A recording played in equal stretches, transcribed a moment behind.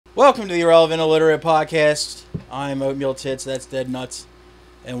Welcome to the Irrelevant Illiterate Podcast. I'm Oatmeal Tits, that's Dead Nuts.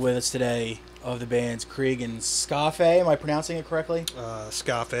 And with us today of the bands Krieg and Scafe. Am I pronouncing it correctly?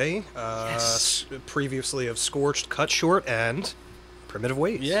 Scafe. Yes. Previously of Scorched, Cut Short, and Primitive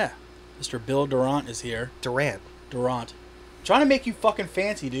Ways. Yeah. Mr. Bill Durant is here. Durant. Trying to make you fucking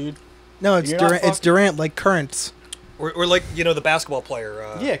fancy, dude. No, it's Durant. It's Durant, like Currents. Or like, you know, the basketball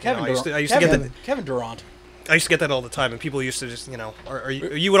player. Yeah, Kevin Durant. I used to get that. Kevin Durant. I used to get that all the time, and people used to just, you know, are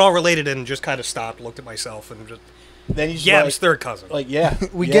you would all related and just kind of stopped, looked at myself, and just, Then you just yeah, it's third cousin. Like, yeah.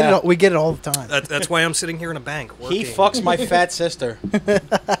 We get it all the time. That's why I'm sitting here in a bank working. He fucks my fat sister.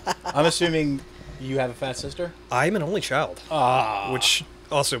 I'm assuming you have a fat sister? I'm an only child. Which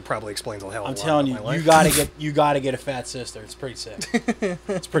also probably explains a hell of a lot. I'm telling you, about my life. you gotta get a fat sister. It's pretty sick.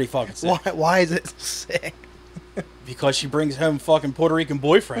 It's pretty fucking sick. Why is it sick? Because she brings home fucking Puerto Rican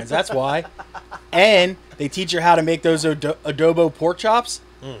boyfriends. That's why. And they teach her how to make those adobo pork chops.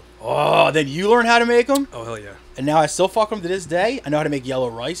 Oh, then you learn how to make them. Oh, hell yeah. And now I still fuck them to this day. I know how to make yellow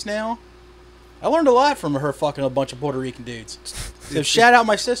rice now. I learned a lot from her fucking a bunch of Puerto Rican dudes. So shout out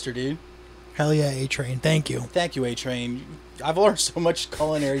my sister, dude. Hell yeah, A-Train. Thank you. Thank you, A-Train. I've learned so much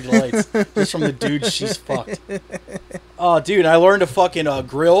culinary delights just from the dudes she's fucked. Oh, dude, I learned to fucking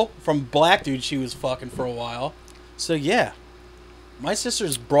grill from black dude she was fucking for a while. So, yeah. My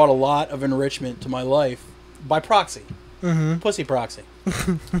sister's brought a lot of enrichment to my life by proxy. Mm-hmm. Pussy proxy,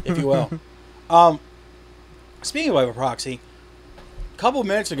 if you will. Speaking of proxy, a couple of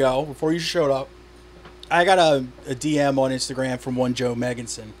minutes ago, before you showed up, I got a DM on Instagram from one Joe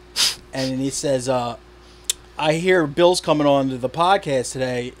Meganson. And he says, I hear Bill's coming on to the podcast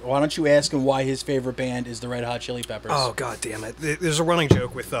today. Why don't you ask him why his favorite band is the Red Hot Chili Peppers? Oh, god damn it! There's a running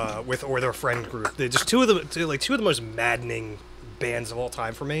joke with or their friend group. They're just two of the most maddening bands of all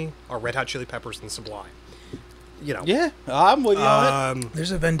time for me are Red Hot Chili Peppers and Sublime. You know. Yeah, I'm with you on it. There's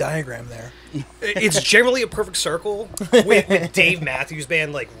a Venn diagram there. It's generally a perfect circle with Dave Matthews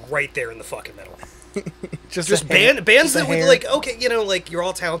Band like right there in the fucking middle. Just bands that would like, okay, you know, like you're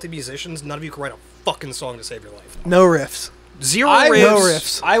all talented musicians. None of you can write a fucking song to save your life. No riffs. Zero riffs. No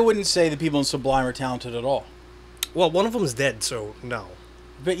riffs. I wouldn't say the people in Sublime are talented at all. Well, one of them is dead, so no.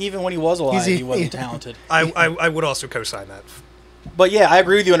 But even when he was alive, he wasn't talented. I would also co-sign that. But yeah, I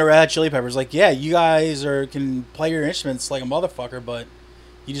agree with you on the Red Hot Chili Peppers. Like, yeah, you guys can play your instruments like a motherfucker, but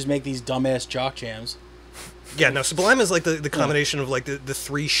you just make these dumbass jock jams. Yeah, no, Sublime is like the combination of like the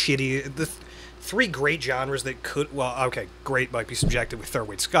three three great genres that could, well, okay, great might be subjective with third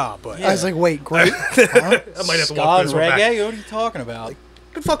wave ska, but Yeah. I was like, wait, great? I might have to Ska walk and this one back. reggae? What are you talking about? Like,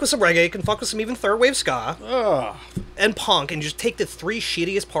 can fuck with some reggae, can fuck with some even third wave ska, Ugh. and punk, and just take the three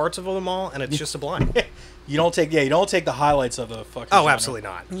shittiest parts of them all, and it's just Sublime. You don't take the highlights of the fucking Oh, genre. absolutely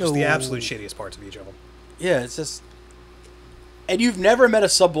not. Just the absolute shittiest parts of each of them. Yeah, it's just... And you've never met a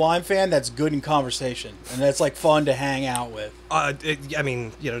Sublime fan that's good in conversation, and that's, like, fun to hang out with. I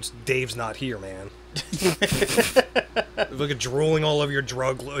mean, you know, Dave's not here, man. Look at drooling all over your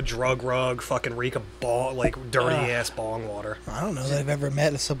drug rug, fucking reek of dirty-ass bong water. I don't know that I've ever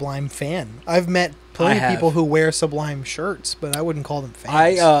met a Sublime fan. I've met plenty of people who wear Sublime shirts, but I wouldn't call them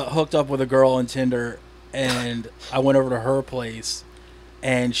fans. I hooked up with a girl on Tinder, and I went over to her place,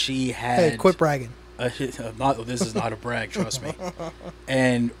 and she had... Hey, quit bragging. This is not a brag, trust me.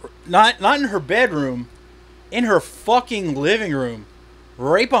 And not in her bedroom, in her fucking living room,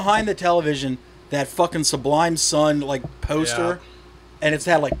 right behind the television, that fucking Sublime Sun like poster, and it's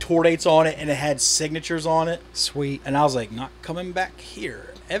had like tour dates on it, and it had signatures on it. Sweet. And I was like, not coming back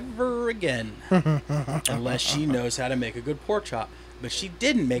here ever again, unless she knows how to make a good pork chop. But she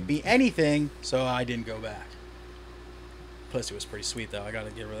didn't make me anything, so I didn't go back. Plus, it was pretty sweet though. I gotta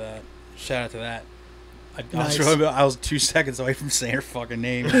give her that. Shout out to that. I was 2 seconds away from saying her fucking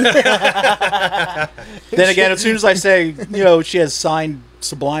name. Then again, as soon as I say, you know, she has signed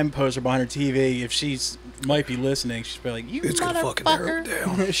Sublime poster behind her TV, if she's might be listening, she's probably like, It's gonna fucking narrow it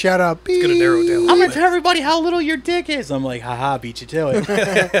down. Shout out. It's gonna narrow it down. I'm gonna tell everybody how little your dick is. I'm like, haha, beat you to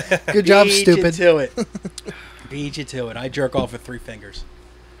it. Good job, stupid. Beat you to it. Beat you to it. I jerk off with 3 fingers.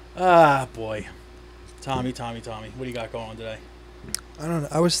 Ah, boy. Tommy, what do you got going on today? I don't know.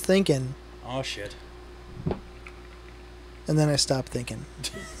 I was thinking, Oh, shit. and then I stopped thinking.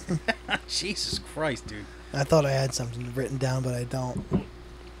 Jesus Christ, dude. I thought I had something written down, but I don't.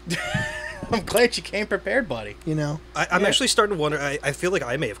 I'm glad you came prepared, buddy. You know? I'm actually starting to wonder. I feel like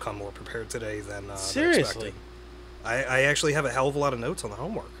I may have come more prepared today than Seriously. I actually have a hell of a lot of notes on the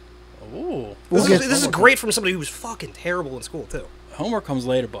homework. Ooh. This is great from somebody who was fucking terrible in school too. Homework comes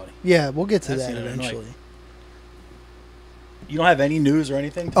later, buddy. Yeah, we'll get to That's that the other eventually. night. You don't have any news or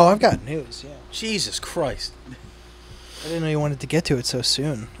anything? Oh, I've got news, yeah. Jesus Christ. I didn't know you wanted to get to it so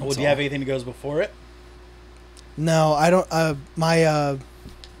soon. Well, do you have anything that goes before it? No, I don't.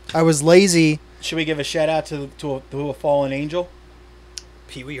 I was lazy. Should we give a shout out to a fallen angel?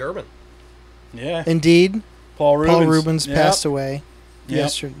 Pee Wee Herman. Yeah. Indeed. Paul Rubens passed away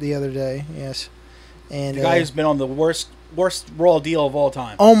Yep. the other day. Yes. And the guy who's been on the worst raw deal of all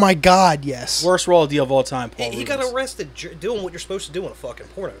time. Oh my God! Yes. Worst raw deal of all time. Paul He Rubens. got arrested doing what you're supposed to do in a fucking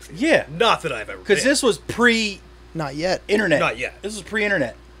porno theater. Yeah. Not that I've ever. Because been. this was Not yet. pre-internet. Not yet. This was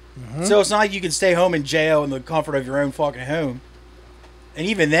pre-internet. So it's not like you can stay home in jail in the comfort of your own fucking home. And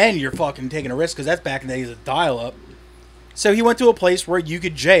even then, you're fucking taking a risk because that's back in the days of dial-up. So he went to a place where you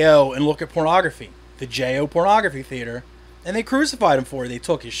could JO and look at pornography. The JO Pornography Theater. And they crucified him for it. They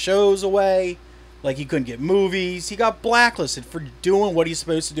took his shows away. Like, he couldn't get movies. He got blacklisted for doing what he's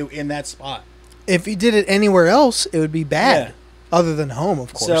supposed to do in that spot. If he did it anywhere else, it would be bad. Yeah. Other than home,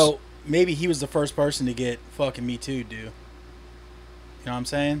 of course. So maybe he was the first person to get fucking Me Too, dude. You know what I'm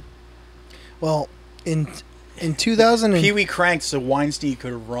saying? Well, in 2000 Pee Wee cranked so Weinstein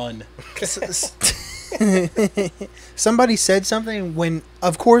could run. Somebody said something when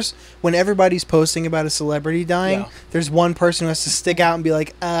everybody's posting about a celebrity dying, Yeah. there's one person who has to stick out and be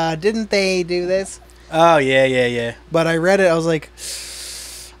like, didn't they do this? Oh, yeah. But I read it, I was like,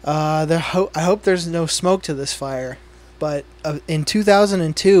 I hope there's no smoke to this fire. But in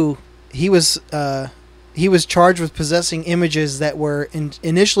 2002, he was charged with possessing images that were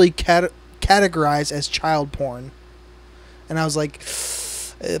initially categorized as child porn. And I was like,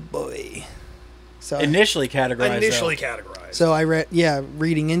 oh boy. So Initially categorized. categorized. So I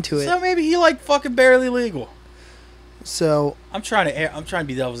reading into it. So maybe he like fucking barely legal. So I'm trying to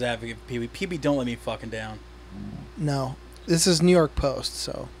be devil's advocate for Pee Wee. Pee Wee, don't let me fucking down. no, this is New York Post,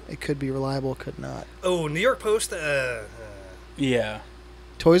 so it could be reliable, could not. Oh, New York Post. Yeah.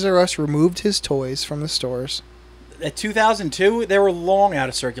 Toys R Us removed his toys from the stores. At 2002, they were long out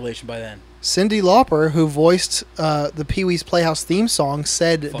of circulation by then. Cyndi Lauper, who voiced the Pee-wee's Playhouse theme song,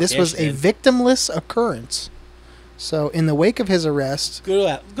 said this was a victimless occurrence. So, in the wake of his arrest...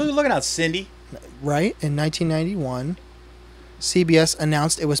 Good looking out, Cindy. Right, in 1991, CBS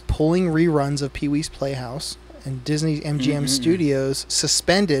announced it was pulling reruns of Pee-wee's Playhouse, and Disney's MGM Studios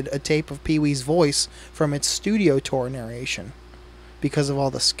suspended a tape of Pee-wee's voice from its studio tour narration because of all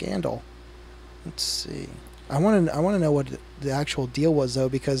the scandal. Let's see. I want to know what the actual deal was, though,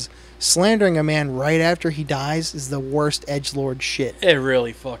 because slandering a man right after he dies is the worst edgelord shit. It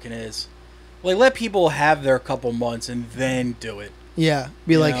really fucking is. Like, let people have their couple months and then do it. Yeah,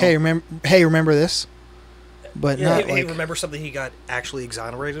 be like, hey, remember this? But Yeah, not hey, like... remember something he got actually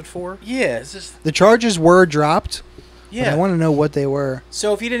exonerated for? Yeah, it's just... The charges were dropped, Yeah. but I want to know what they were.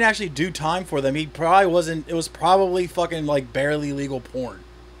 So if he didn't actually do time for them, he probably wasn't... It was probably fucking, like, barely legal porn.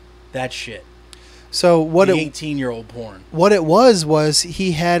 That shit. So what the it 18-year-old porn. What it was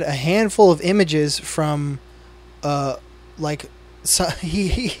he had a handful of images from,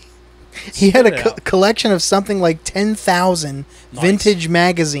 he had a collection of something like 10,000 vintage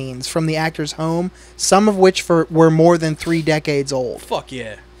magazines from the actor's home, some of which were more than 3 decades old. Fuck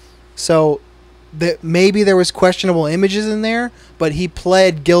yeah. So maybe there was questionable images in there, but he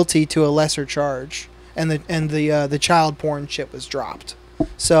pled guilty to a lesser charge, and the child porn shit was dropped.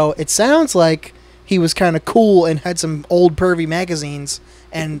 So it sounds like he was kind of cool and had some old pervy magazines,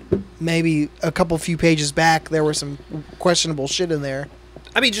 and maybe a few pages back there was some questionable shit in there.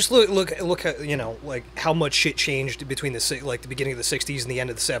 I mean, just look at, you know, like how much shit changed between the beginning of the 60s and the end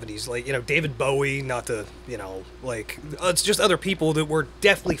of the 70s. Like, you know, David Bowie, not the, you know, like, it's just other people that were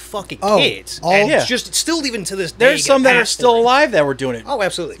definitely fucking kids. And just still even to this day. There's some that are still alive that were doing it. Oh,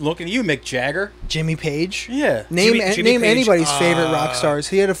 absolutely. Look at you, Mick Jagger. Jimmy Page. Yeah. Name Jimmy Page, anybody's favorite rock stars.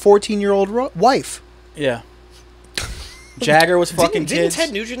 He had a 14-year-old wife. Yeah. Jagger was fucking didn't kids.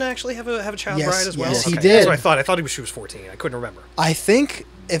 Ted Nugent actually have a child bride as well? Yes, he Okay. did. That's what I thought. I thought she was 14. I couldn't remember. I think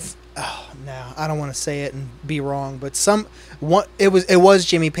I don't want to say it and be wrong, but it was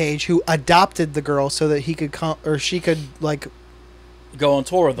Jimmy Page who adopted the girl so that he could come, or she could, like, go on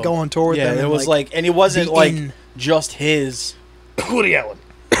tour with them. Yeah, it was like, and it wasn't like just his. Woody Allen.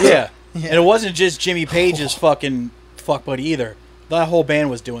 Yeah. And it wasn't just Jimmy Page's fucking fuck buddy either. That whole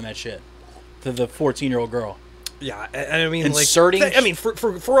band was doing that shit to the 14-year-old girl. Yeah, and I mean, inserting. I mean,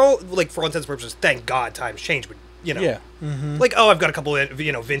 for all intents and purposes, thank God times changed, but you know, yeah, like, I've got a couple of,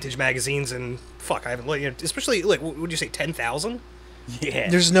 you know, vintage magazines, and fuck, I haven't, you know, especially like, what would you say, 10,000? Yeah,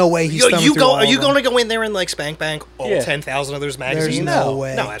 there's no way he's Are you going to go in there and like spank bank all 10,000 of those magazines? There's no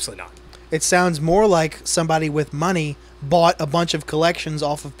way. No, absolutely not. It sounds more like somebody with money bought a bunch of collections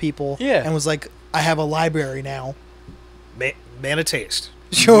off of people, and was like, I have a library now. Man of taste.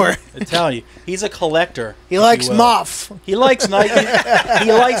 Sure. I'm telling you, he's a collector. He if likes you will. muff. He likes Nike.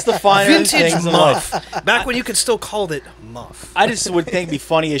 He likes the finer Vintage things in life. muff. Back when you could still call it muff. I just would think it'd be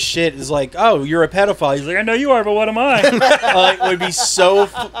funny as shit. Is like, oh, you're a pedophile. He's like, I know you are, but what am I? It would be so.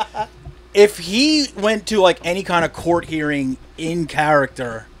 If he went to like any kind of court hearing in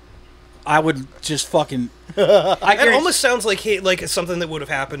character, I would just fucking. It almost sounds like something that would have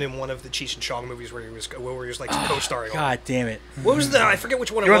happened in one of the Cheech and Chong movies where he was like co-starring. God damn it! What was the? I forget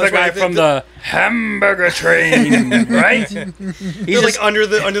which one it You're was. the guy from the hamburger train, right? He's like under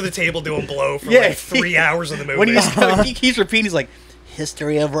the table doing blow for like 3 hours of the movie. When he's repeating, he's like,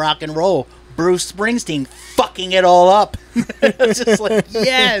 "History of rock and roll." Bruce Springsteen fucking it all up. It's just like,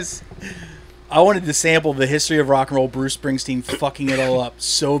 yes. I wanted to sample the history of rock and roll, Bruce Springsteen fucking it all up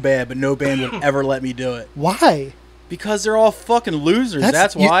so bad, but no band would ever let me do it. Why? Because they're all fucking losers.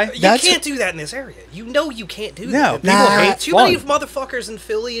 That's why. You can't do that in this area. You know you can't do that. No, people hate too many motherfuckers in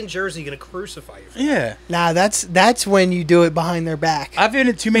Philly and Jersey gonna crucify you. Yeah. Nah, that's when you do it behind their back. I've been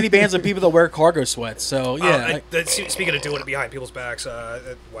in too many bands with people that wear cargo sweats, so yeah. Speaking of doing it behind people's backs,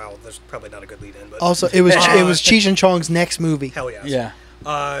 wow, there's probably not a good lead in, but Also, it was Cheech and Chong's next movie. Hell yes. Yeah.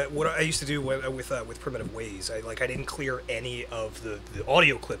 What I used to do with Primitive Ways, I didn't clear any of the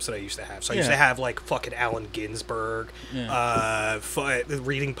audio clips that I used to have. So I used to have like fucking Allen Ginsberg,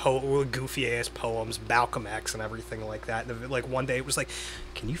 reading goofy ass poems, Malcolm X, and everything like that. And like one day it was like,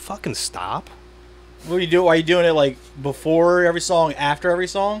 can you fucking stop? What do you do? Are you doing it like before every song, after every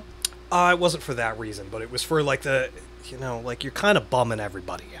song? It wasn't for that reason, but it was for like like you're kind of bumming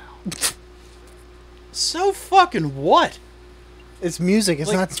everybody out. So fucking what? It's music.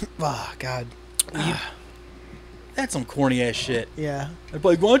 It's Like- not. Oh God. That's some corny ass shit. Yeah. I'd be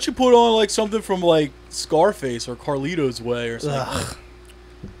like, why don't you put on like something from like Scarface or Carlito's Way or something? Ugh.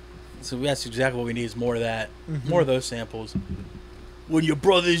 So that's exactly what we need is more of that. More of those samples. When your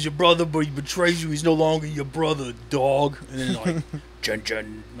brother is your brother, but he betrays you, he's no longer your brother, dog. And then like, jun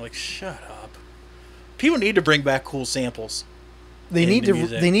jun. Like, shut up. People need to bring back cool samples. They in need the to.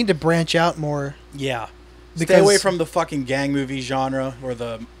 music. They need to branch out more. Yeah. Stay Because- away from the fucking gang movie genre or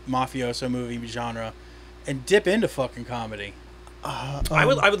the mafioso movie genre and dip into fucking comedy. I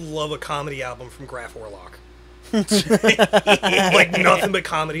would love a comedy album from Graf Orlock. Like nothing but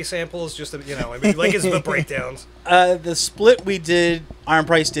comedy samples, just like it's the breakdowns. The split we did, Iron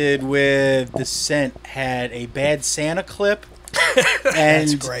Price did with Descent had a Bad Santa clip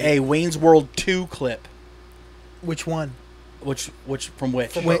and great. a Wayne's World 2 clip. Which one? Which from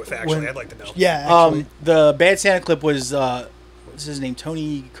which? From both, actually, I'd like to know. Yeah. Actually. The Bad Santa clip was what's his name?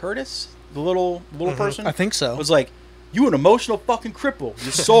 Tony Curtis, the little person. I think so. Was like, you an emotional fucking cripple.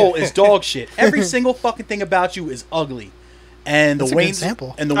 Your soul is dog shit. Every single fucking thing about you is ugly. And That's the a good Wayne's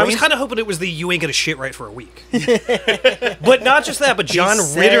sample. and the I was Wayne's kind of hoping it was the "you ain't gonna shit right for a week," but not just that. But John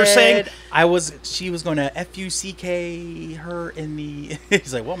Ritter saying, she was going to FUCK her in the.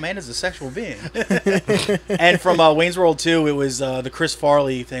 He's like, well, man is a sexual being. And from Wayne's World 2, it was the Chris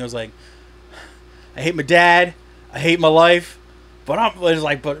Farley thing. It was like, I hate my dad, I hate my life, but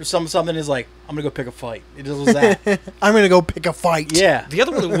something is like, I'm gonna go pick a fight. It just was that. I'm gonna go pick a fight. Yeah. the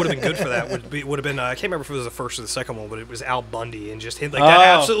other one that would have been good for that would have been I can't remember if it was the first or the second one, but it was Al Bundy and just hit like that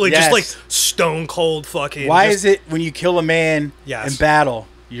absolutely yes. just like stone cold fucking. Why is it when you kill a man Yes. in battle,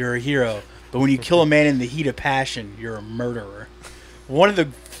 you're a hero, but when you kill a man in the heat of passion, you're a murderer? One of the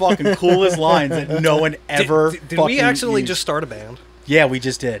fucking coolest lines that no one ever. Did we accidentally just start a band? Yeah, we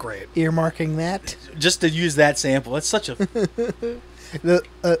just did. Great. Earmarking that. Just to use that sample. It's such a.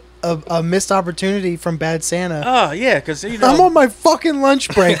 A missed opportunity from Bad Santa. Oh yeah, because I'm on my fucking lunch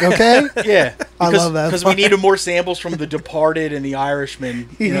break. Okay. Yeah, I love that because we needed more samples from The Departed and The Irishman.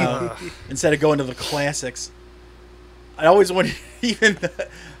 You know, instead of going to the classics. I always wanted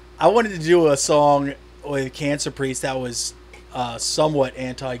I wanted to do a song with Cancer Priest that was somewhat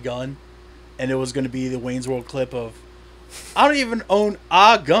anti-gun, and it was going to be the Wayne's World clip of, I don't even own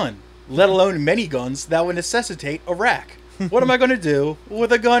a gun, let alone many guns that would necessitate a rack. What am I going to do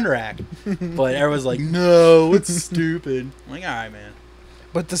with a gun rack? But everyone's like, no, it's stupid. I'm like, all right, man.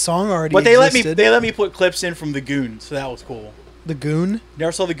 But the song already. But they existed. let me put clips in from The Goon, so that was cool. The Goon.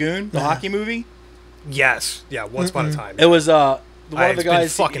 Never saw The Goon, the hockey movie? Yes. Yeah. Once upon a time. It was one of the It's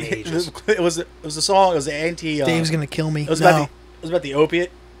guys. been fucking ages. It was a song. It was anti. Dave's gonna kill me. It was No. about the opiate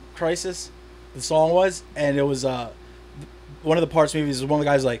crisis. The song was, and it was one of the parts of the movie is one of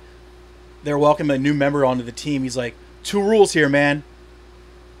the guys like, they're welcoming a new member onto the team. He's like, 2 rules here, man.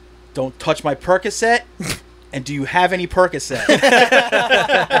 Don't touch my Percocet, and do you have any Percocet?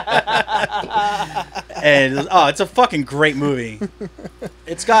 And it's a fucking great movie.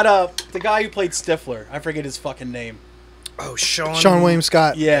 It's got the guy who played Stifler. I forget his fucking name. Oh, Sean William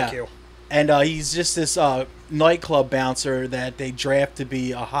Scott. Yeah. Thank you. And he's just this nightclub bouncer that they draft to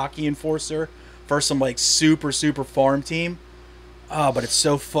be a hockey enforcer for some like super farm team. Oh, but it's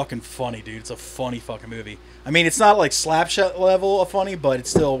so fucking funny, dude. It's a funny fucking movie. I mean, it's not like Slapshot level of funny, but it's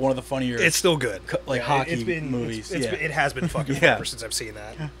still one of the funnier. It's still good. Hockey movies. It has been fucking ever since I've seen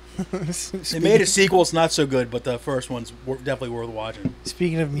that. They made a sequel. It's not so good, but the first one's definitely worth watching.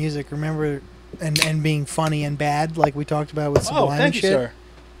 Speaking of music, remember and being funny and bad, like we talked about with Sublime thank shit. you, sir.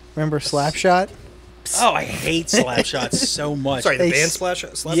 Remember Slapshot? Oh, I hate Slapshot so much. Sorry, the band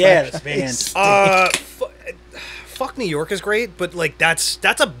Slapshot? Yeah, the band. Fuck New York is great, but like that's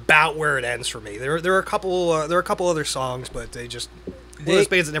about where it ends for me. There are a couple other songs, but one of those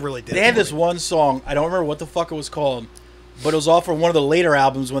bands that never really did. They had this one song. I don't remember what the fuck it was called, but it was off of one of the later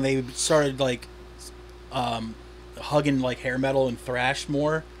albums when they started like hugging like hair metal and thrash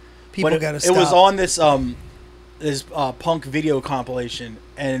more. People gotta stop. It was on this punk video compilation,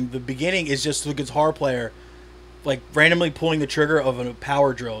 and the beginning is just the guitar player like randomly pulling the trigger of a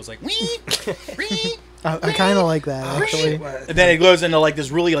power drill. It's like wee, wee. I kind of like that, actually. And then it goes into like this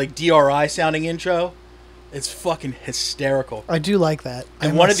really like DRI sounding intro. It's fucking hysterical. I do like that.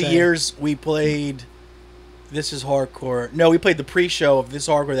 And one of the years we played This Is Hardcore. No, we played the pre-show of This Is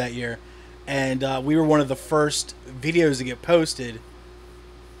Hardcore that year. And we were one of the first videos to get posted.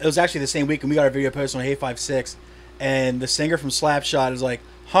 It was actually the same week, and we got our video posted on Ep.46. And the singer from Slapshot is like,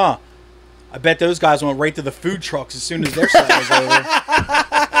 huh, I bet those guys went right to the food trucks as soon as their set was over.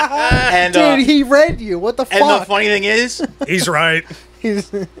 And, dude, he read you. What the fuck? And the funny thing is, he's right.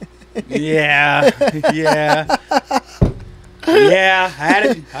 Yeah. I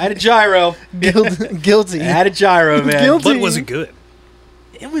had a gyro. Guilty. I had a gyro, man. Guilty. But was it good?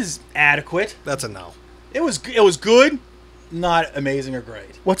 It was adequate. That's a no. It was good, not amazing or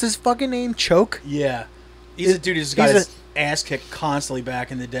great. What's his fucking name? Choke? Yeah. He's a dude who's got his ass kicked constantly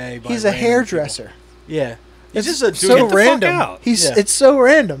back in the day. By he's a hairdresser. People. Yeah. He's just a dude. So random. It's so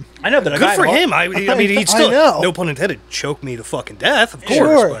random. I know, but good for him. I mean, he'd still, no pun intended, choke me to fucking death, of course.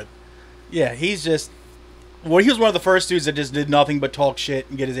 Sure. But yeah, he's just. Well, he was one of the first dudes that just did nothing but talk shit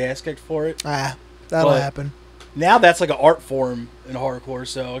and get his ass kicked for it. That'll happen. Now that's like an art form in hardcore,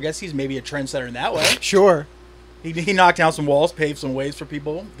 so I guess he's maybe a trendsetter in that way. Sure. He knocked down some walls, paved some ways for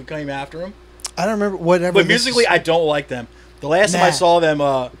people that came after him. I don't remember whatever. But musically, I don't like them. The last time I saw them,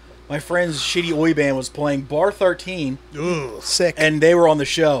 my friend's shitty oi band was playing Bar 13. Ugh. Sick. And they were on the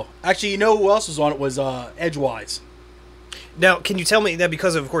show. Actually, you know who else was on it was Edgewise. Now, can you tell me that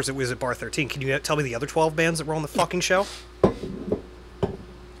because of course it was at Bar 13? Can you tell me the other 12 bands that were on the fucking show?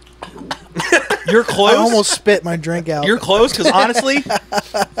 You're close. I almost spit my drink out. You're close because honestly,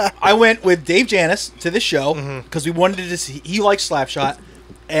 I went with Dave Janis to this show because we wanted to see. He likes Slapshot,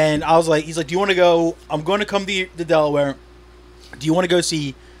 and I was like, he's like, "Do you want to go? I'm going to come to Delaware. Do you want to go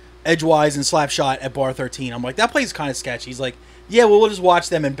see Edgewise and Slapshot at Bar 13?" I'm like, that place is kind of sketchy. He's like, "Yeah, well, we'll just watch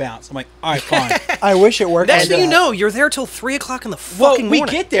them and bounce." I'm like, "All right, fine." I wish it worked. Next thing you know, you're there till 3 o'clock in the fucking morning. We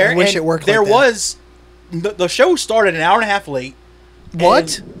get there. I wish it worked. There like that. was the show started an hour and a half late.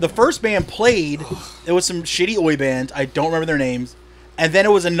 What? The first band played. It was some shitty oi band. I don't remember their names. And then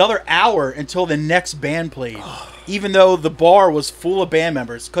it was another hour until the next band played, even though the bar was full of band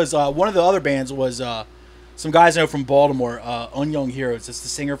members. Because one of the other bands was some guys I know from Baltimore, Unyoung Heroes. It's the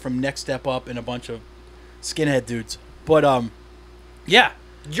singer from Next Step Up and a bunch of skinhead dudes. But yeah.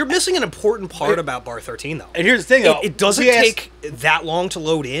 You're missing an important part about Bar 13, though. And here's the thing, though. It doesn't take that long to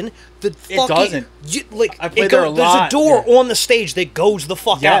load in. It doesn't. I played there a lot. There's a door on the stage that goes the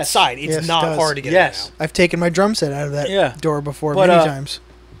fuck outside. It's not hard to get in now. I've taken my drum set out of that door before many times.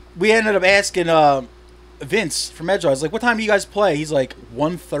 We ended up asking Vince from Edgewise, I was like, "What time do you guys play?" He's like,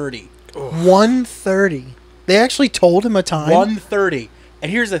 1:30. 1:30. They actually told him a time? 1:30.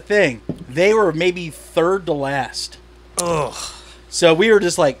 And here's the thing. They were maybe third to last. Ugh. So we were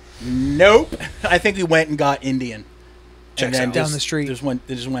just like, nope. I think we went and got Indian. Checks out. Down the street. They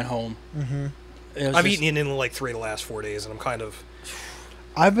just went home. Mm-hmm. I've eaten Indian in like 3 of the last 4 days, and I'm kind of...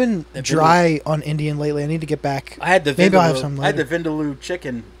 I've been dry on Indian lately. I need to get back. I had the maybe I'll have some later. I had the Vindaloo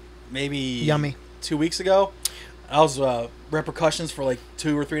chicken maybe yummy 2 weeks ago. I was repercussions for like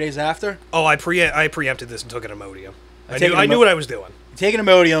 2 or 3 days after. Oh, I preempted this and took an Imodium. I knew what I was doing. Take an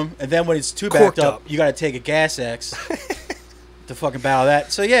Imodium, and then when it's too backed up, you got to take a Gas X to fucking battle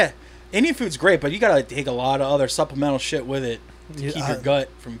that. So yeah, Indian food's great, but you got to take a lot of other supplemental shit with it to keep your gut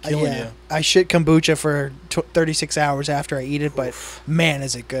from killing you. I shit kombucha for 36 hours after I eat it, but man,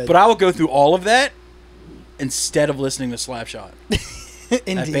 is it good. But I will go through all of that instead of listening to Slapshot.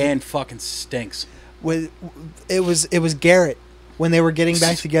 That band fucking stinks. It was Garrett when they were getting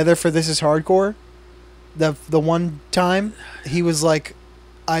back together for This Is Hardcore. The one time he was like,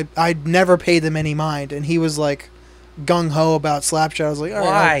 I'd never paid them any mind, and he was like gung ho about Slapshot. I was like, all right,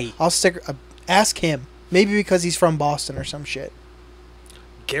 Why? I'll stick. Ask him. Maybe because he's from Boston or some shit,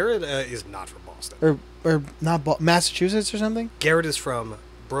 Garrett is not from Boston. or not Massachusetts or something. Garrett is from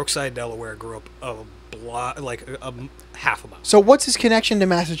Brookside, Delaware. Grew up half a mile. So what's his connection to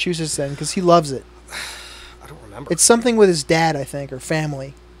Massachusetts then? Because he loves it. I don't remember. It's something with his dad, I think, or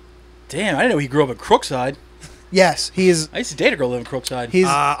family. Damn, I didn't know he grew up in Crookside. Yes, he is. I used to date a girl living in Crookside. He's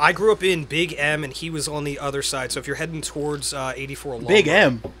I grew up in Big M, and he was on the other side. So if you're heading towards 84 Lombard, Big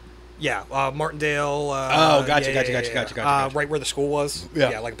M. yeah, Martindale. Gotcha. Right where the school was.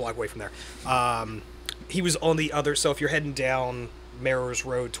 Yeah. Like a block away from there. He was on the other. So if you're heading down Marrow's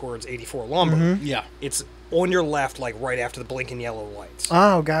Road towards 84 Lombard, Yeah. it's on your left, like right after the blinking yellow lights.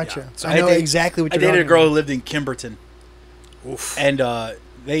 oh, gotcha. Yeah. So I know exactly what I you're dated a talking girl about. who lived in Kimberton, Oof. and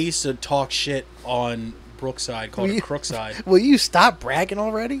they used to talk shit on Brookside called it Crookside. Will you stop bragging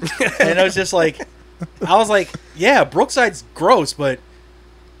already? And I was just like, I was like, yeah, Brookside's gross, but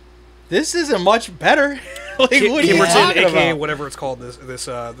this isn't much better. Like, what are you Kimberton, talking aka about? whatever it's called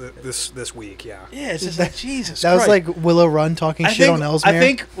this week. Yeah. Yeah, it's just like, Jesus That was Christ. like Willow Run talking shit on Ellesmere. I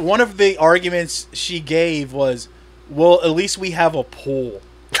think one of the arguments she gave was, well, at least we have a pool.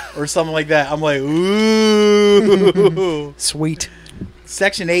 Or something like that. I'm like, ooh. Sweet.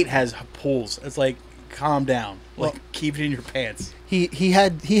 Section 8 has pools. It's like, calm down. Like, keep it in your pants. He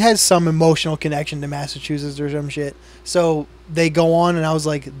has some emotional connection to Massachusetts or some shit. So they go on, and I was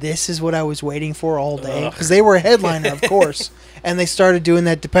like, this is what I was waiting for all day. Because they were a headliner, of course. And they started doing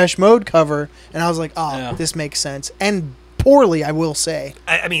that Depeche Mode cover, and I was like, this makes sense. And poorly, I will say.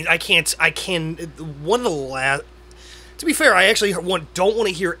 I mean, I can. One of the last. To be fair, I actually don't want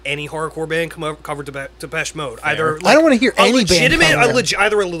to hear any hardcore band cover Depeche Mode. Either I don't want to hear any band cover.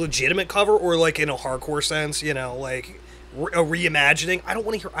 either a legitimate cover or like in a hardcore sense, like a reimagining. I don't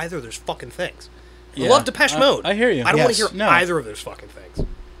want to hear either of those fucking things. I love Depeche Mode. I hear you. I don't want to hear No. either of those fucking things.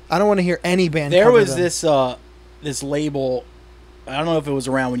 I don't want to hear any band There cover was them. this label. I don't know if it was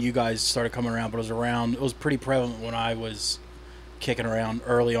around when you guys started coming around, but it was around. It was pretty prevalent when I was kicking around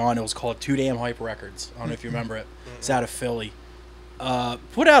early on. It was called Too Damn Hype Records. I don't know if you remember it. It's out of Philly.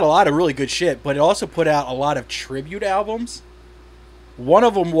 Put out a lot of really good shit, but it also put out a lot of tribute albums. One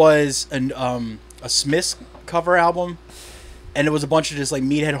of them was a Smiths cover album, and it was a bunch of just like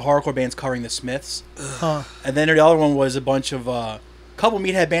meathead hardcore bands covering the Smiths. Huh. And then the other one was a bunch of couple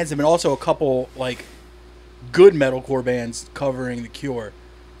meathead bands, and also a couple like good metalcore bands covering the Cure.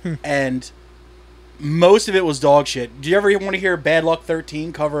 And most of it was dog shit. Do you ever want to hear Bad Luck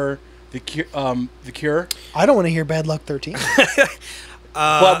 13 cover the Cure? I don't want to hear Bad Luck 13.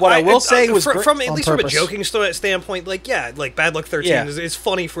 But what I will say was from at on least from a purpose. joking standpoint, like Bad Luck 13 Yeah. is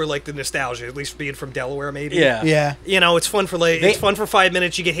funny for like the nostalgia, at least being from Delaware, maybe. Yeah. Yeah. It's fun for it's fun for 5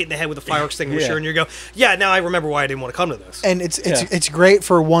 minutes. You get hit in the head with a fire extinguisher, Yeah. and you go, yeah. Now I remember why I didn't want to come to this. And it's great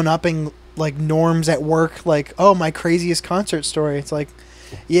for one-upping like norms at work. Like, oh, my craziest concert story. It's like,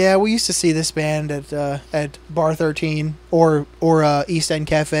 yeah, we used to see this band at Bar 13 or East End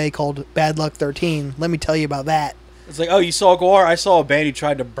Cafe called Bad Luck 13. Let me tell you about that. It's like, oh, you saw Gore? I saw a band who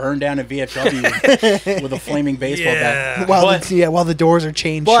tried to burn down a VFW with a flaming baseball bat. While the doors are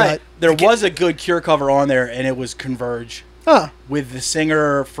chained But shut. there was a good Cure cover on there, and it was Converge Huh. with the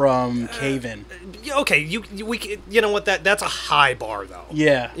singer from Cave In. Okay, you know what? That's a high bar though.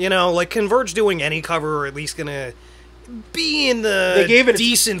 Yeah. Like Converge doing any cover, or at least gonna be in the They gave it a-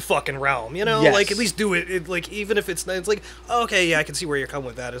 decent fucking realm. Yes. Like at least do it. Like even if it's like, okay, yeah, I can see where you're coming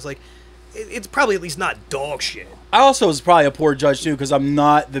with that. It's like it's probably at least not dog shit. I also was probably a poor judge, too, because I'm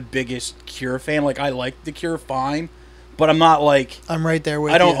not the biggest Cure fan. Like, I like the Cure fine, but I'm not like... I'm right there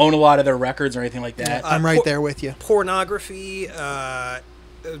with you. I don't own a lot of their records or anything like that. I'm right there with you. Pornography,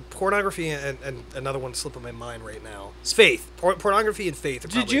 and another one slipping my mind right now. It's Faith. Pornography and Faith are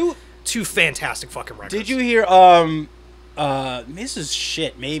probably two fantastic fucking records. Did you hear, this is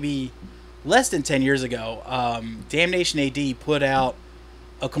shit, maybe less than 10 years ago, Damnation AD put out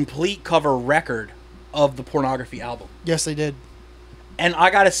a complete cover record of the Pornography album. Yes, they did. And I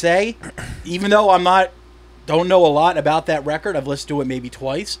gotta say, even though don't know a lot about that record, I've listened to it maybe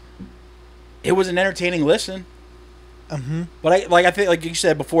twice, it was an entertaining listen. Mm-hmm. But I think, like you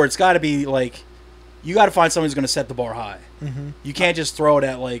said before, it's got to be like, you got to find someone who's going to set the bar high. Mm-hmm. You can't just throw it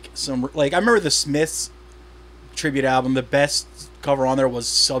at like some, like I remember the Smiths tribute album. The best cover on there was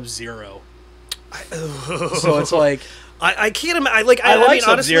Sub-Zero. So it's like, I can't imagine. I like mean, honestly,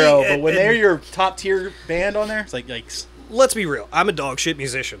 Sub-Zero, but when they're your top tier band on there, it's like yikes. Let's be real. I'm a dog shit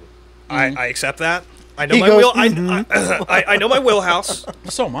musician. Mm-hmm. I accept that. I know He my goes, wheel. I know my wheelhouse.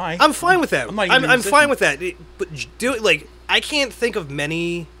 So am I. I'm fine with that. I'm not even a I'm musician. fine with that. But do it like I can't think of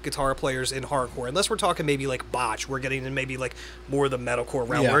many guitar players in hardcore unless we're talking maybe like Botch. We're getting in maybe like more of the metalcore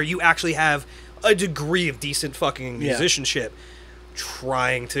realm Yeah. where you actually have a degree of decent fucking musicianship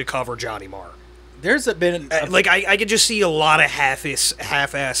trying to cover Johnny Marr. There's been Like I could just see a lot of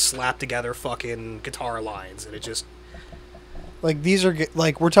half-ass slapped together fucking guitar lines, and it just Like these are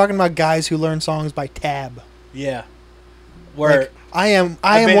like we're talking about guys who learn songs by tab. yeah. Where Like, I am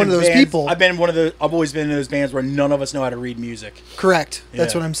I've been one of in those bands- people. I've always been in those bands where none of us know how to read music. Correct.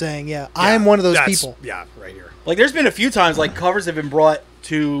 That's Yeah. what I'm saying. Yeah, I am one of those people. Yeah, right here. Like, there's been a few times, like, covers have been brought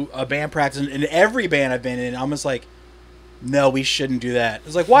to a band practice, and in every band I've been in, I'm just like, no, we shouldn't do that.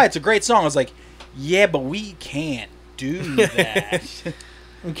 It's like, why? It's a great song. I was like, yeah, but we can't do that.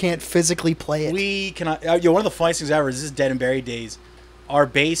 We can't physically play it. We cannot. One of the funniest things ever is this is Dead and Buried days. Our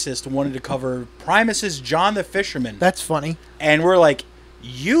bassist wanted to cover Primus's John the Fisherman. That's funny. And we're like,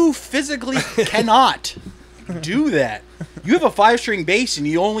 you physically cannot do that. You have a 5-string bass and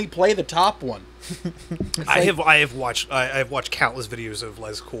you only play the top one. I have watched countless videos of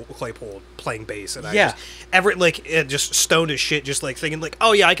Les Claypool playing bass, and Yeah. just stoned as shit, just like thinking like,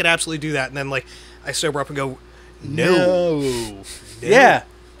 oh yeah, I could absolutely do that, and then like I sober up and go, no. Yeah.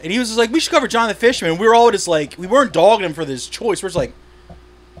 And he was just like, we should cover John the Fisherman. We were all just like, we weren't dogging him for this choice. We're just like,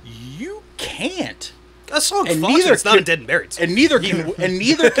 you can't. A song And fucks, neither it's not can- a Dead and Buried song. And neither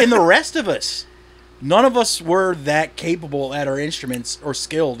can the rest of us. None of us were that capable at our instruments or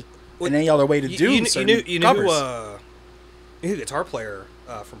skilled in any other way to do you certain knew covers. who guitar player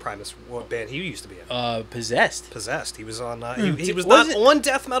from Primus, what band he used to be in? Possessed. Possessed. He was on. He Was was not it- on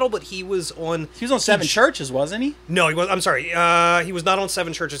death metal, but he was on. He was on Seven Churches, wasn't he? No, he was. I'm sorry. He was not on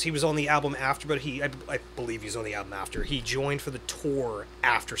Seven Churches. He was on the album after, but I believe he's on the album after. He joined for the tour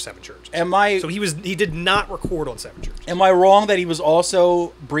after Seven Churches. So he did not record on Seven Churches. Am I wrong that he was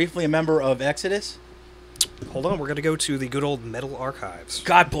also briefly a member of Exodus? Hold on, we're gonna go to the good old Metal Archives.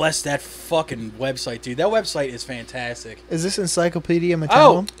 God bless that fucking website, dude. That website is fantastic. Is this Encyclopedia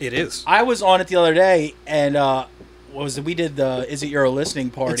Metallum? It is. I was on it the other day, and we did the Is It Euro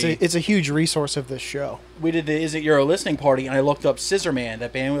Listening Party. It's a huge resource of this show. We did the Is It Euro Listening Party, and I looked up Scissor Man,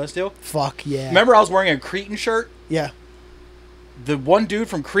 that band we listened to. Fuck yeah. Remember I was wearing a Cretan shirt? Yeah. The one dude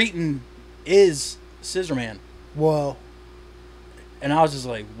from Cretan is Scissor Man. Whoa. And I was just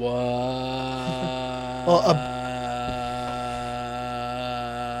like,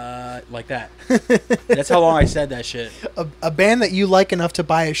 what? Like that. That's how long I said that shit. A band that you like enough to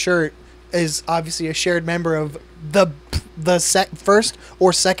buy a shirt is obviously a shared member of the first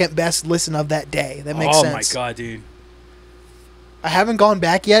or second best listen of that day. That makes sense. Oh my god, dude. I haven't gone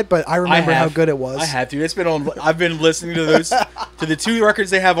back yet, but I remember how good it was. I have to. It's been on. I've been listening to those, to the 2 records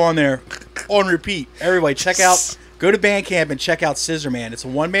they have on there, on repeat. Everybody, check out. Go to Bandcamp and check out Scissor Man. It's a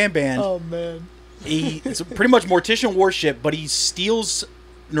one-man band. Oh man. It's pretty much Mortician Warship, but he steals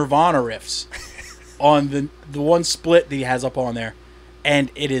Nirvana riffs on the one split that he has up on there,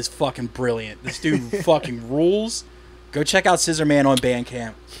 and it is fucking brilliant. This dude fucking rules. Go check out Scissor Man on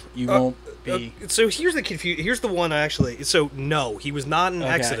Bandcamp. You won't be. So here's the Here's the one actually. So no, he was not in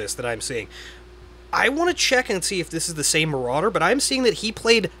Okay. Exodus that I'm seeing. I want to check and see if this is the same Marauder, but I'm seeing that he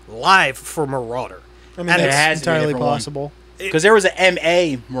played live for Marauder. I mean, And that's it has to be a entirely different one. possible. Because there was an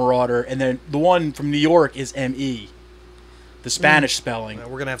M.A. Marauder, and then the one from New York is M.E. The Spanish spelling.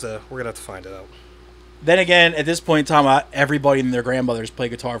 We're gonna have to find it out. Then again, at this point in time, everybody and their grandmothers play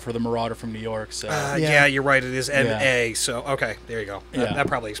guitar for the Marauder from New York. So, Yeah, you're right. It is M.A. So okay, there you go. Yeah. That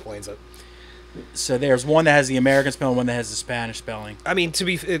probably explains it. so there's one that has the American spelling, one that has the Spanish spelling. I mean,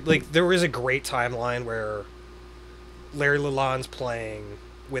 there is a great timeline where Larry Lalonde's playing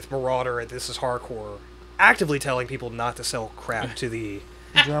with Marauder at This Is Hardcore, actively telling people not to sell crap to the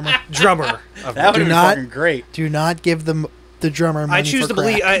drummer of That would Do be not- fucking great. Do not give them the drummer money I choose for to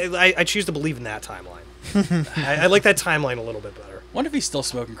crack. believe. I choose to believe in that timeline. I like that timeline a little bit better. Wonder if he's still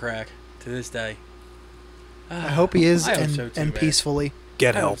smoking crack to this day. I hope he is, I hope and, so too, and man. peacefully.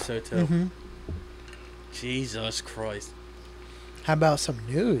 Get I hope help. so too. Mm-hmm. Jesus Christ. How about some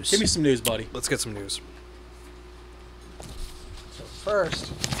news? Give me some news, buddy. Let's get some news.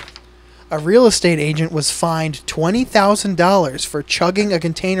 First, a real estate agent was fined $20,000 for chugging a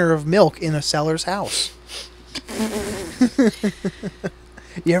container of milk in a seller's house.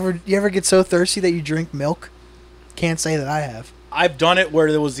 You ever get so thirsty that you drink milk? Can't say that I have. I've done it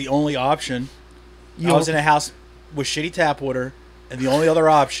where there was the only option. I You- was in a house with shitty tap water, and the only other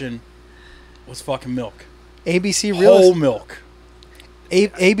option was fucking milk. ABC Whole real milk.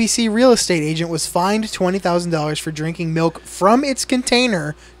 ABC real estate agent was fined $20,000 for drinking milk from its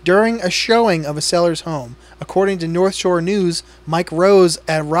container during a showing of a seller's home. According to North Shore News, Mike Rose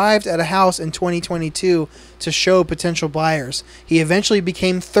arrived at a house in 2022 to show potential buyers. He eventually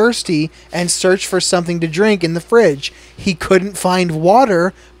became thirsty and searched for something to drink in the fridge. He couldn't find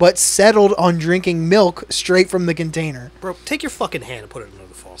water, but settled on drinking milk straight from the container. Bro, take your fucking hand and put it under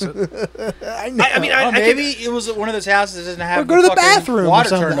the faucet. I know. I mean, maybe it was one of those houses that doesn't have Or go to the fucking bathroom or water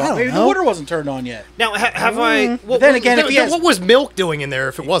something. turned I on. don't Maybe the know. water wasn't turned on yet. Now, have I... Well, then again, if he has- what was milk doing in there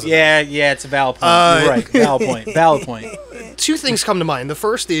if it wasn't? Yeah, it's a valid point. You're right. Valid point. Valid point. Two things come to mind. The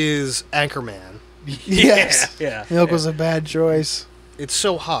first is Anchorman. Yes. Yeah. Milk was a bad choice. It's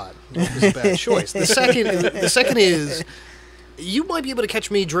so hot. Milk is a bad choice. The second is you might be able to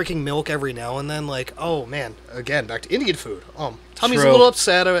catch me drinking milk every now and then. Like, oh man, again back to Indian food. Tummy's True. a little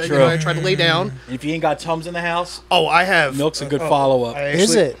upset. I tried to lay down. And if you ain't got Tums in the house, Oh, I have. milk's a good follow-up.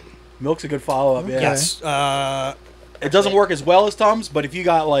 Is it? Milk's a good follow-up, yeah. Yes. It doesn't work as well as Tums, but if you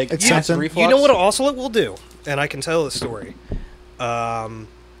got, like, It's acid something. reflux... You know what also it will do, and I can tell the story. I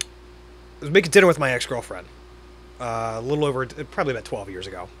was making dinner with my ex-girlfriend a little over, probably about 12 years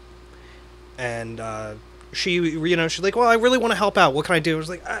ago. And she's like, well, I really want to help out. What can I do? I was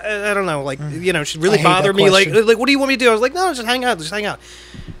like, I don't know. Like, she really I hate bothered that me. Like, question. what do you want me to do? I was like, no, just hang out. Just hang out.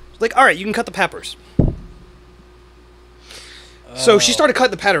 She's like, all right, you can cut the peppers. So she started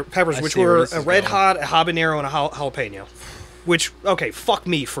cutting the peppers, I which see where were this a is red going. hot, a habanero, and a jalapeno. Which, okay, fuck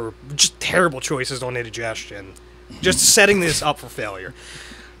me for just terrible choices on indigestion. Just setting this up for failure.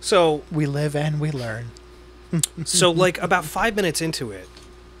 So, We live and we learn. like, about 5 minutes into it,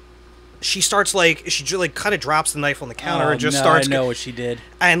 she kind of drops the knife on the counter and just starts... I know what she did.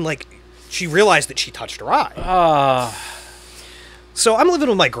 And, like, she realized that she touched her eye. Ah. So I'm living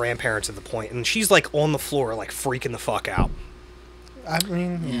with my grandparents at the point, and she's, like, on the floor, like, freaking the fuck out. I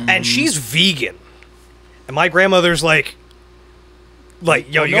mean, yeah. And she's vegan. And my grandmother's like,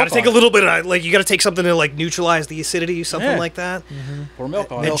 yo, you gotta take a little bit of, like, you gotta take something to, like, neutralize the acidity, something like that. Pour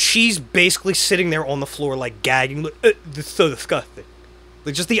milk on And it. she's basically sitting there on the floor, like, gagging. This is so disgusting.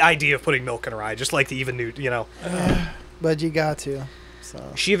 Like, just the idea of putting milk in her eye, just like the even new, But you got to.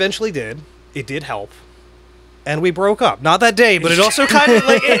 So. She eventually did. It did help. And we broke up. Not that day, but it also kind of,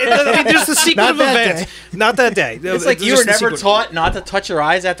 like, I mean, just the sequence of Not that events. Not that day. It's like you were never taught not to touch your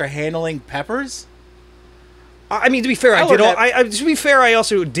eyes after handling peppers? I mean, to be fair, I to be fair, I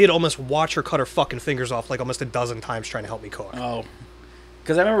also did almost watch her cut her fucking fingers off like almost a dozen times trying to help me cook. Oh.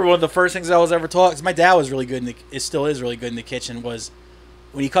 Because I remember one of the first things I was ever taught, because my dad was really good, it still is really good in the kitchen, was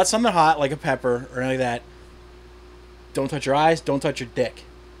when you cut something hot, like a pepper or anything like that, don't touch your eyes, don't touch your dick.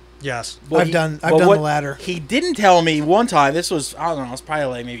 Yes. I've done the latter. He didn't tell me one time, this was, I don't know, I was probably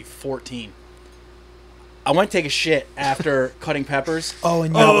like maybe 14. I went to take a shit after cutting peppers. Oh,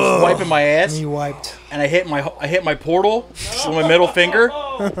 and I was wiping my ass. And you wiped. And I hit my portal with my middle finger,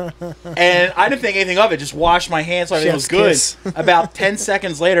 and I didn't think anything of it. Just washed my hands so everything was good. Chef's About 10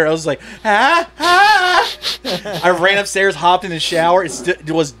 seconds later, I was like, ah. I ran upstairs, hopped in the shower. It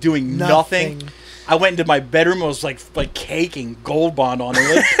was doing nothing. I went into my bedroom. I was like caking Gold Bond on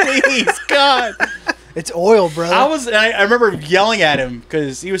it. Like, please, God. It's oil, brother. I remember yelling at him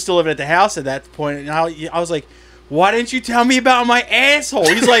because he was still living at the house at that point, and I was like, why didn't you tell me about my asshole?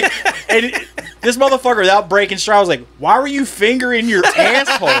 He's like, and this motherfucker, without breaking stride, was like, why were you fingering your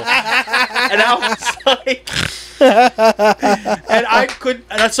asshole? And I was like,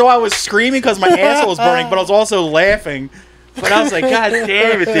 and so I was screaming because my asshole was burning, but I was also laughing. But I was like, God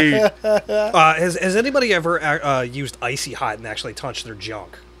damn it, dude. Has anybody ever used Icy Hot and actually touched their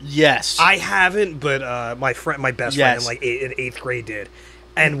junk? Yes. I haven't, but my best friend in like in 8th grade did.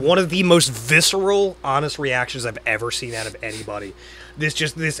 And one of the most visceral, honest reactions I've ever seen out of anybody.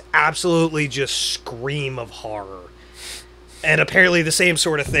 This absolutely just scream of horror. And apparently the same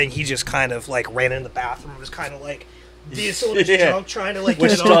sort of thing, he just kind of like ran in the bathroom and was kind of like this on his junk, trying to like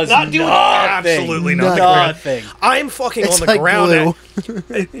which get it does not doing absolutely nothing. I'm fucking It's on the like ground.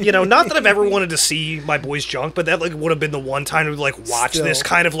 glue. Not that I've ever wanted to see my boy's junk, but that like would have been the one time to like watch Still. this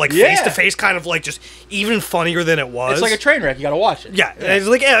kind of like face to face, kind of like just even funnier than it was. It's like a train wreck. You got to watch it. Yeah. It's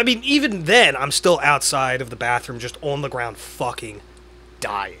like, I mean, even then, I'm still outside of the bathroom, just on the ground, fucking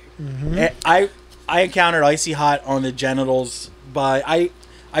dying. Mm-hmm. I encountered Icy Hot on the genitals by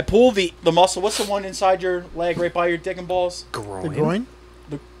I pull the muscle. What's the one inside your leg, right by your dick and balls? Groin. The groin?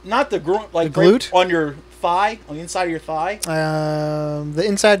 Not the groin, like The glute? right on your thigh, on the inside of your thigh. The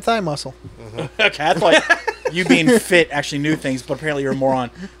inside thigh muscle. Okay, I thought you being fit actually knew things, but apparently you're a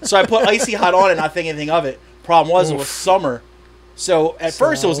moron. So I put Icy Hot on it, not thinking anything of it. Problem was, it was summer, So at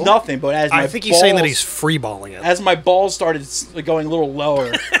first it was nothing, but as my I think he's saying that he's freeballing it. As my balls started going a little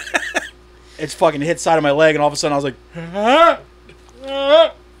lower, it's fucking hit the side of my leg, and all of a sudden I was like,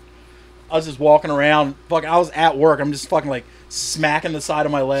 I was just walking around. Fucking, I was at work. I'm just fucking like smacking the side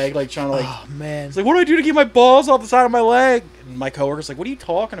of my leg, like trying to like. Oh man! It's like, what do I do to get my balls off the side of my leg? And my coworker's like, what are you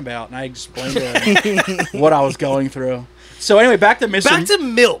talking about? And I explained to him what I was going through. So anyway, back to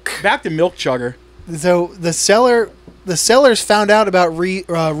milk. Back to milk chugger. So the sellers found out about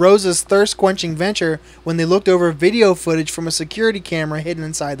Rose's thirst-quenching venture when they looked over video footage from a security camera hidden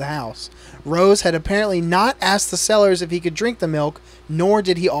inside the house. Rose had apparently not asked the sellers if he could drink the milk, nor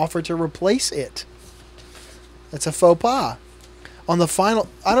did he offer to replace it. That's a faux pas. On the final,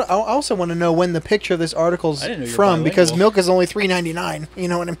 I also want to know when the picture of this article's from, because milk is only $3.99. You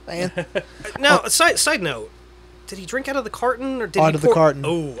know what I'm saying? Now, side note. Did he drink out of the carton, or did out of the carton?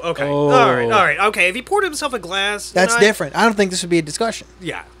 Oh, okay. Oh. All right. Okay, if he poured himself a glass, that's different. I don't think this would be a discussion.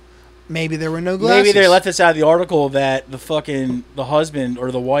 Yeah. Maybe there were no glasses. Maybe they left this out of the article that the husband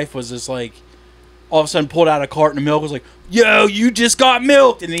or the wife was just like, all of a sudden pulled out a carton of milk, was like, "Yo, you just got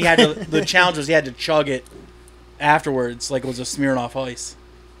milked," and he had to, the challenge was he had to chug it afterwards, like it was a Smirnoff Ice.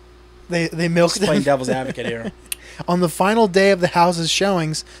 They milked just playing devil's advocate here. On the final day of the house's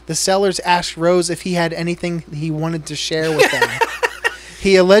showings, the sellers asked Rose if he had anything he wanted to share with them.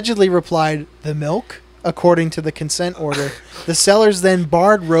 He allegedly replied, "The milk?" according to the consent order. The sellers then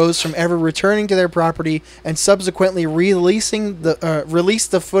barred Rose from ever returning to their property and subsequently released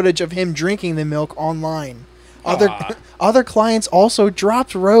the footage of him drinking the milk online. Other clients also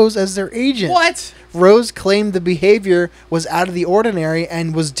dropped Rose as their agent. What? Rose claimed the behavior was out of the ordinary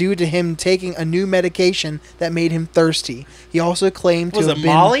and was due to him taking a new medication that made him thirsty. He also claimed to have been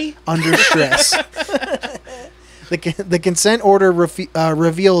Molly? Under stress. The consent order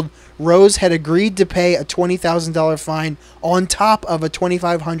revealed Rose had agreed to pay a $20,000 fine on top of a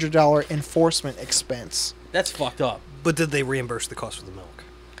 $2,500 enforcement expense. That's fucked up. But did they reimburse the cost of the milk?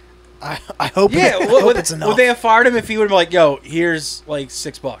 I hope. Yeah, I hope it's enough. Would they have fired him if he would have been like, "Yo, here's like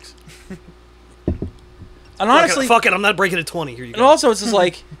 $6"? And honestly, fuck it, I'm not breaking a 20. Here you go. And also, it's just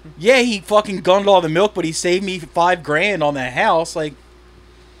like, yeah, he fucking gunned all the milk, but he saved me $5,000 on that house. Like,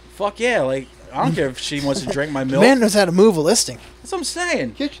 fuck yeah, like I don't care if she wants to drink my milk. Man knows how to move a listing. That's what I'm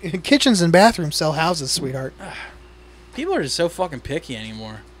saying. Kitchens and bathrooms sell houses, sweetheart. People are just so fucking picky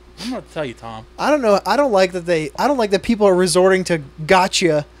anymore. I'm gonna tell you, Tom. I don't know. I don't like that people are resorting to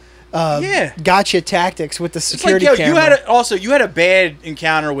gotcha tactics with the security camera. You had a bad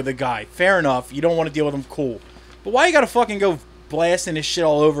encounter with a guy. Fair enough. You don't want to deal with him. Cool. But why you gotta fucking go blasting this shit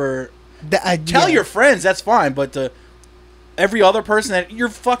all over? Tell your friends. That's fine. But every other person that you're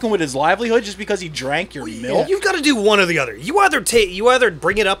fucking with his livelihood just because he drank your milk. You've got to do one or the other. You either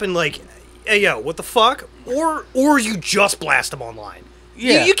bring it up and like, hey yo, what the fuck, or you just blast him online.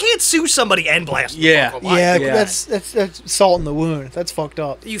 Yeah. You can't sue somebody and blast them. Yeah, that's salt in the wound. That's fucked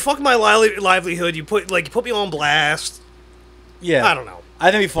up. You fuck my livelihood. You put me on blast. Yeah, I don't know. I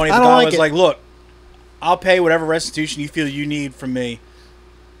think it'd be funny if the guy was like, "Look, I'll pay whatever restitution you feel you need from me,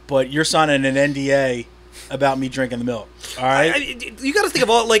 but you're signing an NDA about me drinking the milk." All right, you got to think of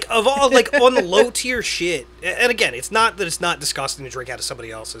all on the low tier shit. And again, it's not that it's not disgusting to drink out of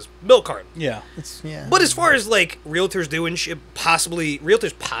somebody else's milk carton. Yeah, But as far as like realtors doing shit, possibly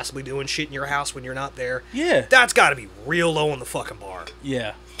doing shit in your house when you're not there, that's got to be real low on the fucking bar.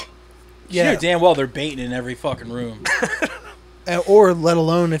 Yeah. You know damn well they're baiting in every fucking room. Or let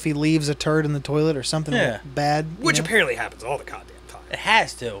alone if he leaves a turd in the toilet or something bad, which apparently happens all the goddamn time. It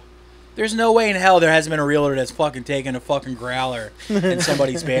has to. There's no way in hell there hasn't been a realtor that's fucking taken a fucking growler in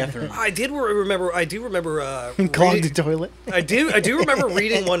somebody's bathroom. I do remember clogged the toilet. I do remember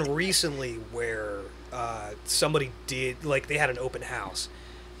reading one recently where somebody did, like, they had an open house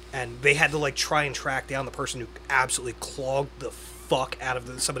and they had to like try and track down the person who absolutely clogged the fuck out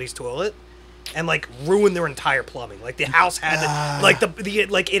of somebody's toilet and like ruined their entire plumbing. Like the house had to like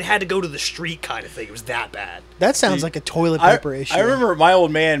it had to go to the street kind of thing. It was that bad. That sounds like a toilet paper issue. I remember my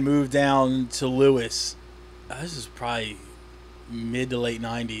old man moved down to Lewis. This is probably mid to late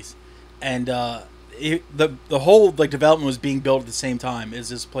 90s, and the whole like development was being built at the same time as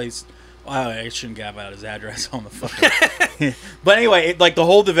this place. I shouldn't give out his address on the phone. But anyway, like the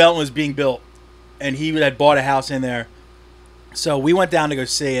whole development was being built, and he had bought a house in there. So we went down to go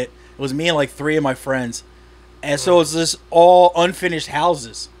see it. It was me and like 3 of my friends, and so it was this all unfinished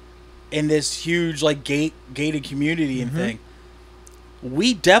houses in this huge like gated community and thing.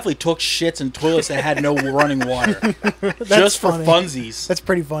 We definitely took shits in toilets that had no running water, just for funsies. That's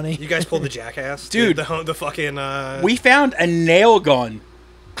pretty funny. You guys pulled the jackass, dude. The fucking. We found a nail gun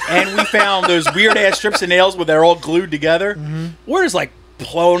and we found those weird ass strips of nails where they're all glued together. We're just like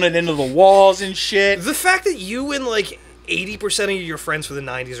blowing it into the walls and shit. The fact that you and like 80% of your friends for the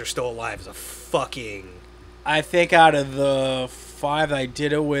 90s are still alive is a fucking... I think out of the 5 I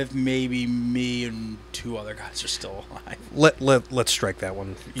did it with, maybe me and 2 other guys are still alive. Let's strike that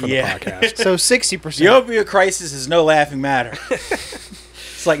one from the podcast. So 60%. The opioid crisis is no laughing matter.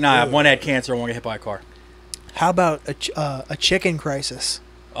 It's like, nah, one had cancer, one got hit by a car. How about a chicken crisis?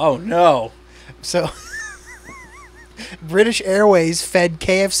 Oh, no. So, British Airways fed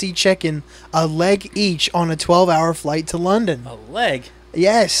KFC chicken a leg each on a 12-hour flight to London. A leg?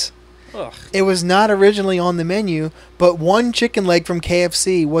 Yes. Ugh. It was not originally on the menu, but one chicken leg from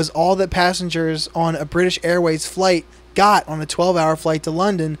KFC was all that passengers on a British Airways flight got on a 12-hour flight to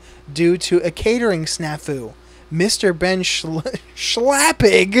London due to a catering snafu. Mr. Ben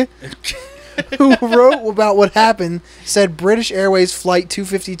Schlappig, who wrote about what happened, said British Airways Flight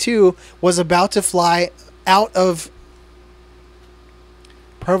 252 was about to fly out of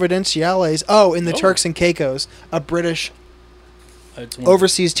Providenciales, in the Turks and Caicos, a British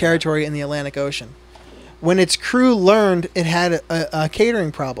overseas territory in the Atlantic Ocean. When its crew learned it had a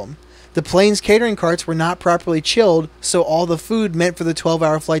catering problem, the plane's catering carts were not properly chilled, so all the food meant for the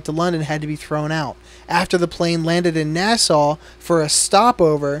 12-hour flight to London had to be thrown out. After the plane landed in Nassau for a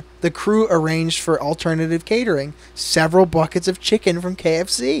stopover, the crew arranged for alternative catering, several buckets of chicken from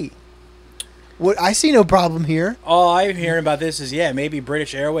KFC. What I see no problem here. All I'm hearing about this is, maybe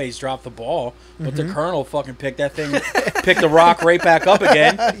British Airways dropped the ball, but the Colonel fucking picked that thing, picked the rock right back up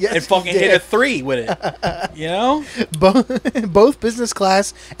again, and fucking hit a 3 with it. You know? Both business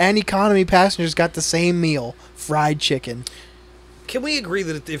class and economy passengers got the same meal, fried chicken. Can we agree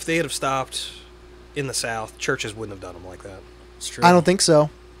that if they had have stopped in the South, churches wouldn't have done them like that? It's true. I don't think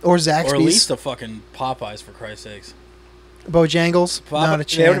so. Or Zaxby's. Or at least a fucking Popeyes, for Christ's sakes. Bojangles? Not a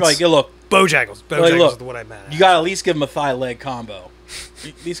chance. Everybody, look. Bojangles. Bojangles is the one I meant. You got to at least give them a thigh leg combo. You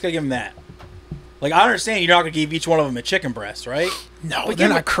at least got to give them that. Like, I understand you're not going to give each one of them a chicken breast, right? No, but they're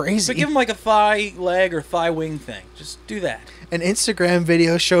not crazy. But give them like a thigh leg or thigh wing thing. Just do that. An Instagram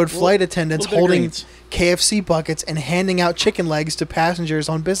video showed flight attendants holding KFC buckets and handing out chicken legs to passengers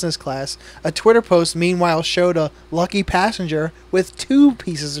on business class. A Twitter post, meanwhile, showed a lucky passenger with 2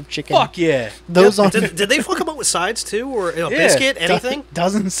 pieces of chicken. Fuck yeah. Those on did they fuck them up with sides, too? Or a biscuit? Anything?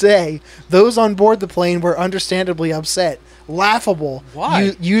 Doesn't say. Those on board the plane were understandably upset. Laughable.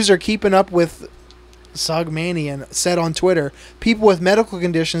 Why? User keeping up with Sogmanian said on Twitter, people with medical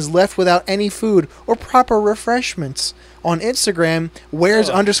conditions left without any food or proper refreshments. On Instagram,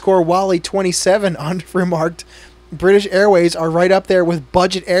 Wales_Wally27 remarked, British Airways are right up there with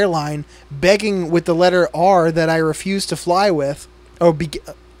budget airline, begging with the letter R that I refuse to fly with. Oh,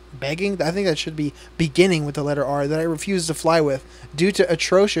 begging? I think that should be beginning with the letter R that I refuse to fly with due to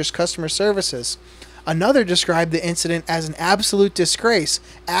atrocious customer services. Another described the incident as an absolute disgrace,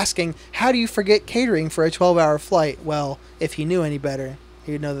 asking, how do you forget catering for a 12-hour flight? Well, if he knew any better,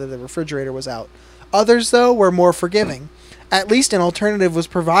 he'd know that the refrigerator was out. Others, though, were more forgiving. At least an alternative was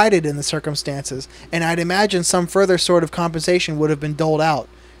provided in the circumstances, and I'd imagine some further sort of compensation would have been doled out.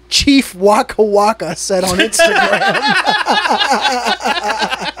 Chief Waka Waka said on Instagram.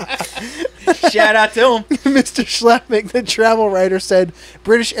 Shout out to him. Mr. Schleppig, the travel writer, said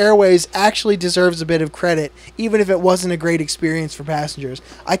British Airways actually deserves a bit of credit, even if it wasn't a great experience for passengers.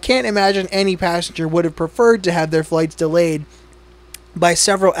 I can't imagine any passenger would have preferred to have their flights delayed by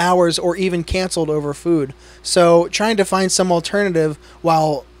several hours or even canceled over food. So trying to find some alternative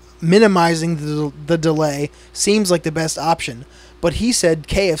while minimizing the delay seems like the best option. But he said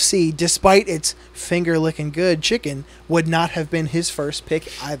KFC, despite its finger-licking good chicken, would not have been his first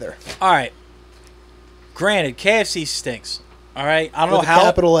pick either. All right. Granted, KFC stinks. All right? I don't know how.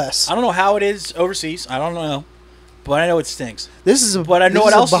 Capital S. I don't know how it is overseas. I don't know. But I know it stinks. This is a, but I know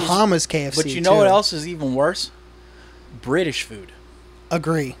what else Bahamas KFC. But you know what else is even worse? British food.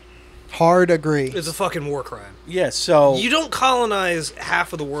 Agree. Hard agree. It's a fucking war crime. Yeah, so... You don't colonize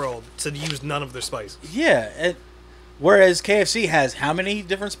half of the world to use none of their spices. Yeah, whereas KFC has how many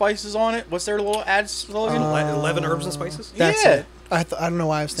different spices on it? What's their little ad slogan? 11 herbs and spices? That's it. I don't know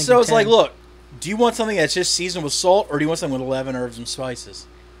why I was thinking So it's 10. like, look, do you want something that's just seasoned with salt, or do you want something with 11 herbs and spices?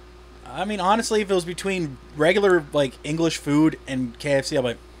 I mean, honestly, if it was between regular, like, English food and KFC, I'm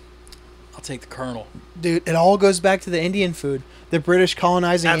like, I'll take the Colonel. Dude, it all goes back to the Indian food. The British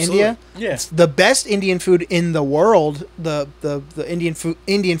colonizing India. Yeah. It's the best Indian food in the world. The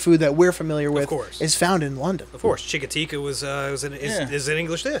Indian food that we're familiar with, of course, is found in London. Of course, chicken tikka is an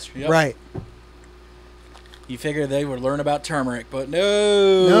English dish. Yep. Right. You figure they would learn about turmeric, but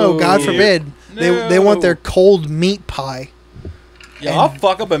no. No, God forbid. No. They want their cold meat pie. Yeah, I'll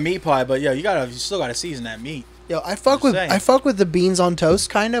fuck up a meat pie, but yeah, you still gotta season that meat. Yo, I fuck with the beans on toast,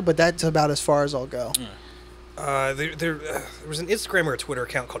 kinda, but that's about as far as I'll go. There was an Instagram or a Twitter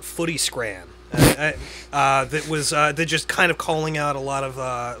account called Footy Scran. That just kind of calling out a lot of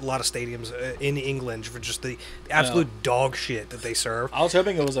stadiums in England for just the absolute dog shit that they serve. I was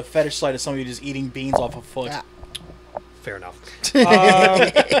hoping it was a fetish site of somebody just eating beans off a foot. Yeah. Fair enough.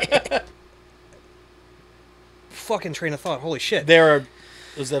 Fucking train of thought. Holy shit. It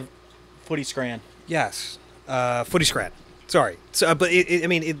was a Footy Scran. Yes. Footy Scran. Sorry. So, but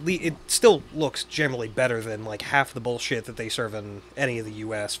it still looks generally better than like half the bullshit that they serve in any of the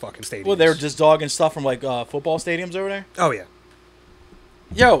U.S. fucking stadiums. Well, they're just dogging stuff from like football stadiums over there. Oh yeah.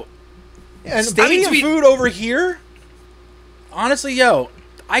 Yo, and stadium food over here. Honestly, yo,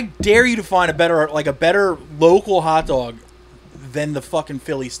 I dare you to find a better local hot dog than the fucking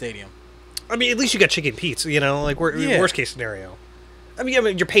Philly stadium. I mean, at least you got chicken pizza. You know, like worst case scenario. I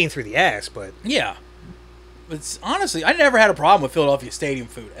mean, you're paying through the ass, but yeah. It's honestly, I never had a problem with Philadelphia stadium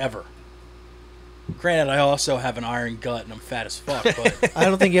food ever. Granted, I also have an iron gut and I'm fat as fuck, but I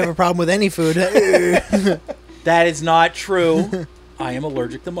don't think you have a problem with any food. that is not true. I am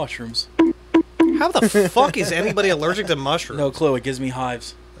allergic to mushrooms. How the fuck is anybody allergic to mushrooms? No clue. It gives me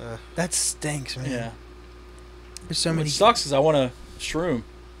hives. That stinks, man. Yeah. There's so many. It sucks because I want to shroom.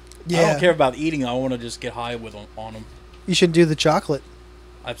 Yeah. I don't care about eating. I want to just get high on them. You should do the chocolate.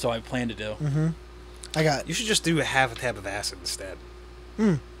 That's what I plan to do. Mm-hmm. You should just do half a tab of acid instead.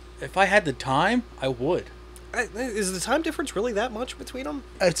 If I had the time, I would. Is the time difference really that much between them?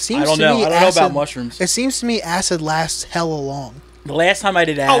 It seems I don't know about mushrooms. It seems to me acid lasts hella long. The last time I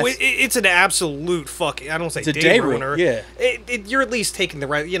did acid... it's an absolute fucking... I don't say day ruiner. Yeah. You're at least taking the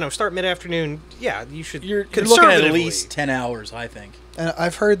right... start mid-afternoon. Yeah, you should... You're looking at least 10 hours, I think. And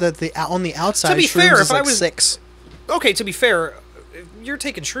I've heard that on the outside, to be fair, is like 6. Okay, to be fair... You're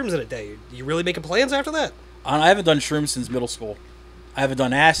taking shrooms in a day. You really making plans after that? I haven't done shrooms since middle school. I haven't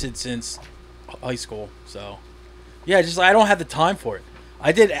done acid since high school. So, yeah, just I don't have the time for it.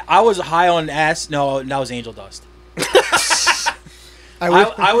 I was high on acid. No, that was angel dust.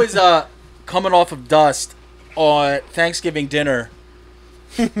 I was coming off of dust on Thanksgiving dinner.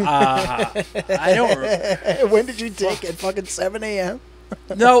 I don't. When did you take it? Fucking 7 a.m.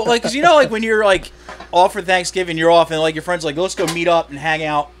 No, cause when you're off for Thanksgiving, you're off, and your friends let's go meet up and hang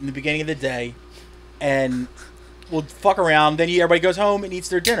out in the beginning of the day, and we'll fuck around. Then everybody goes home and eats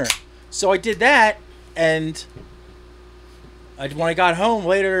their dinner. So I did that, and when I got home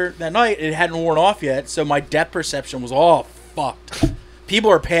later that night, it hadn't worn off yet, so my depth perception was all fucked. People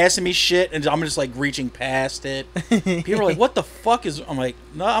are passing me shit, and I'm just reaching past it. People are like, "What the fuck is?" I'm like,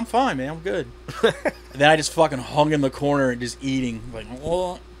 "No, I'm fine, man. I'm good." And then I just fucking hung in the corner and just eating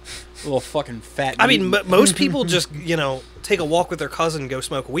little fucking fat. I mean, most people just take a walk with their cousin and go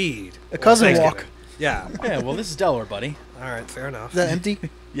smoke weed. A cousin walk. Yeah. Yeah. Well, this is Delaware, buddy. All right, fair enough. Is that empty?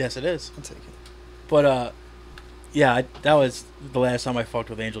 Yes, it is. I'll take it. But yeah, that was the last time I fucked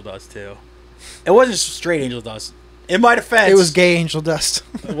with angel dust too. It wasn't straight angel dust. In my defense, it was gay angel dust.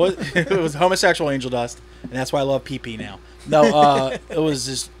 It was homosexual angel dust, and that's why I love PP now. No, it was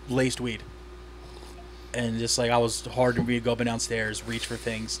just laced weed, and just I was hard to go up and downstairs, reach for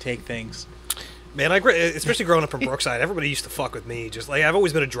things, take things. Man, especially growing up in Brookside, everybody used to fuck with me. Just I've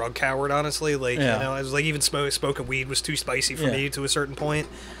always been a drug coward, honestly. I was even smoking weed was too spicy for me to a certain point.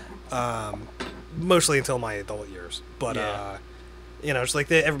 Mostly until my adult years, but.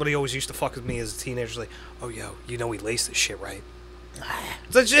 It's everybody always used to fuck with me as a teenager. Oh, yo, we lace this shit, right?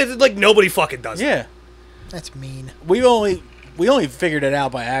 It's nobody fucking does it. Yeah. That's mean. We only figured it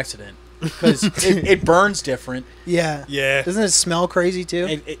out by accident. Because it burns different. Yeah. Yeah. Doesn't it smell crazy,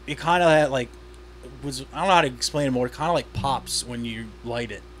 too? It kind of had, I don't know how to explain it more. It kind of pops when you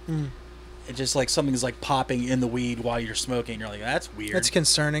light it. Mm. It's just something's popping in the weed while you're smoking. You're like, that's weird. That's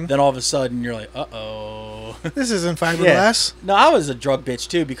concerning. Then all of a sudden you're like, uh-oh. This isn't fiberglass. Yeah. No, I was a drug bitch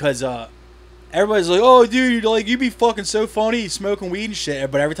too because everybody's like, oh, dude, you be fucking so funny smoking weed and shit.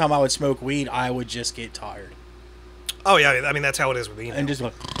 But every time I would smoke weed, I would just get tired. Oh, yeah. I mean, that's how it is with me now. And just I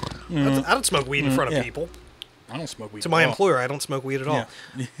don't smoke weed in front of people. I don't smoke weed to my employer, I don't smoke weed at all.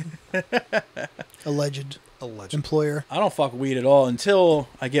 Yeah. Alleged employer. I don't fuck weed at all until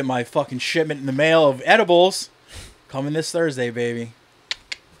I get my fucking shipment in the mail of edibles coming this Thursday, baby.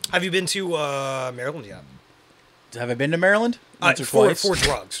 Have you been to Maryland yet? Have I been to Maryland? Once or twice? For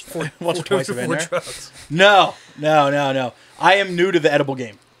drugs. Once or twice I've been there. Drugs. No. I am new to the edible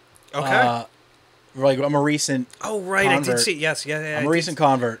game. Okay. I'm a recent convert. I did see. Yes, yeah. I'm a recent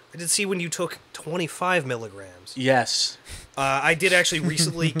convert. I did see when you took 25 milligrams. Yes. I did actually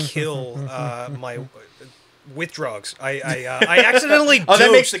recently kill my with drugs. I accidentally dosed. Oh,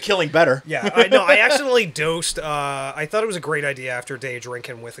 that makes the killing better. Yeah, I accidentally dosed. I thought it was a great idea after a day of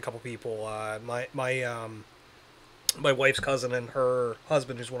drinking with a couple people. My wife's cousin and her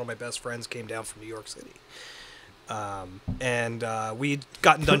husband, who's one of my best friends, came down from New York City. And we'd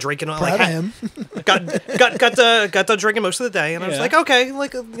gotten done drinking. Proud of him. got done drinking most of the day, and I was Yeah. like, okay,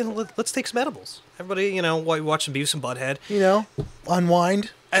 like let's take some edibles. Everybody, watch some Beavis and Butthead.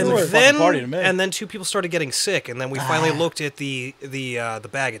 Unwind. And Sure. Fucking party to me. then two people started getting sick, and then we finally looked at the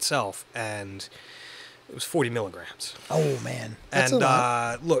bag itself, and it was 40 milligrams. Oh man, that's And a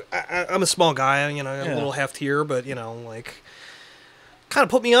lot. look, I'm a small guy, a little heftier, but kind of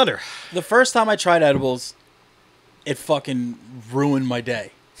put me under. The first time I tried edibles, it fucking ruined my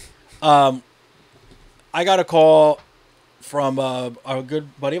day. I got a call from a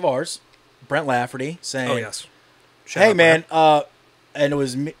good buddy of ours, Brent Lafferty, saying, Oh yes. Shout "Hey out, man," Brent. and it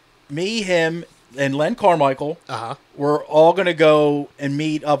was me, him, and Len Carmichael. Uh-huh. We're all gonna go and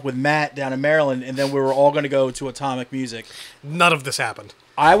meet up with Matt down in Maryland, and then we were all gonna go to Atomic Music. None of this happened.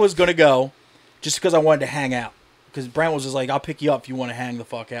 I was gonna go just because I wanted to hang out. Because Brent was just like, "I'll pick you up if you want to hang the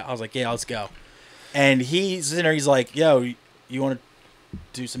fuck out." I was like, "Yeah, let's go." And he's in there. He's like, "Yo, you want to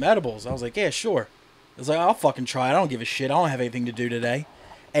do some edibles?" I was like, "Yeah, sure." I was like, "I'll fucking try it. I don't give a shit. I don't have anything to do today."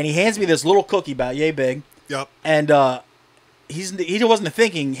 And he hands me this little cookie about yay big. Yep. And he wasn't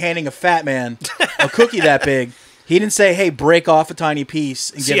thinking handing a fat man a cookie that big. He didn't say, "Hey, break off a tiny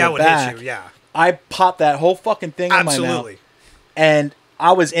piece and See give how it it back." hits you, yeah. I popped that whole fucking thing in my mouth. Absolutely. And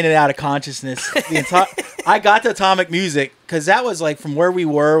I was in and out of consciousness the entire. I got to Atomic Music because that was like from where we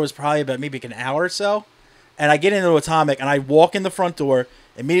were was probably about maybe like an hour or so. And I get into Atomic and I walk in the front door.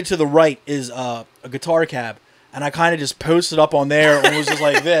 Immediately to the right is a guitar cab, and I kind of just posted up on there and was just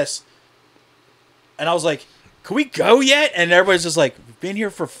like this. And I was like, "Can we go yet?" And everybody's just like, "We've been here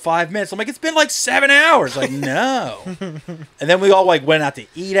for 5 minutes." I'm like, "It's been like 7 hours." Like, no. And then we all like went out to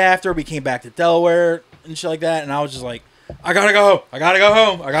eat after. We came back to Delaware and shit like that. And I was just like, "I gotta go. I gotta go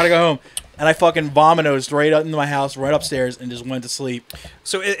home. I gotta go home." And I fucking vominosed right up into my house, right upstairs, and just went to sleep.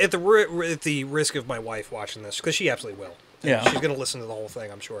 So at the risk of my wife watching this, because she absolutely will. Yeah. She's going to listen to the whole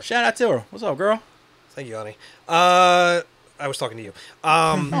thing, I'm sure. Shout out to her. What's up, girl? Thank you, honey. I was talking to you.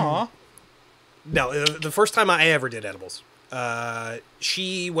 Aw. No, the first time I ever did edibles,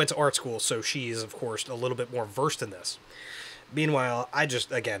 she went to art school, so she is, of course, a little bit more versed in this. Meanwhile, I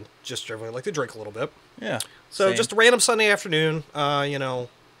just generally like to drink a little bit. Yeah. So same. just a random Sunday afternoon,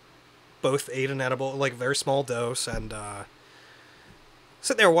 both ate an edible, like a very small dose, and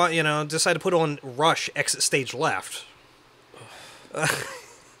sitting there, decided to put on Rush Exit Stage Left.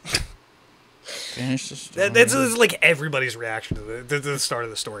 Finish the story. That's like everybody's reaction to the start of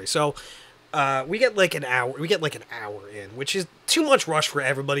the story. So we get like an hour. We get like an hour in, which is too much Rush for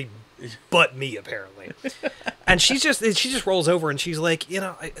everybody but me, apparently. And she just rolls over and she's like,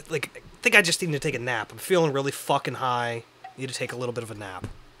 I think I just need to take a nap. I'm feeling really fucking high. Need to take a little bit of a nap.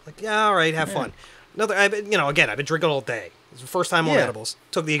 Like, yeah, all right, have fun. I've been drinking all day. It's the first time on edibles.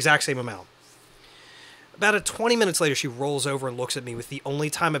 Took the exact same amount. About 20 minutes later, she rolls over and looks at me with the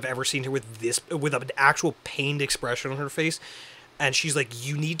only time I've ever seen her with an actual pained expression on her face. And she's like,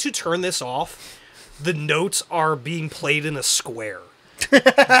 "You need to turn this off. The notes are being played in a square."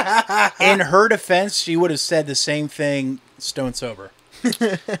 In her defense, she would have said the same thing stone sober.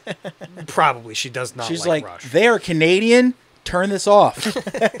 Probably. She does not She's like like, Rush. "They are Canadian. Turn this off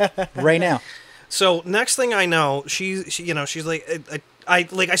right now." So next thing I know, she's like,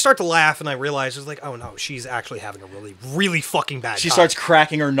 I start to laugh and I realize it's like, oh no, she's actually having a really, really fucking bad She time. starts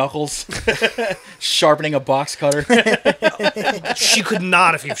cracking her knuckles, sharpening a box cutter. She could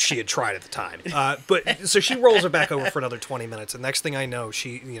not if she had tried at the time. But so she rolls her back over for another 20 minutes, and next thing I know,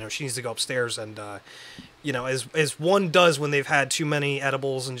 she needs to go upstairs and as one does when they've had too many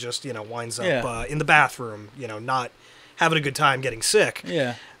edibles and just winds up in the bathroom, not having a good time, getting sick.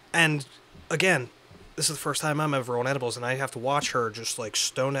 Yeah. And again, this is the first time I'm ever on edibles, and I have to watch her just like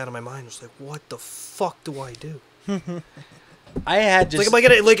stoned out of my mind. Just like, what the fuck do I do? I had just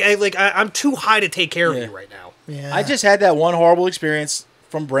I'm too high to take care of you right now. Yeah. I just had that one horrible experience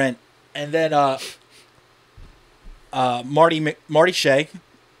from Brent, and then Marty Shea.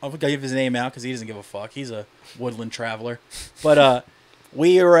 I'll give his name out because he doesn't give a fuck. He's a woodland traveler. But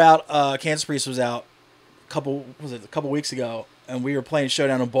we were out. Kansas Priest was out a couple weeks ago, and we were playing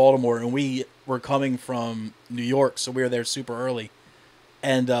Showdown in Baltimore, and we were coming from New York, so we were there super early,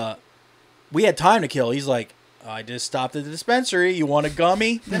 and we had time to kill. He's like, "I just stopped at the dispensary. You want a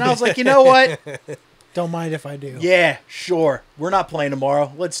gummy?" And I was like, "You know what? Don't mind if I do. Yeah, sure. We're not playing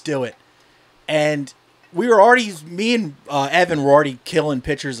tomorrow. Let's do it." And we were already, me and Evan were already killing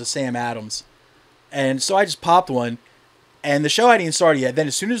pictures of Sam Adams. And so I just popped one, and the show hadn't even started yet. Then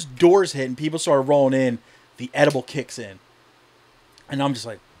as soon as doors hit and people started rolling in, the edible kicks in. And I'm just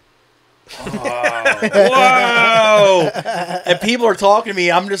like, oh, whoa! And people are talking to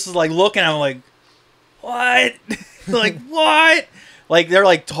me. I'm just like looking. I'm like, what? Like, what? Like, they're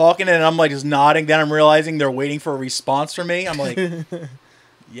like talking, and I'm like just nodding. Then I'm realizing they're waiting for a response from me. I'm like,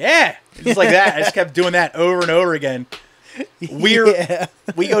 yeah. It's like that. I just kept doing that over and over again.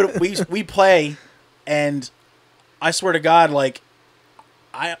 We play, and I swear to God, like,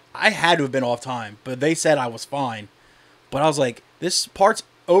 I had to have been off time, but they said I was fine. But I was like, this part's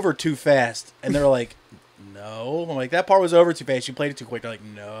over too fast. And they're like, no. I'm like, that part was over too fast. You played it too quick. They're like,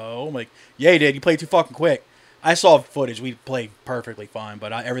 no. I'm like, yeah, you did. You played too fucking quick. I saw footage. We played perfectly fine,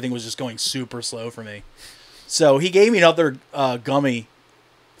 but everything was just going super slow for me. So he gave me another gummy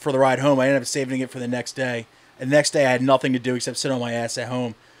for the ride home. I ended up saving it for the next day. And the next day I had nothing to do except sit on my ass at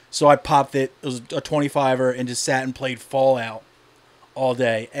home. So I popped it. It was a 25er and just sat and played Fallout all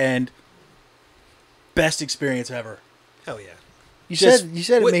day. And best experience ever. Hell yeah. You said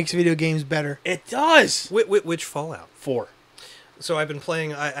it makes video games better. It does. Which Fallout? 4. So I've been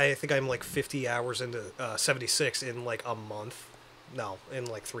playing, I think I'm like 50 hours into 76 in like a month. No, in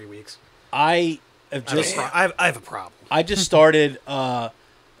like 3 weeks. I have a problem. I just started, I've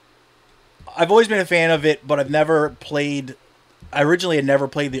always been a fan of it, but I've never played, I originally had never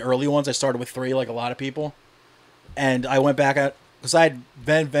played the early ones. I started with 3 like a lot of people. And I went back at, because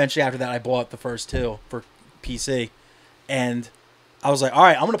then eventually after that I bought the first 2 for PC. And I was like, all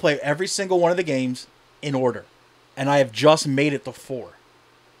right, I'm going to play every single one of the games in order. And I have just made it to 4.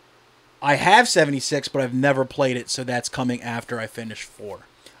 I have 76, but I've never played it, so that's coming after I finish 4.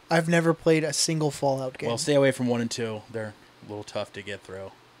 I've never played a single Fallout game. Well, stay away from 1 and 2. They're a little tough to get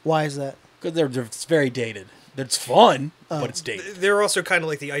through. Why is that? Because it's very dated. It's fun, but it's dated. They're also kind of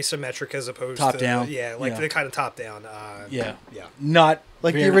like the isometric as opposed top to... down. Yeah, like the kind of top-down. Yeah. Yeah. Not...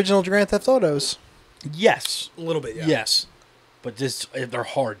 Like the original Grand Theft Autos. Yes. A little bit, yeah. Yes. But they're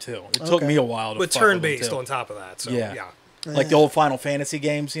hard, too. It took me a while to But turn-based on top of that, so yeah. Like the old Final Fantasy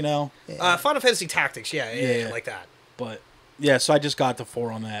games, you know? Yeah. Final Fantasy Tactics, yeah, like that. But, yeah, so I just got to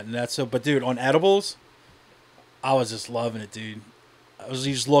 4 on that. And that's so... But, dude, on edibles, I was just loving it, dude.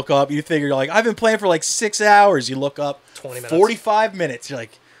 You just look up, you figure, you're like, I've been playing for like 6 hours. You look up, 20 minutes. 45 minutes. You're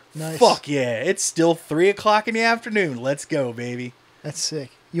like, nice. Fuck yeah, it's still 3 o'clock in the afternoon. Let's go, baby. That's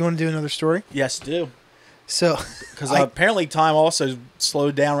sick. You want to do another story? Yes, do. So, because apparently time also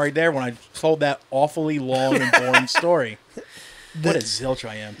slowed down right there when I told that awfully long and boring story. What a zilch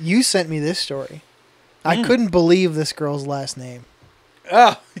I am. You sent me this story. I couldn't believe this girl's last name.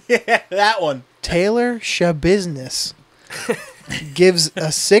 Oh, yeah, that one. Taylor Shabusiness gives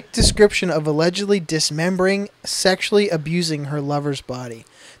a sick description of allegedly dismembering, sexually abusing her lover's body.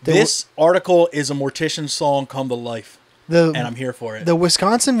 This article is a Mortician song come to life, and I'm here for it. The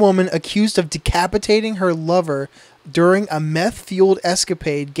Wisconsin woman accused of decapitating her lover during a meth-fueled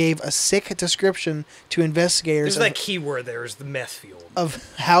escapade gave a sick description to investigators. There's that key word there is the meth-fueled.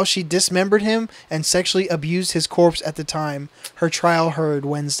 Of how she dismembered him and sexually abused his corpse at the time her trial heard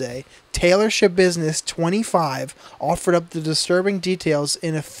Wednesday. Taylor Shabusiness, 25, offered up the disturbing details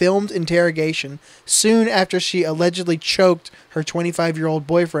in a filmed interrogation soon after she allegedly choked her 25-year-old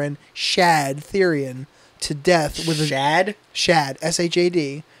boyfriend, Shad Therian, to death with Shad,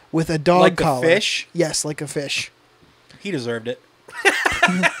 S-H-A-D, with a dog like collar. Like a fish? Yes, like a fish. He deserved it.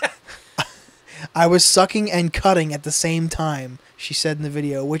 I was sucking and cutting at the same time, she said in the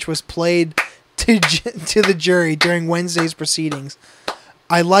video, which was played to the jury during Wednesday's proceedings.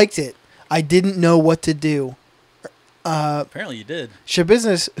 I liked it. I didn't know what to do. Apparently you did.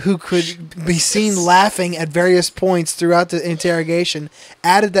 Shabusiness, who could be seen laughing at various points throughout the interrogation,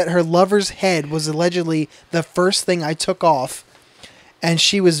 added that her lover's head was allegedly the first thing I took off, and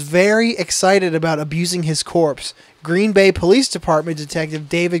she was very excited about abusing his corpse. Green Bay Police Department Detective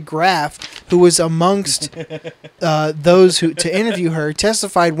David Graff, who was amongst those to interview her,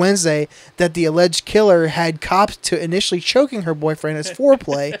 testified Wednesday that the alleged killer had copped to initially choking her boyfriend as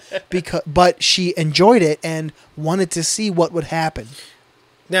foreplay, but she enjoyed it and wanted to see what would happen.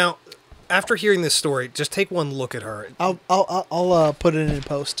 Now, after hearing this story, just take one look at her. I'll put it in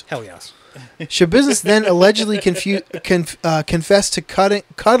post. Hell yes. Shabusiness then allegedly confessed to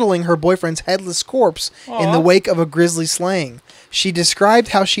cuddling her boyfriend's headless corpse in the wake of a grisly slaying. She described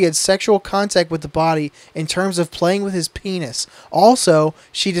how she had sexual contact with the body in terms of playing with his penis. Also,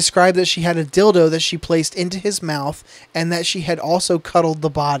 she described that she had a dildo that she placed into his mouth and that she had also cuddled the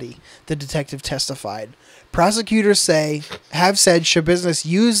body, the detective testified. Prosecutors have said Shabusiness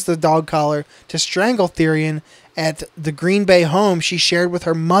used the dog collar to strangle Therian at the Green Bay home she shared with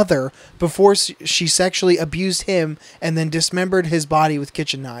her mother before she sexually abused him and then dismembered his body with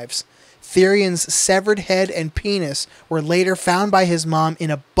kitchen knives. Therion's severed head and penis were later found by his mom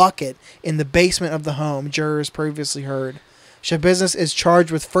in a bucket in the basement of the home, jurors previously heard. Schabusiness is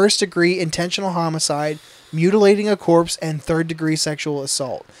charged with first-degree intentional homicide, mutilating a corpse, and third-degree sexual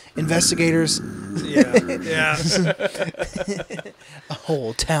assault. Investigators... Yeah. A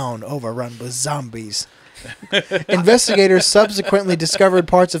whole town overrun with zombies. Investigators subsequently discovered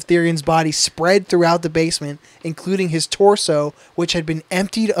parts of Therion's body spread throughout the basement, including his torso, which had been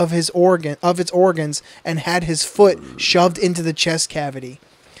emptied of its organs, and had his foot shoved into the chest cavity.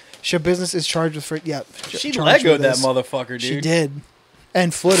 Schabusiness is charged with... She Legoed that motherfucker, dude. She did.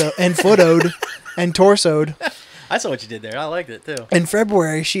 And footoed. And torsoed. I saw what you did there. I liked it, too. In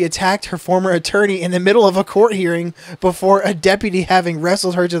February, she attacked her former attorney in the middle of a court hearing before a deputy having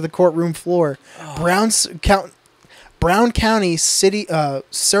wrestled her to the courtroom floor. Oh. Brown County City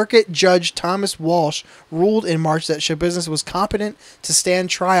Circuit Judge Thomas Walsh ruled in March that Schabusiness was competent to stand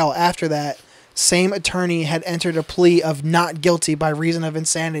trial. After that, same attorney had entered a plea of not guilty by reason of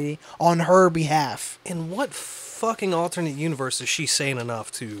insanity on her behalf. In what fucking alternate universe is she sane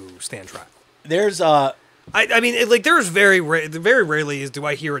enough to stand trial? There's I mean, like, there's very rarely do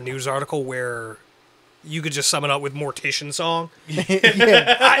I hear a news article where you could just sum it up with Mortician song.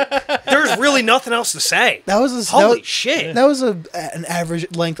 There's really nothing else to say. Holy shit. That was an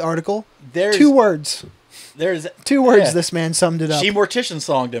average length article. There's 2 words. There's 2 words. This man summed it up. She Mortician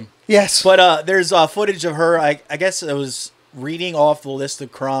songed him. Yes, but there's footage of her. I guess it was reading off the list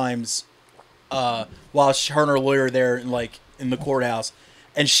of crimes while her and her lawyer there in the courthouse,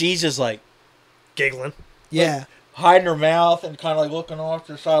 and she's just like giggling. Yeah. Like, hiding her mouth and kind of like looking off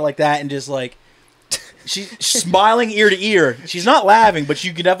to the side like that and just like she's smiling ear to ear. She's not laughing, but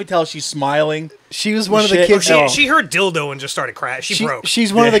you can definitely tell she's smiling. She was one of the kids. She heard dildo and just started crashing. She broke.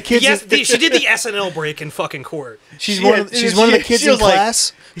 She's one of the kids. Yes, she did the SNL break in fucking court. She's one of the kids in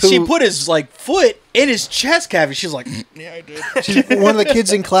class. She put his foot in his chest cavity. She's like, yeah, I did. She's one of the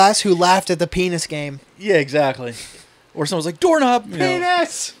kids in class who laughed at the penis game. Yeah, exactly. Or someone's like, doorknob,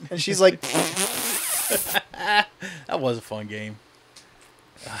 penis, and she's like. That was a fun game.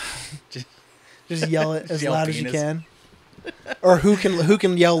 Just yell it as loud as you can. Or who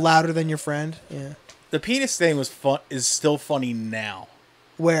can yell louder than your friend? Yeah. The penis thing is still funny now.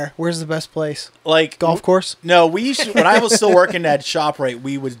 Where's the best place? Like golf course? No, we used to, when I was still working at ShopRite,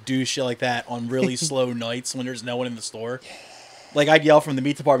 we would do shit like that on really slow nights when there's no one in the store. Like, I'd yell from the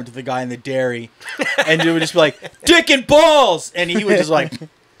meat department to the guy in the dairy, and it would just be like, dick and balls! And he would just like...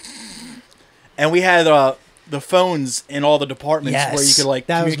 And we had the phones in all the departments where you could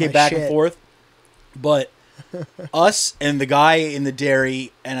communicate back and forth. But us and the guy in the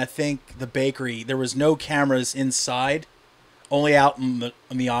dairy and I think the bakery, there was no cameras inside, only out in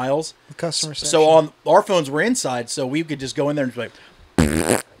the aisles. The customer section. So our phones were inside, so we could just go in there and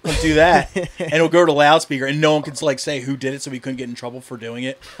just do that, and it would go to loudspeaker, and no one could say who did it, so we couldn't get in trouble for doing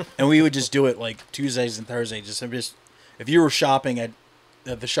it. And we would just do it Tuesdays and Thursdays. Just if you were shopping at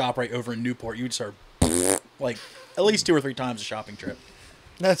the ShopRite over in Newport, you would start at least 2 or 3 times a shopping trip.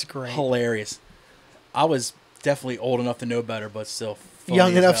 That's great. Hilarious. I was definitely old enough to know better, but still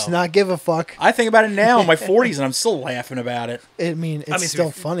young enough to not give a fuck. I think about it now in my 40s, and I'm still laughing about it. It's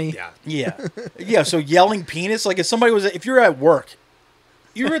still funny. Yeah. So yelling penis, if you're at work,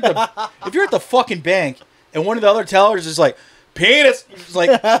 if you're at the fucking bank, and one of the other tellers is like, penis, it's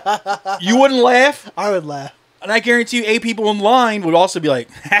like, you wouldn't laugh? I would laugh. And I guarantee you 8 people in line would also be like,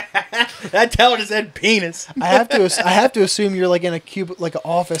 that teller just said penis. I have to assume you're in a cube, an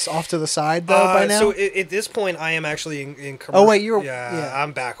office off to the side, though, by now? So at this point, I am actually in commercial. Oh, wait, Yeah,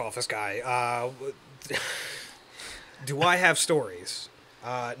 I'm back office guy. Do I have stories?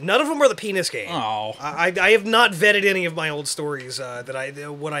 None of them are the penis game. Oh. I have not vetted any of my old stories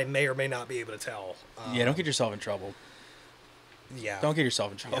what I may or may not be able to tell. Don't get yourself in trouble. Yeah. Don't get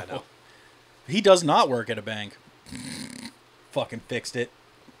yourself in trouble. Yeah, no. He does not work at a bank. Fucking fixed it.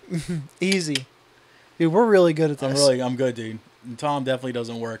 Easy. Dude, we're really good at this. I'm good, dude. And Tom definitely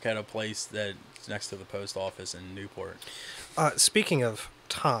doesn't work at a place that's next to the post office in Newport. Speaking of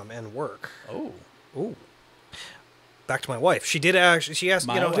Tom and work. Oh. Back to my wife. She did actually. She asked,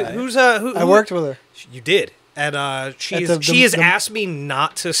 who's I worked with her. You did, and she has asked me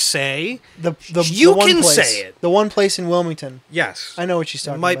not to say the can place. say it. The one place in Wilmington. Yes, I know what she's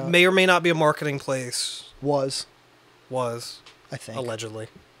talking about. May or may not be a marketing place. Was I think allegedly.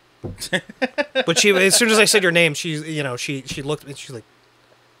 But she, as soon as I said your name, she looked at me and she's like,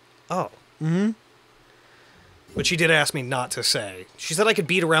 oh. Mm-hmm. But she did ask me not to say. She said I could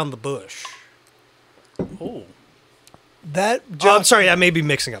beat around the bush. Oh. That job. I'm sorry, I may be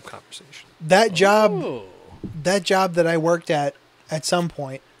mixing up conversation. That job. Ooh. That job that I worked at some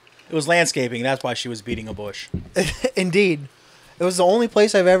point. It was landscaping. That's why she was beating a bush. Indeed. It was the only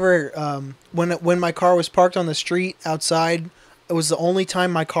place I've ever, when my car was parked on the street outside, it was the only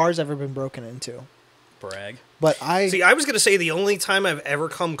time my car's ever been broken into. Brag. But See, I was going to say the only time I've ever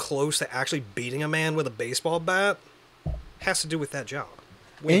come close to actually beating a man with a baseball bat has to do with that job.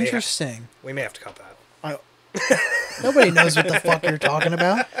 Interesting. We may have to cut that. Nobody knows what the fuck you're talking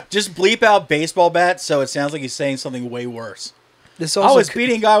about. Just bleep out baseball bat so it sounds like he's saying something way worse. This I also was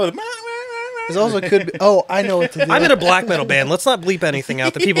beating a guy with... This also could be... Oh, I know what to do. I'm in a black metal band. Let's not bleep anything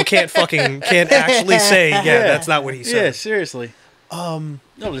out that people can't actually say, yeah, that's not what he said. Yeah, seriously. That'll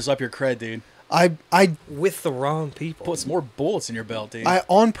just up your cred, dude. I With the wrong people. Put some more bullets in your belt, dude.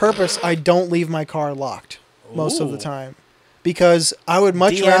 on purpose, I don't leave my car locked most of the time. Because I would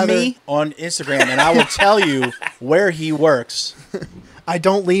much DM rather... me on Instagram and I will tell you where he works. I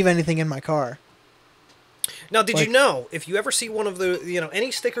don't leave anything in my car. Now, did you know, if you ever see one of the,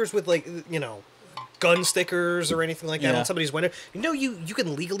 any stickers with, like, gun stickers or anything like that on somebody's window, you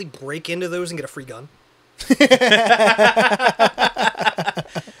can legally break into those and get a free gun?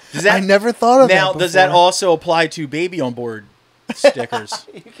 I never thought of that Now, does that before. also apply to baby on board stickers?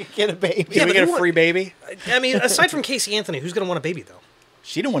 You can get a baby. Can we get a free baby? I mean, aside from Casey Anthony, who's going to want a baby, though?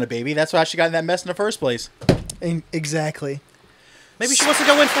 She didn't want a baby. That's why she got in that mess in the first place. Exactly. Maybe she wants to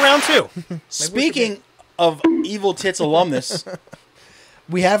go in for round 2. Speaking of Evil Tits alumnus,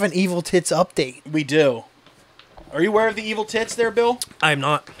 We have an Evil Tits update. we do. Are you aware of the Evil Tits there, Bill? I'm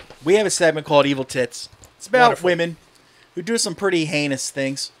not. We have a segment called Evil Tits. It's about Wonderful. women who do some pretty heinous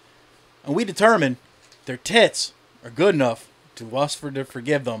things. And we determine their tits are good enough to us to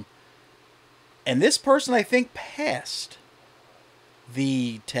forgive them. And this person, I think, passed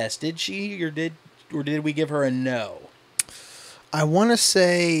the test. Did she, or did we give her a no? I want to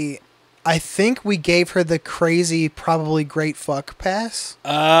say... I think we gave her the crazy, probably great fuck pass.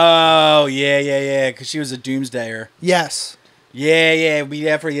 Oh, yeah, because she was a doomsdayer. Yes. Yeah, we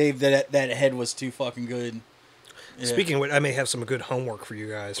definitely gave that head was too fucking good. Yeah. Speaking of which, I may have some good homework for you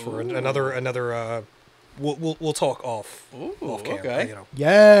guys for another. We'll talk off cam. okay.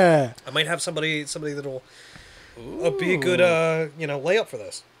 Yeah. I might have somebody that'll be a good layup for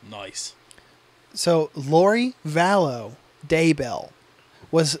this. Nice. So, Lori Vallow Daybell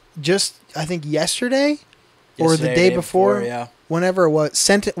was just, I think, yesterday or the day before, yeah. whenever it was,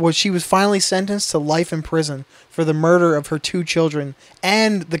 she was finally sentenced to life in prison for the murder of her 2 children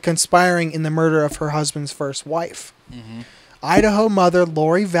and the conspiring in the murder of her husband's first wife. Mm-hmm. Idaho mother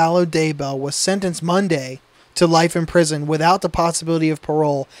Lori Vallow Daybell was sentenced Monday to life in prison without the possibility of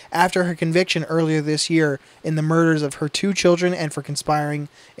parole after her conviction earlier this year in the murders of her 2 children and for conspiring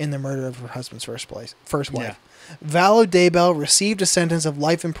in the murder of her husband's first wife. Yeah. Vallow Daybell received a sentence of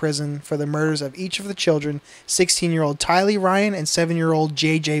life in prison for the murders of each of the children, 16-year-old Tylee Ryan and 7-year-old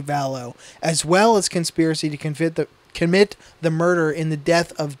J.J. Vallow, as well as conspiracy to commit the murder in the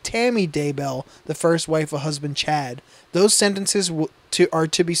death of Tammy Daybell, the first wife of husband Chad. Those sentences are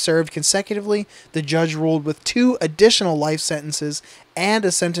to be served consecutively. The judge ruled with 2 additional life sentences and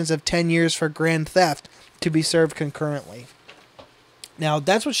a sentence of 10 years for grand theft to be served concurrently. Now,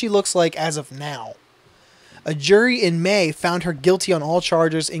 that's what she looks like as of now. A jury in May found her guilty on all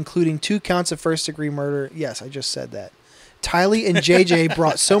charges, including 2 counts of first-degree murder. Yes, I just said that. Tylee and JJ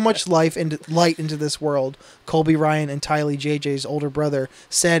brought so much light into this world, Colby Ryan and Tylee, JJ's older brother,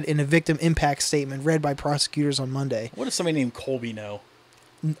 said in a victim impact statement read by prosecutors on Monday. What does somebody named Colby know?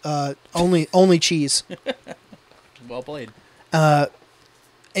 Only cheese. Well played.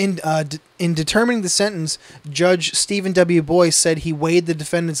 In determining the sentence, Judge Stephen W. Boyce said he weighed the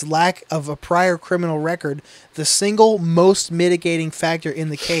defendant's lack of a prior criminal record the single most mitigating factor in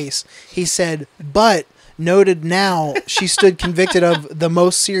the case. He said, but noted now she stood convicted of the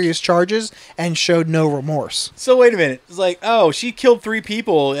most serious charges and showed no remorse. So wait a minute. It's like, oh, she killed 3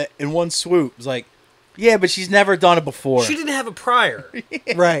 people in one swoop. It's like, yeah, but she's never done it before. She didn't have a prior.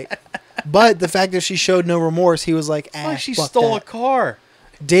 Right. But the fact that she showed no remorse, he was like, she fuck stole that. a car.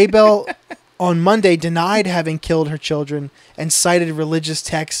 Daybell on Monday denied having killed her children and cited religious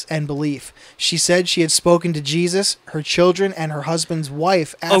texts and belief. She said she had spoken to Jesus, her children, and her husband's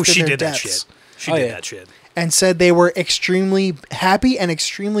wife after their deaths. She did that shit. And said they were extremely happy and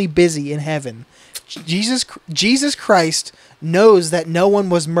extremely busy in heaven. Jesus Christ knows that no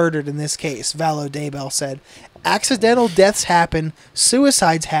one was murdered in this case, Vallow Daybell said. Accidental deaths happen,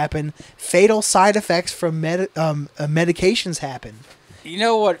 suicides happen, fatal side effects from medications happen. You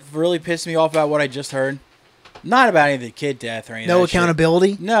know what really pissed me off about what I just heard? Not about any of the kid death or anything. No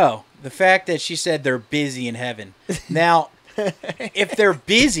accountability? No. the fact that she said they're busy in heaven. Now, if they're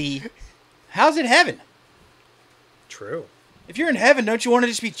busy, how's it heaven? True. If you're in heaven, don't you want to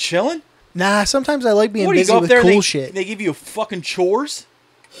just be chilling? Nah, sometimes I like being What, do you busy go up with there and cool they, shit. They give you fucking chores?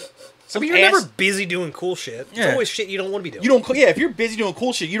 I mean, you're never busy doing cool shit. It's Yeah. always shit you don't want to be doing. You don't. Yeah, if you're busy doing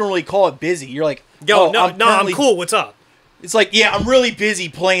cool shit, you don't really call it busy. You're like, Yo, oh, I'm cool. What's up? It's like, yeah, I'm really busy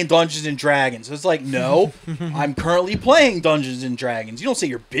playing Dungeons and Dragons. So it's like, no, I'm currently playing Dungeons and Dragons. You don't say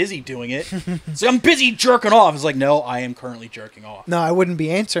you're busy doing it. It's like, I'm busy jerking off. It's like, no, I am currently jerking off. No, I wouldn't be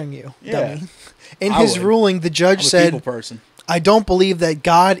answering you, Yeah. dummy. In I his would. ruling, the judge I'm a said, people person. I don't believe that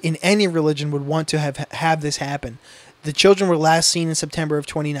God in any religion would want to have this happen. The children were last seen in September of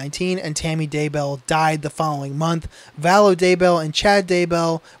 2019, and Tammy Daybell died the following month. Valo Daybell and Chad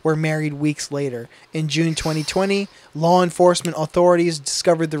Daybell were married weeks later. In June 2020, law enforcement authorities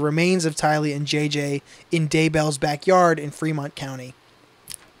discovered the remains of Tylee and JJ in Daybell's backyard in Fremont County.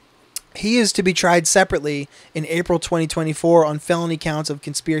 He is to be tried separately in April 2024 on felony counts of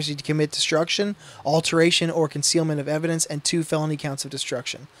conspiracy to commit destruction, alteration, or concealment of evidence, and 2 felony counts of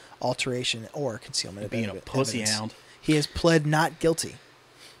destruction, alteration, or concealment of Being evidence. a pussy hound. He has pled not guilty.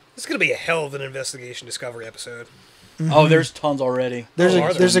 This is gonna be a hell of an investigation discovery episode. Oh, there's tons already. There's Oh, are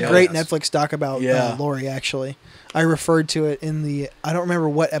a there? there's a Yeah. great Netflix doc about Yeah. Lori, actually. I referred to it in the, I don't remember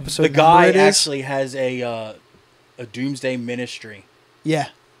what episode The number guy it is. actually has a doomsday ministry. Yeah,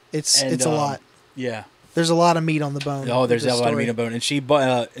 it's And, a lot. Yeah. There's a lot of meat on the bone. Oh, with there's this a lot of story. meat on bone, and she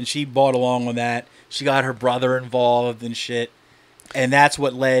bought along on that. She got her brother involved and shit, and that's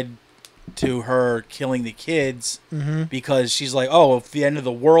what led to her killing the kids because she's like, oh, if the end of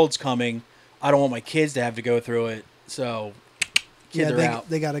the world's coming, I don't want my kids to have to go through it. So, kids are out.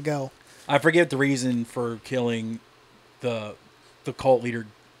 They gotta go. I forget the reason for killing the cult leader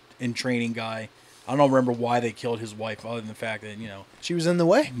and training guy. I don't remember why they killed his wife, other than the fact that She was in the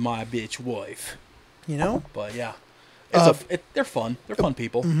way, my bitch wife. you know. But yeah, they're fun. They're fun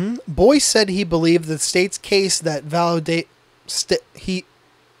people. Boyce said he believed the state's case that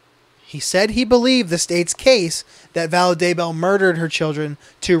He said he believed the state's case that Valo Daybell murdered her children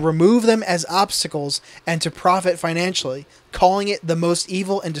to remove them as obstacles and to profit financially, calling it the most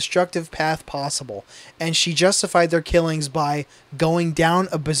evil and destructive path possible. And she justified their killings by going down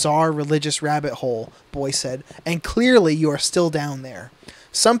a bizarre religious rabbit hole, Boyce said. And clearly you are still down there.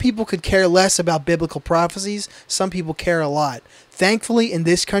 Some people could care less about biblical prophecies. Some people care a lot. Thankfully, in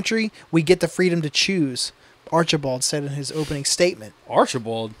this country, we get the freedom to choose, Archibald said in his opening statement.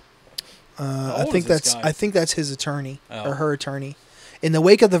 Archibald. I old think is this that's guy? I think that's his attorney Oh. or her attorney. In the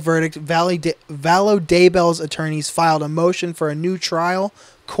wake of the verdict, Valo Daybell's attorneys filed a motion for a new trial.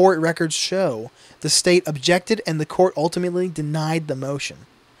 Court records show the state objected, and the court ultimately denied the motion.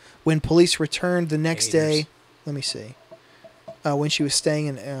 When police returned the next day, let me see. When she was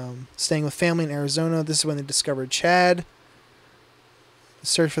staying with family in Arizona, this is when they discovered Chad. The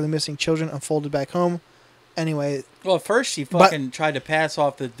search for the missing children unfolded back home. Anyway, Well, at first she fucking tried to pass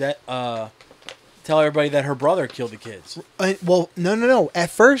off tell everybody that her brother killed the kids. no. At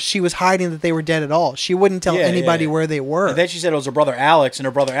first, she was hiding that they were dead at all. She wouldn't tell anybody where they were. And then she said it was her brother Alex, and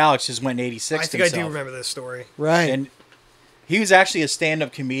her brother Alex just went in '86. I think I do remember this story. Right. And he was actually a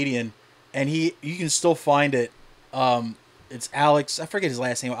stand-up comedian, and you can still find it. It's Alex. I forget his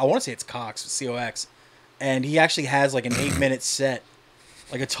last name. I want to say it's Cox, C-O-X. And he actually has like an 8-minute set,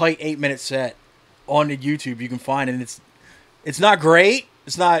 like a tight 8-minute set on the YouTube. You can find it. And it's not great.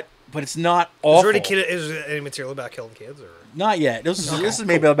 But it's not awful. Is there any material about killing kids? Or? Not yet. This is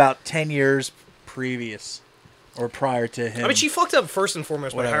maybe about 10 years previous or prior to him. I mean, she fucked up first and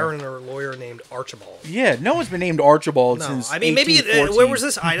foremost by Whatever. hiring a lawyer named Archibald. Yeah, no one's been named Archibald No, since I mean, maybe, 1814. where was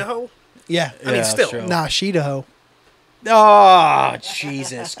this, Idaho? Yeah. I mean, still. true. Nah, Sheedaho. Oh,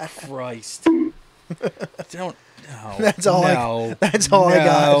 Jesus Christ. Don't. No. That's all no, that's all I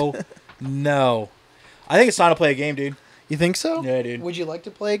got. No. I think it's time to play a game, dude. You think so? Yeah, dude. Would you like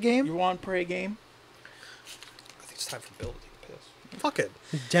to play a game? You want to play a game? I think it's time for Bill to take a piss. Fuck it.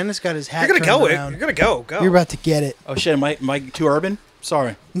 Dennis got his hat You're gonna turned go. around. You're gonna go. Go. You're about to get it. Oh, shit. Am I too urban?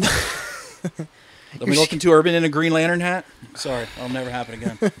 Sorry. Let me look too urban in a Green Lantern hat? Sorry. That'll never happen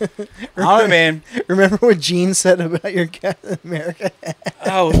again. All right, man. Remember what Gene said about your Captain America hat?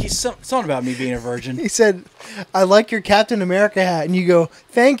 Oh, he's something about me being a virgin. He said, I like your Captain America hat. And you go,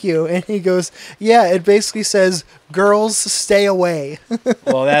 thank you. And he goes, yeah, it basically says, girls, stay away.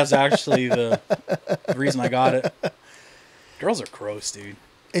 Well, that's actually the reason I got it. Girls are gross, dude.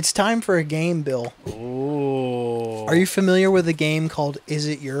 It's time for a game, Bill. Ooh. Are you familiar with a game called Is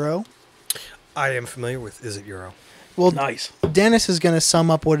It Euro? I am familiar with Is It Euro? Well, Nice. Dennis is going to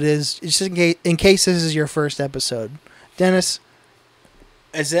sum up what it is, just in case this is your first episode. Dennis,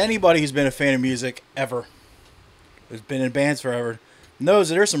 as anybody who's been a fan of music ever, who's been in bands forever, knows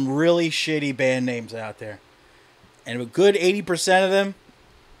that there's some really shitty band names out there. And a good 80% of them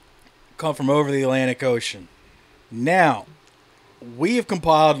come from over the Atlantic Ocean. Now, we have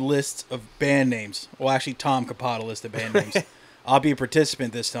compiled lists of band names. Well, actually, Tom compiled a list of band names. I'll be a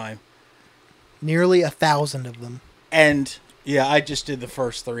participant this time. Nearly 1,000 of them. And, yeah, I just did the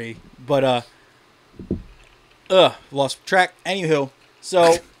first 3. But, lost track. Anywho,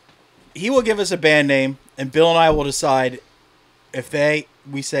 so he will give us a band name, and Bill and I will decide if they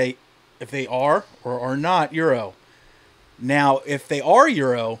are or are not Euro. Now, if they are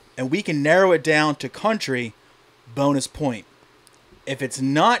Euro, and we can narrow it down to country, bonus point. If it's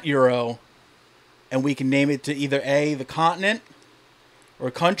not Euro, and we can name it to either A, the continent, or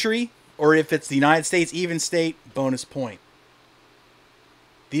country, or if it's the United States, even state, bonus point.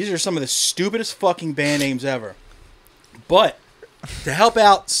 These are some of the stupidest fucking band names ever. But, to help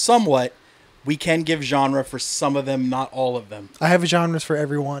out somewhat, we can give genre for some of them, not all of them. I have genres for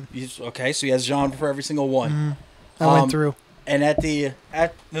every one. Okay, so he has genre for every single one. Mm-hmm. I went through. And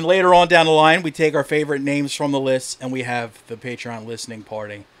then later on down the line, we take our favorite names from the list, and we have the Patreon listening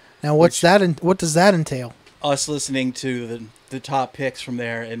party. Now, what does that entail? Us listening to the top picks from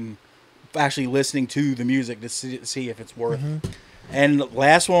there, and actually listening to the music to see if it's worth. Mm-hmm. And the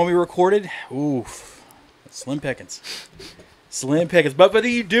last one we recorded, oof, slim pickings. Slim pickings. But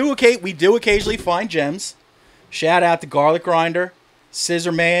we do occasionally find gems. Shout out to Garlic Grinder,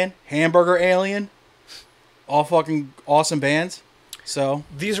 Scissor Man, Hamburger Alien. All fucking awesome bands. So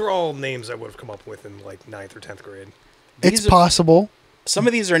these are all names I would have come up with in like 9th or 10th grade. It's possible. Some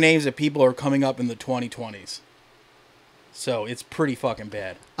of these are names that people are coming up in the 2020s. So it's pretty fucking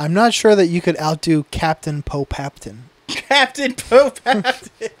bad. I'm not sure that you could outdo Captain Popapton. Captain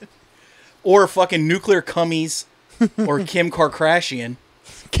Popapton. Or fucking Nuclear Cummies. Or Kim Kardashian.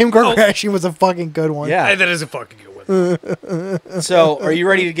 Kim Kardashian was a fucking good one. Yeah. That is a fucking good one. So, are you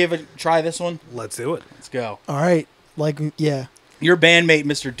ready to try this one? Let's do it. Let's go. All right. Yeah. Your bandmate,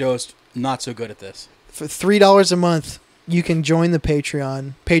 Mr. Dost, not so good at this. For $3 a month, you can join the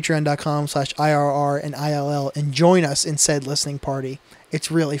Patreon, patreon.com/IRR and ILL, and join us in said listening party.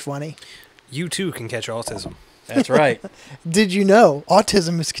 It's really funny. You too can catch autism. That's right. Did you know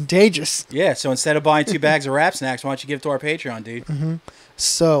autism is contagious? Yeah, so instead of buying 2 bags of Rap Snacks, why don't you give it to our Patreon, dude? Mm-hmm.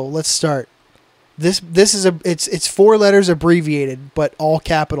 So, let's start. This is it's 4 letters abbreviated, but all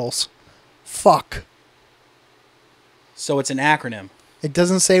capitals. Fuck. So it's an acronym. It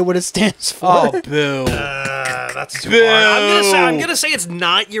doesn't say what it stands for. Oh, boo. That's too hard. I'm gonna say it's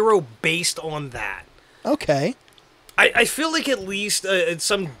not Euro based on that. Okay. I feel like at least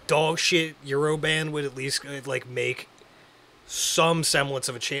some dog shit Euro band would at least like make some semblance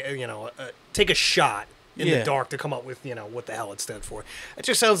of a take a shot in the dark to come up with what the hell it stood for. It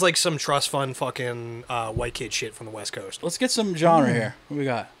just sounds like some trust fund fucking white kid shit from the West Coast. Let's get some genre here. What we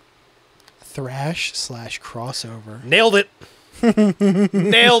got? Thrash/crossover. Nailed it.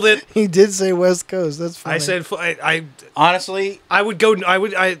 Nailed it. He did say West Coast. That's funny. I said I honestly, I would go.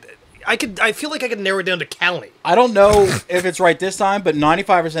 I feel like I could narrow it down to county. I don't know if it's right this time, but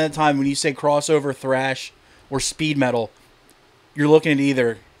 95% of the time when you say crossover, thrash, or speed metal, you're looking at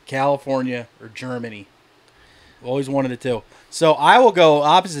either California or Germany. Always one of the two. So I will go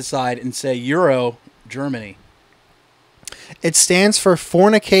opposite side and say Euro, Germany. It stands for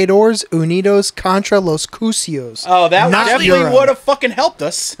Fornicadores Unidos contra los Cusios. Oh, that definitely would have fucking helped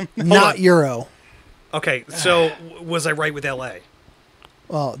us. Not Euro. Okay, so was I right with LA?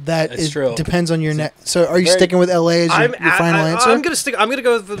 Well, that's true. Depends on your net. So, are you sticking with LA as your final answer? I'm gonna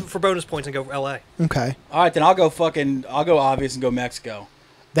go for bonus points and go for LA. Okay. All right, then I'll go obvious and go Mexico.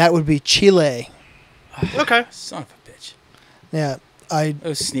 That would be Chile. Okay. Son of a bitch. Yeah,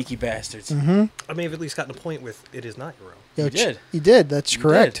 those sneaky bastards. Mm-hmm. I may have at least gotten a point with it is not Euro. Yo, you did. You did. That's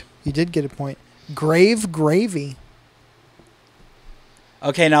correct. You did get a point. Grave Gravy.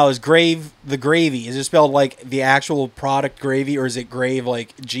 Okay, now is the gravy? Is it spelled like the actual product gravy, or is it grave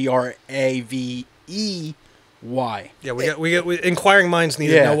like GRAVEY? Yeah, we got inquiring minds need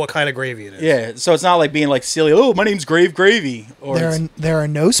to know what kind of gravy it is. Yeah, so it's not like being like silly. Oh, my name's Grave Gravy. Or there are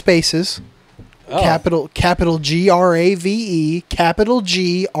no spaces. Oh. Capital GRAVE, capital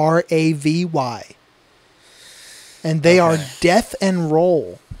GRAVY, and they are Death and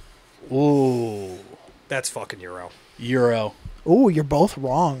Roll. Ooh, that's fucking Euro. Ooh, you're both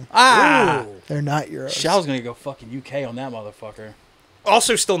wrong. Ah, ooh. They're not Euros. Shell's gonna go fucking UK on that motherfucker.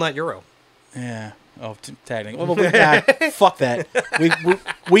 Also, still not Euro. Yeah. Oh, technically. Well, fuck that.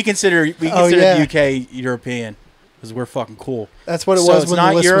 We consider the UK European. because we're fucking cool. That's what it So was it's when the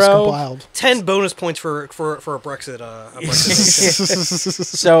not list was Euro? compiled. 10 bonus points for a Brexit. A Brexit.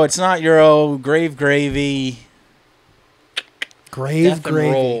 So it's not Euro. Grave gravy. Grave Death and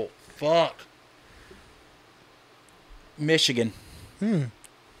gravy. roll. Fuck. Michigan.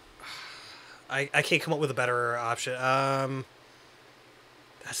 I can't come up with a better option.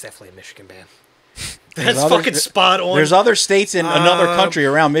 That's definitely a Michigan band. That's other- fucking spot on. There's other states in another country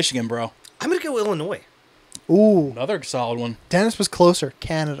around Michigan, bro. I'm gonna go Illinois. Ooh, Another solid one. Dennis was closer.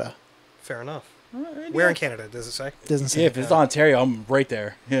 Canada. Fair enough. Where in Canada does it say? Doesn't say. Yeah, if it's Ontario, I'm right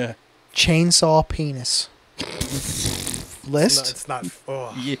there. Yeah. Chainsaw penis. No, List. it's not.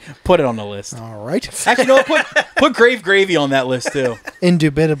 Oh. Yeah, put it on the list. All right. Actually, no, put grave gravy on that list too.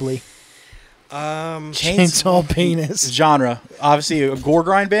 Indubitably. Chainsaw Chainsaw penis. genre. Obviously, a gore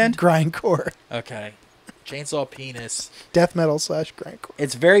grind band. Grindcore. Okay. Chainsaw penis. Death metal / grindcore.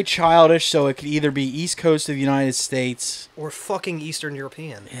 It's very childish, so it could either be East Coast of the United States. Or fucking Eastern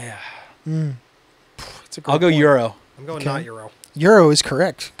European. Yeah. It's a great I'll go point. Euro. I'm going Okay. not Euro. Euro is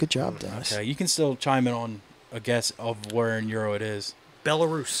correct. Good job, Dennis. Okay, you can still chime in on a guess of where in Euro it is.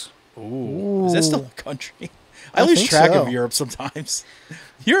 Belarus. Ooh. Is that still a country? I I lose think track so. of Europe sometimes.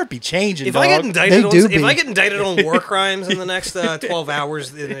 Europe be changing, If dog. I get indicted, They do if be. I get indicted on war crimes in the next 12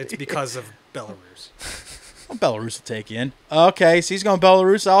 hours, then it's because of Belarus. Well, Belarus will take you in. Okay, so he's going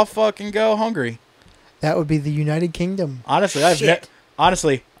Belarus. I'll fucking go Hungary. That would be the United Kingdom. Honestly, Shit.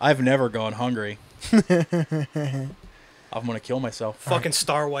 I've never gone Hungary. I'm gonna kill myself. Fucking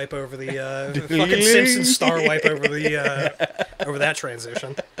star wipe over the fucking Simpsons star wipe over the over that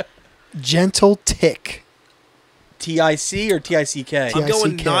transition. Gentle tick. TIC or TICK? I'm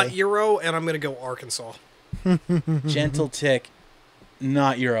going TICK. not Euro, and I'm gonna go Arkansas. Gentle tick,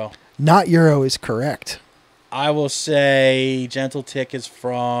 not Euro. Not Euro is correct. I will say gentle tick is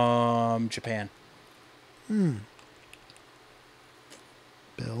from Japan.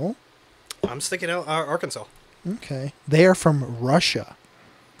 Bill. I'm sticking out Arkansas. Okay. They are from Russia.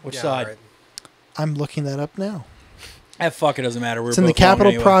 Which Yeah, side? right. I'm looking that up now. Fuck, it doesn't matter. We're It's in the both wrong capital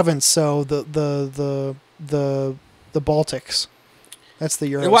anyway. province, so the Baltics. That's the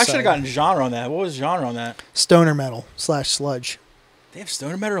Euro Well, I side. should have gotten genre on that. What was genre on that? Stoner metal / sludge. They have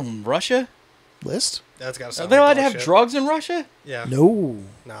stoner metal in Russia? List? That's got to Are sound they allowed like to have bullshit. drugs in Russia? Yeah. No.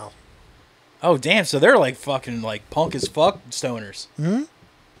 No. Oh, damn. So they're like fucking like punk as fuck stoners. Hmm?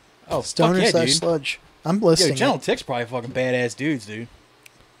 Oh, Stoner fuck yeah, / dude. sludge. I'm Yo, listing Gentle it. Tick's probably fucking badass dudes, dude.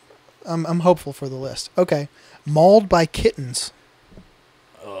 I'm hopeful for the list. Okay. Mauled by kittens.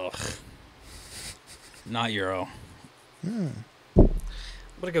 Ugh. Not Euro. I'm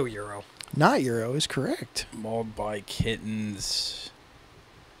gonna go Euro. Not Euro is correct. Mauled by kittens.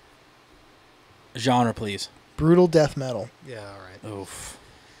 Genre, please. Brutal death metal. Yeah. All right. Oof.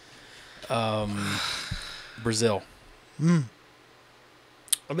 Brazil. I'm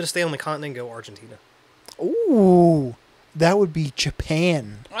gonna stay on the continent and go Argentina. Ooh. That would be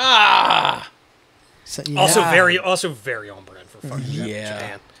Japan. Ah! So you, Also Yeah. very on brand for fucking Yeah.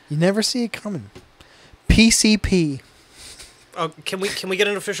 Japan. you never see it coming. PCP. Oh, can we get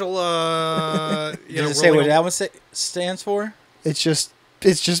an official? Does it say what that one stands for? It's just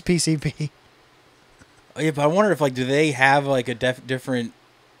PCP. Oh, yeah, but I wonder if like do they have like a different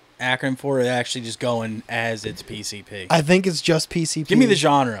acronym for it? Actually, just going as it's PCP. I think it's just PCP. Give me the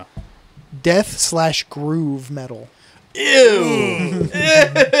genre. Death / groove metal. Ew.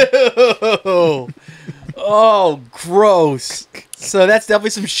 Ew. Oh, gross. So that's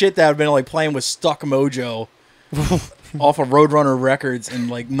definitely some shit that I've been like playing with Stuck Mojo off of Roadrunner Records in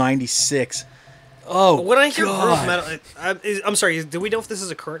like '96. Oh, When I hear God. groove metal, I'm sorry. Do we know if this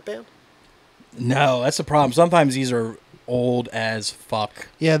is a current band? No, that's the problem. Sometimes these are old as fuck.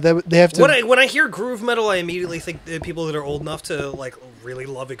 Yeah, they have to. When I hear groove metal, I immediately think the people that are old enough to like really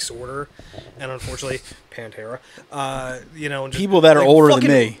love Exorder, and unfortunately Pantera. You know, just, People that are like, older fucking-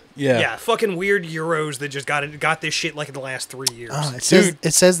 than me. Yeah. Yeah, fucking weird Euros that just got this shit like in the last 3 years.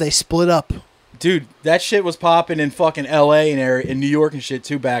 It says they split up. Dude, that shit was popping in fucking LA and in New York and shit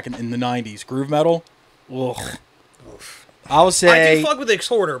too back in the 90s. Groove metal? Ugh. I would say I do fuck with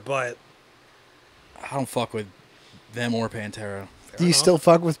Exorder, but I don't fuck with them or Pantera. Do you still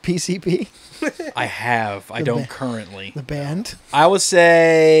fuck with PCP, I have. I The don't ba- currently. the band? I would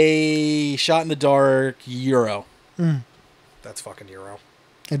say Shot in the Dark, Euro. that's fucking Euro.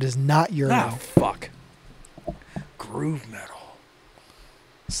 It is not Euro Ah, fuck. Groove metal.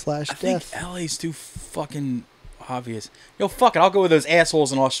 / I think death. LA's too fucking obvious. Yo, fuck it. I'll go with those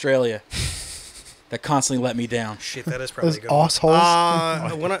assholes in Australia that constantly let me down. Shit, that is probably Those a good. one.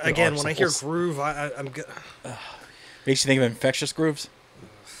 assholes? When I hear Assholes. groove, I'm good. Makes you think of Infectious Grooves?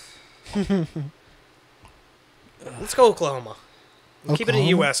 Let's go Oklahoma. I'm keeping it in the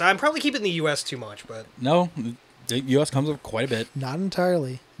Oklahoma? U.S. I'm probably keeping the U.S. too much, but No, the U.S. comes up quite a bit. Not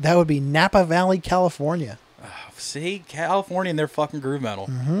entirely. That would be Napa Valley, California. See, California and their fucking groove metal.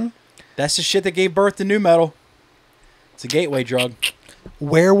 Mm-hmm. That's the shit that gave birth to new metal. It's a gateway drug.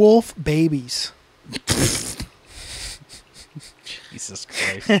 Werewolf babies. Jesus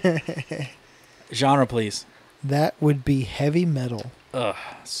Christ. Genre, please. That would be heavy metal. Ugh,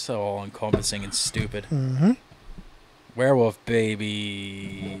 so all-encompassing and stupid. Mm-hmm. Werewolf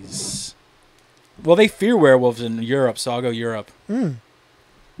babies. Well, they fear werewolves in Europe, so I'll go Europe. Mm.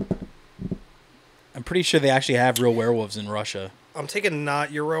 I'm pretty sure they actually have real werewolves in Russia. I'm taking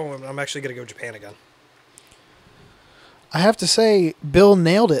not Euro. I'm actually going to go Japan again. I have to say, Bill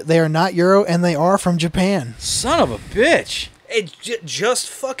nailed it. They are not Euro, and they are from Japan. Son of a bitch. It's just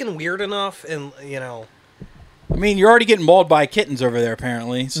fucking weird enough, and, you know... I mean, you're already getting mauled by kittens over there,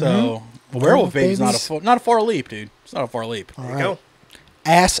 apparently, so... Mm-hmm. Werewolf baby's babies. not a far leap, dude. It's not a far leap. All There right. you go.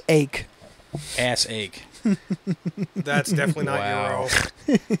 Ass ache. Ass ache. That's definitely not Wow.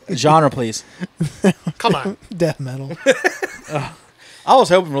 Euro. Genre, please. Come on. Death metal. I was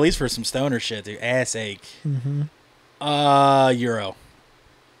hoping release for some stoner shit, dude. Ass ache. Mm-hmm. Euro.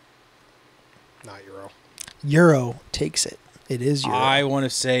 Not Euro. Euro takes it. It is Euro. I want to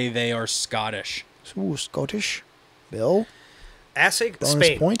say they are Scottish. Ooh, Scottish. Bill. Assig? Bonus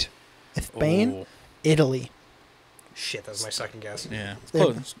Spain. point. Spain. Oh, Italy. Shit, that was my second guess. yeah. It's There-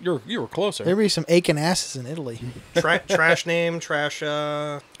 close. You were closer. There be some aching asses in Italy. Trash name, trash,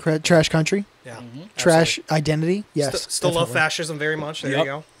 Trash country. yeah. Trash identity. Yes. Still love definitely. fascism very much. There Yep. you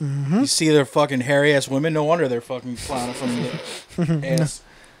go. Mm-hmm. You see their fucking hairy-ass women? No wonder they're fucking clowning from the ass.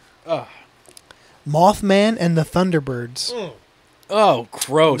 Mothman and the Thunderbirds. Mm. Oh,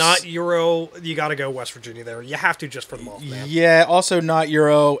 gross. Not Euro. You got to go West Virginia there. You have to just for the Mothman. Yeah, also not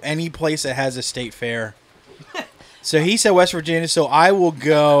Euro. Any place that has a state fair. So he said West Virginia, so I will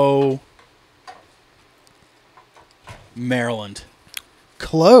go Maryland.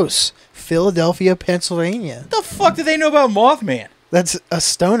 Close. Philadelphia, Pennsylvania. What the fuck do they know about Mothman? That's a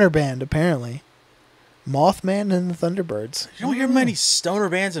stoner band, apparently. Mothman and the Thunderbirds. You don't hear many stoner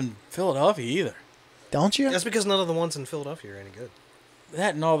bands in Philadelphia either. Don't you? That's because none of the ones in Philadelphia are any good.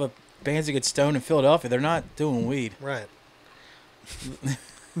 That and all the bands that get stoned in Philadelphia, they're not doing weed. Right.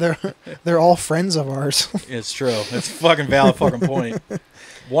 They're all friends of ours. It's true. It's a fucking valid fucking point.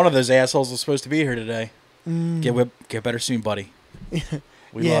 One of those assholes was supposed to be here today. Get better soon, buddy.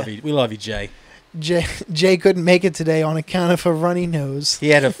 We Yeah. love you. We love you, Jay. Jay couldn't make it today on account of a runny nose. He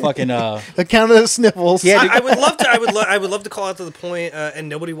had a fucking Account of the sniffles. Yeah. I would love to. I would love to call out to the point.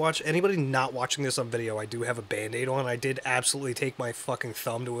 And anybody not watching this on video. I do have a Band-Aid on. I did absolutely take my fucking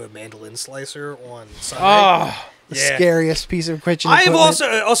thumb to a mandolin slicer on Sunday. oh, The Yeah. scariest piece of kitchen I have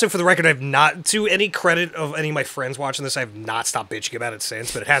equipment. also for the record, I've not, to any credit of any of my friends watching this, I have not stopped bitching about it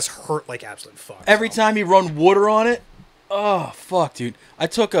since. But it has hurt like absolute fuck. every time you run water on it. Oh fuck, dude! I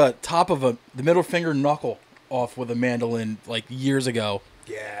took a top of the middle finger knuckle off with a mandolin like years ago,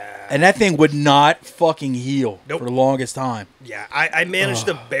 Yeah. and that thing would not fucking heal Nope. for the longest time. Yeah, I managed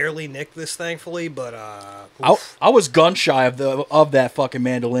to barely nick this, thankfully, but I was gun shy of that fucking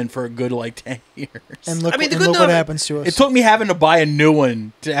mandolin for a good like 10 years. And look, I mean, the and good look what note- happens to us. It took me having to buy a new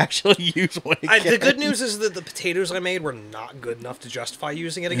one to actually use one again. the good news is that the potatoes I made were not good enough to justify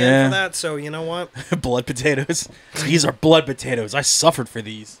using it again Yeah. for that. So you know what? Blood potatoes. These are blood potatoes. I suffered for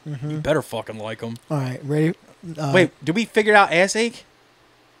these. You better fucking like them. All right, ready? Wait, did we figure out ass ache?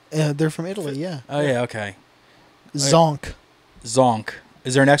 They're from Italy, yeah. Oh yeah, okay. Zonk. Zonk.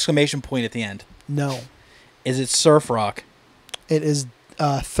 Is there an exclamation point at the end? No. Is it surf rock? It is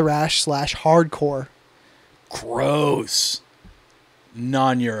thrash/hardcore. Gross.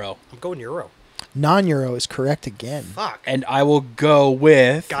 Non-Euro. I'm going Euro. Non-Euro is correct again. Fuck. And I will go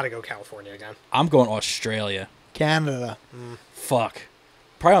with... Gotta go California again. I'm going Australia. Canada. Fuck.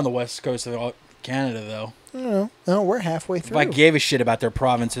 Probably on the west coast of Canada, though. I don't know. No, we're halfway If through. I gave a shit about their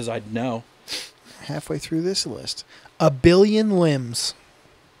provinces, I'd know. Halfway through this list. A billion limbs.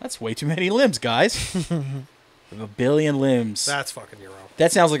 That's way too many limbs, guys. A billion limbs. That's fucking Euro.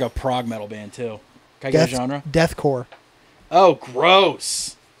 That sounds like a prog metal band, too. Can I get a genre? Deathcore. Oh,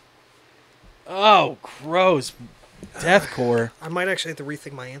 gross. Oh, gross. Deathcore. I might actually have to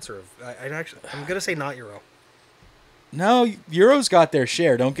rethink my answer. I'm gonna say not Euro. No, Euro's got their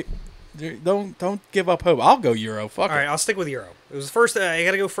share. Don't give up hope. I'll go Euro. Fuck All right, I'll stick with Euro. It was the first. I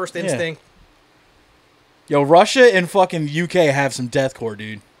gotta go first instinct. Yo, Russia and fucking UK have some deathcore,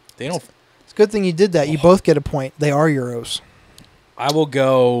 dude. They don't. It's a good thing you did that. You both get a point. They are Euros. I will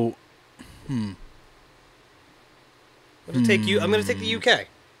go. I'm gonna take you. I'm gonna take the UK.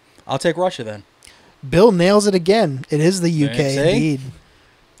 I'll take Russia then. Bill nails it again. It is the UK See? indeed.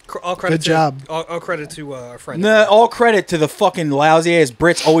 All credit Good job. All credit to our friend. Nah, all credit to the fucking lousy ass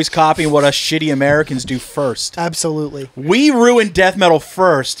Brits always copying what us shitty Americans do first. Absolutely. We ruined death metal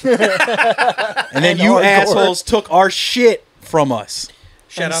first, and then you hardcore. assholes took our shit from us.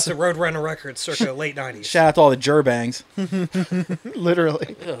 Shout out to Roadrunner Records, circa late 90s. Shout out to all the jerbangs.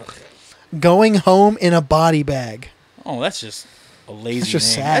 Literally. Going home in a body bag. Oh, that's just a lazy That's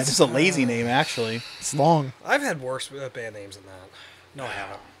just name. sad. That's just a lazy name, actually. It's long. I've had worse band names than that. No, I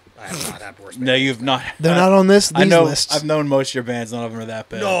haven't. I have not had worse band No, names. you've not. They're not on these I know. lists. I've known most of your bands. None of them are that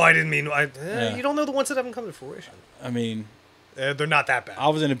bad. No, I didn't mean. Yeah. You don't know the ones that haven't come to fruition. I mean, They're not that bad. I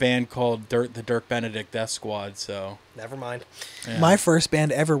was in a band called the Dirk Benedict Death Squad. So Never mind. yeah. My first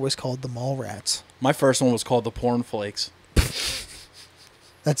band ever was called the Mallrats. My first one was called the Porn Flakes.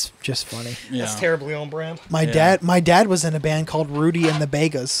 That's just funny. Yeah. That's terribly on brand. My Yeah. dad was in a band called Rudy and the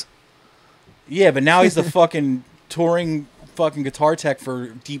Begas. Yeah, but now he's the fucking touring fucking guitar tech for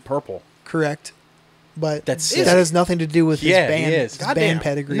Deep Purple. Correct. But That's that sick. has nothing to do with his Yeah, he band, is. his Goddamn. band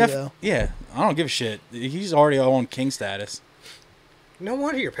pedigree, though. Yeah, I don't give a shit. He's already on king status. No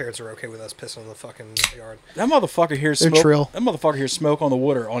wonder your parents are okay with us pissing on the fucking yard. That motherfucker hears They're smoke. trill. That motherfucker hears smoke on the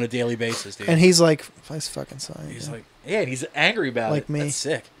water on a daily basis, dude. And he's like, "That's fucking sign." He's like, yeah, and he's angry about Like it. me. That's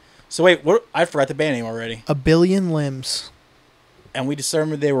sick. So wait, I forgot the band name already. A Billion Limbs. And we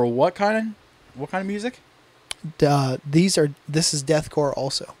determined they were what kind of music? This is deathcore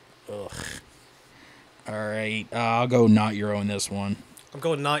also. Ugh. All right, I'll go not Euro in this one. I'm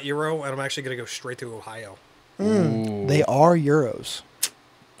going not Euro, and I'm actually going to go straight to Ohio. Ooh. They are Euros.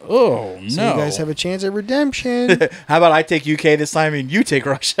 Oh no! So you guys have a chance at redemption. How about I take UK this time and you take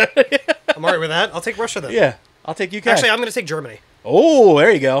Russia? I'm alright with that. I'll take Russia then. Yeah, I'll take UK. Actually, I'm going to take Germany. Oh, there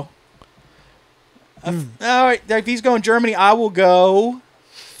you go. All right, if he's going Germany, I will go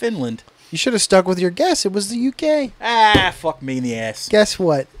Finland. You should have stuck with your guess. It was the UK. Ah, fuck me in the ass. Guess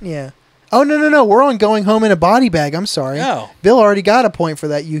what? Yeah. Oh, no. We're on Going Home in a Body Bag. I'm sorry. Oh. Bill already got a point for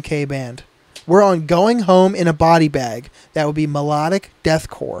that UK band. We're on Going Home in a Body Bag. That would be melodic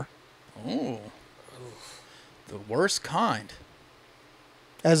deathcore. Oh, the worst kind.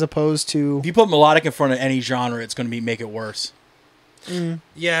 As opposed to... If you put melodic in front of any genre, it's going to make it worse.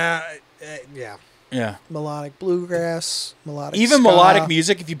 Yeah. Yeah. melodic bluegrass, melodic Even ska. melodic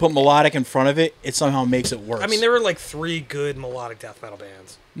music, if you put melodic in front of it, it somehow makes it worse. I mean, there were like 3 good melodic death metal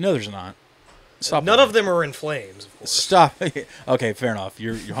bands. No, there's not. Stop. None of them are In Flames, of course. Stop. Okay, fair enough.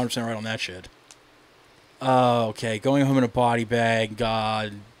 You're 100% right on that shit. Okay, Going Home in a Body Bag.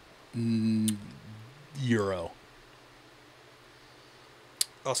 God. Euro.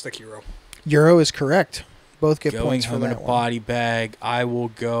 I'll stick Euro. Euro is correct. Both get Going points for Home in a that one. Body Bag. I will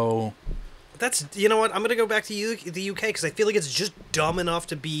go. That's, you know what, I'm going to go back to the UK because I feel like it's just dumb enough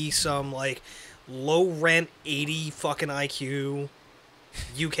to be some, like, low-rent, 80 fucking IQ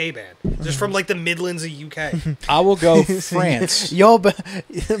UK band. Just from, like, the Midlands of UK. I will go France.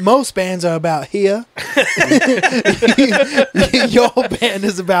 Most bands are about here. Your band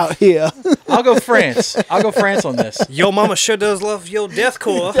is about here. I'll go France. I'll go France on this. Yo mama sure does love yo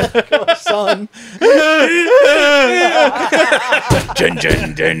deathcore. Son.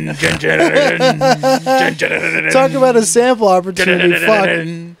 Talk about a sample opportunity.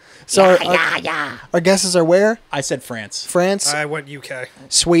 Fuck. So our guesses are where? I said France. France. I went UK.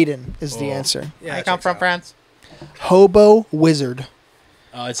 Sweden is the answer. Yeah, I come from France. Hobo Wizard.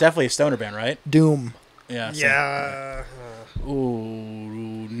 It's definitely a stoner band, right? Doom. Yeah. Yeah.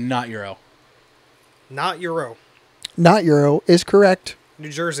 Ooh, not Euro. Not Euro. Not Euro is correct. New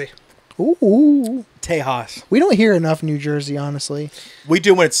Jersey. Ooh. Tejas. We don't hear enough New Jersey, honestly. We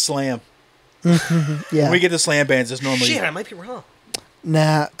do when it's slam. Yeah. When we get to slam bands, it's normally. Shit, I might be wrong.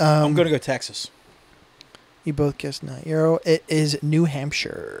 Nah. I'm gonna go Texas. You both guessed not Euro. It is New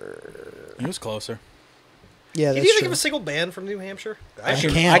Hampshire. It was closer. Yeah, Can that's you think true. of a single band from New Hampshire? I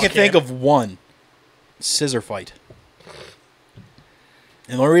can can't. think of one. Scissor Fight.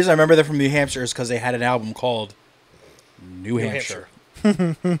 And the only reason I remember they're from New Hampshire is because they had an album called New Hampshire.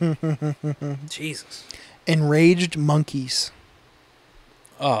 Jesus. Enraged Monkeys.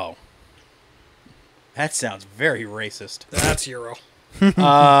 Oh. That sounds very racist. That's Euro.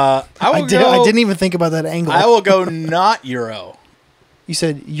 I didn't even think about that angle. I will go not Euro. You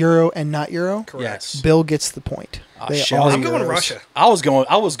said Euro and not Euro? Correct. Yes. Bill gets the point. Oh, They shit. are I'm going Euros. Russia. I was going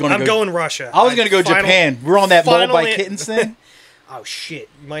I'm going Russia. I was going to go Japan. We're on that Mold by final- Kittens thing. Oh shit!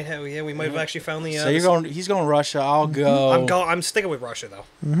 You might have. Yeah, we might have actually found the. So you're going. He's going Russia. I'll go. I'm sticking with Russia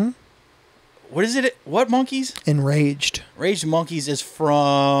though. What is it? What monkeys? Enraged. Raged Monkeys is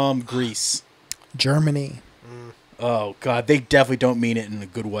from Greece. Germany. Oh God, they definitely don't mean it in a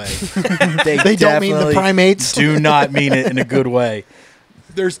good way. They don't mean the primates. Do not mean it in a good way.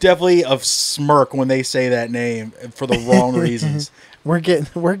 There's definitely a smirk when they say that name for the wrong reasons. We're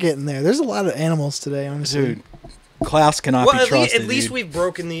getting there. There's a lot of animals today, honestly. Dude, Klaus cannot be trusted. At least dude. we've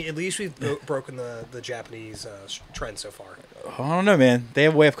broken the Japanese trend so far. I don't know, man. They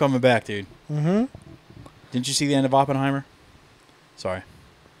have a way of coming back, dude. Mm-hmm. Didn't you see the end of Oppenheimer? Sorry.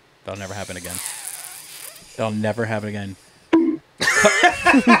 That'll never happen again. That'll never happen again.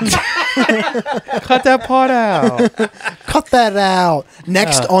 Cut that part out. Cut that out.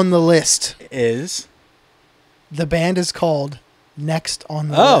 Next on the list is... The band is called Next on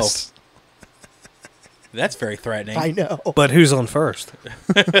the List. That's very threatening. I know. But who's on first?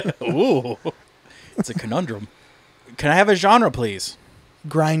 Ooh. It's a conundrum. Can I have a genre, please?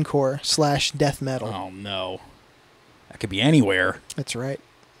 Grindcore / death metal. Oh, no. That could be anywhere. That's right.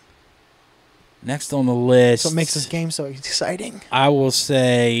 Next on the list... That's what makes this game so exciting. I will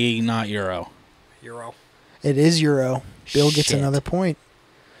say not Euro. Euro. It is Euro. Bill gets Shit. another point.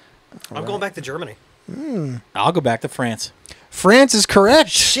 I'm going back to Germany. I'll go back to France. France is correct.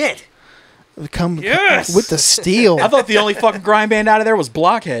 Shit. Come Yes! with the steal. I thought the only fucking grind band out of there was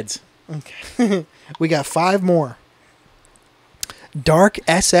Blockheads. Okay. We got 5 more. Dark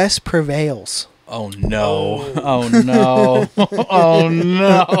SS Prevails. Oh no. Oh no. Oh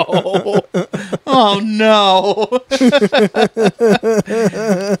no. Oh no.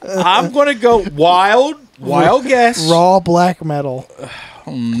 I'm going to go wild guess. Raw black metal.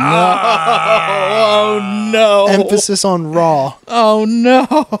 Oh no. Oh no. Emphasis on raw. Oh no.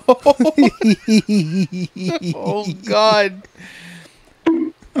 Oh god.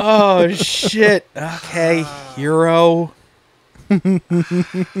 Oh shit. Okay, Euro. I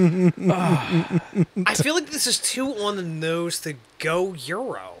feel like this is too on the nose to go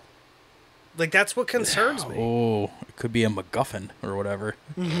Euro. Like, that's what concerns me. Oh, it could be a MacGuffin or whatever.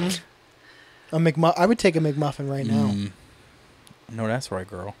 I would take a McMuffin right now. No, that's right,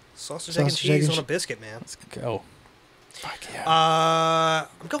 girl. Sausage, egg, and Sausage, egg, cheese and on a biscuit, man. Let's go. Fuck yeah.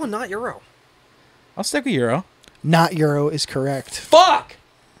 I'm going not Euro. I'll stick with Euro. Not Euro is correct. Fuck!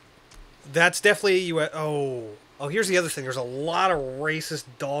 That's definitely U.S. Oh, here's the other thing. There's a lot of racist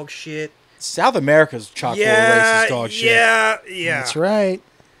dog shit. South America's chock full of racist dog shit. Yeah. That's right.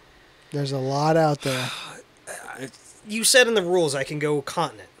 There's a lot out there. You said in the rules I can go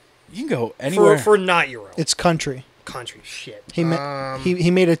continent. You can go anywhere. For not Euro. It's country. Country shit. He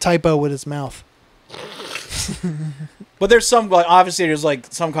made a typo with his mouth. But there's some, like, obviously there's like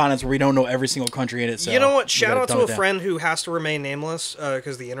some continents where we don't know every single country in it. So you know what? we Shout gotta out to dumb a it down. friend who has to remain nameless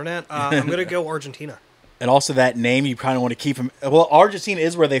because of the internet. I'm going to go Argentina. And also that name, you kind of want to keep him. Well, Argentina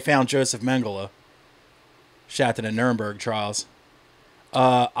is where they found Joseph Mengele. Shout out to the Nuremberg trials.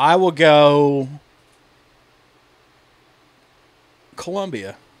 I will go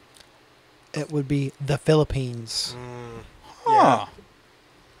Colombia. It would be the Philippines. Huh.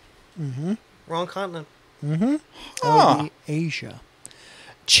 Wrong continent. That would be Asia.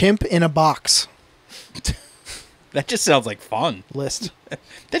 Chimp in a box. That just sounds like fun. List.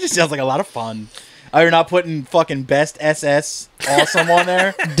 That just sounds like a lot of fun. Oh, you're not putting fucking best SS awesome on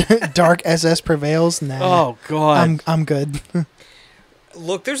there? Dark SS Prevails. Nah. Oh god. I'm good.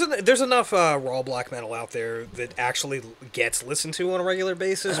 Look, there's enough raw black metal out there that actually gets listened to on a regular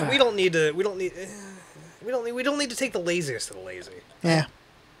basis. We don't need to take the laziest of the lazy. Yeah.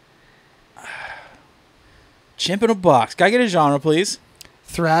 Chimp in a box. Can I get a genre, please?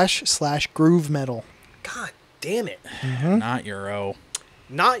 Thrash / groove metal. God damn it. Not Euro.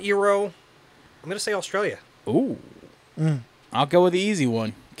 Not Euro. I'm going to say Australia. Ooh. I'll go with the easy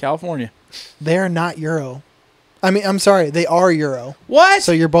one. California. They are not Euro. I mean, I'm sorry. They are Euro. What?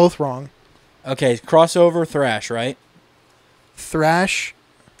 So you're both wrong. Okay, crossover thrash, right? Thrash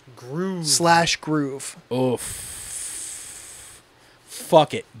Groove. / groove. Oof.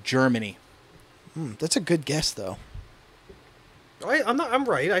 Fuck it. Germany. That's a good guess, though. I'm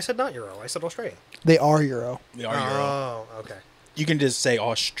right. I said not Euro. I said Australia. They are Euro. They are Euro. Oh, okay. You can just say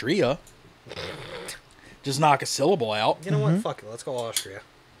Austria. Just knock a syllable out. You know what? Fuck it. Let's go Austria.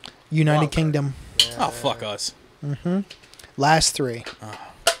 United Wild card. Kingdom. Oh, fuck us. Last 3.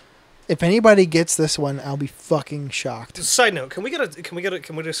 If anybody gets this one, I'll be fucking shocked. Side note: Can we get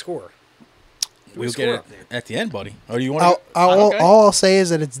a score? We'll score get it up there? at the end, buddy. Or do you want to? All I'll say is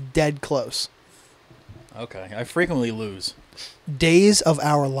that it's dead close. Okay. I frequently lose. Days of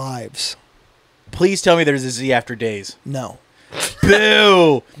Our Lives. Please tell me there's a Z after days. No.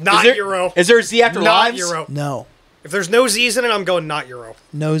 Boo! Not Euro. Is there a Z after Not lives? Euro. No. If there's no Z's in it, I'm going not Euro.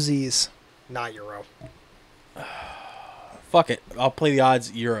 No Z's. Not Euro. Fuck it. I'll play the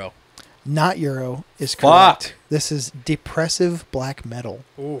odds Euro. not Euro, is Fuck. correct. This is depressive black metal.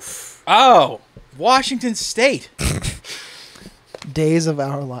 Oof. Oh, Washington State. Days of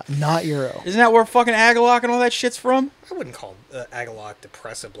Our Life, not Euro. Isn't that where fucking Agalock and all that shit's from? I wouldn't call Agalock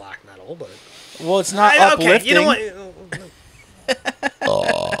depressive black metal, but Well, it's not uplifting. okay. You know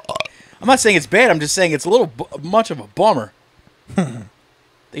what? I'm not saying it's bad. I'm just saying it's a little much of a bummer.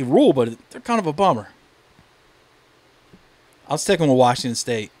 They rule, but they're kind of a bummer. I'll stick them with Washington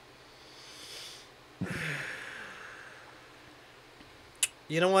State.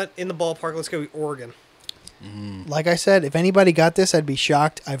 You know what? In the ballpark, let's go Oregon. Like I said, if anybody got this, I'd be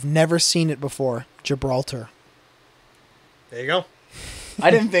shocked. I've never seen it before. Gibraltar. There you go.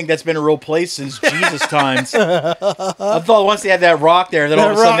 I didn't think that's been a real place since Jesus times. I thought once they had that rock there, that all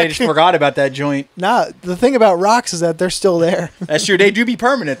of a sudden they just forgot about that joint. Nah, the thing about rocks is that they're still there. That's true. They do be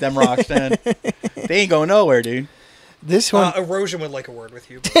permanent, them rocks, man. They ain't going nowhere, dude. This one, Erosion would like a word with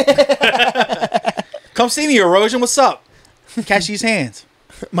you. Come see me, Erosion. What's up? Catch these hands.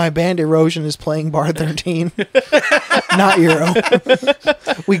 my band Erosion is playing Bar 13. Not Euro.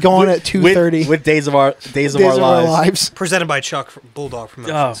 We go on at 2:30. With Days of Our Lives. Presented by Chuck Bulldog Oh,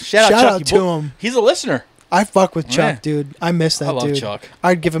 Promotions. shout out out to him. He's a listener. I fuck with Chuck, Yeah. dude. I miss that I love dude. Chuck.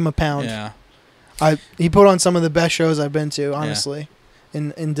 I'd give him a pound. Yeah. He put on some of the best shows I've been to, honestly.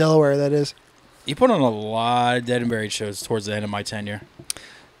 In Delaware, that is. You put on a lot of Dead and Buried shows towards the end of my tenure.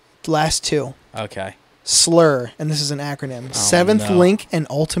 Last two. Okay. Slur, and this is an acronym. Seventh no. Link and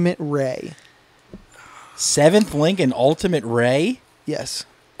Ultimate Ray. Seventh Link and Ultimate Ray? Yes.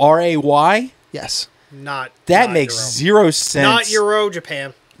 RAY? Yes. Not Makes Euro. 0 sense. Not Euro,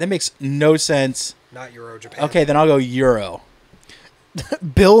 Japan. That makes no sense. Not Euro, Japan. Okay, then I'll go Euro.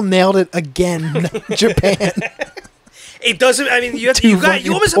 Bill nailed it again. Japan. It doesn't. I mean, you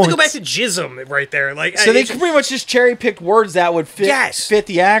almost have to go back to Jism right there. Like, So they pretty much just cherry picked words that would fit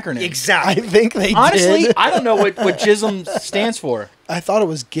the acronym. I exactly. think they Honestly, did. I don't know what JISM stands for, I thought it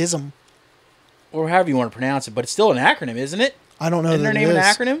was Gizm. or however you want to pronounce it, but it's still an acronym, isn't it? I don't know Isn't that their it name an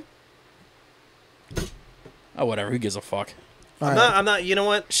is. acronym? Oh, whatever. Who gives a fuck? All I'm right. not. I'm not. You know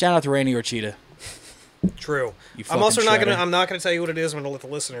what? Shout out to Rainy or Cheetah. True. You I'm also not fucking gonna. shredder. I'm not gonna tell you what it is. I'm gonna let the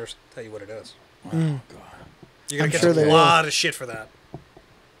listeners tell you what it is. Oh, God. You're gonna I'm get sure a they lot of shit for that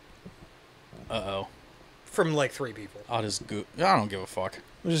Uh-oh. from like 3 people. I'll just go. I don't give a fuck.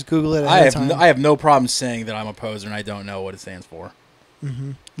 We'll just Google it I ahead of have time. I have no problem saying that I'm a poser and I don't know what it stands for.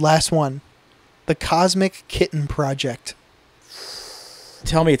 Last one. The Cosmic Kitten Project.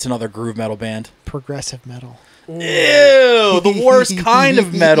 Tell me it's another groove metal band. Progressive metal. Ew, the worst kind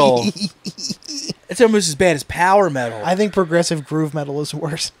of metal. It's almost as bad as power metal. I think progressive groove metal is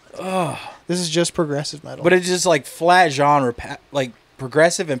worse. This is just progressive metal. But it's just like flat genre. Like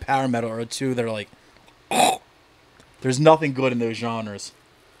progressive and power metal are two that are like, there's nothing good in those genres.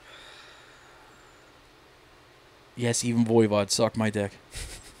 Yes, even Voivod suck my dick.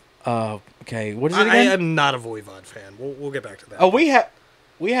 Okay, what is it I again? am not a Voivod fan. We'll get back to that. Oh, we had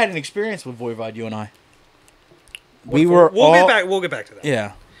an experience with Voivod, you and I. We'll get back to that.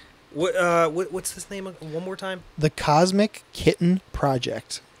 Yeah. What's this name one more time? The Cosmic Kitten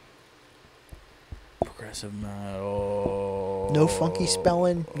Project. Progressive metal. No funky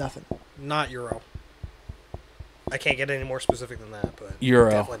spelling, nothing. Not Euro. I can't get any more specific than that, but Euro.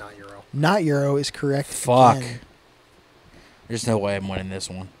 definitely not Euro. Not Euro is correct. Fuck. again. There's no way I'm winning this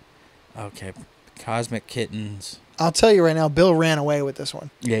one. Okay. Cosmic Kittens. I'll tell you right now, Bill ran away with this one.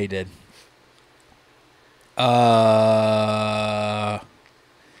 Yeah, he did.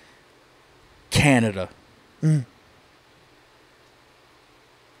 Canada.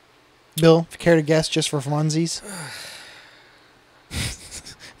 Bill, if you care to guess just for funsies.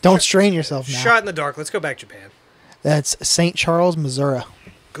 Don't strain yourself now. Shot in the dark. Let's go back Japan. That's St. Charles, Missouri.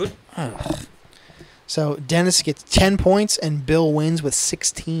 Good. So Dennis gets 10 points and Bill wins with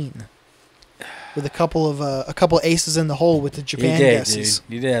 16. With a couple aces in the hole with the Japan He did, guesses.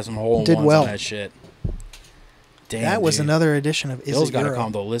 dude. He did have some hole in Did ones well. on that shit. Damn, That was dude. another edition of Is Bill's It got to Euro?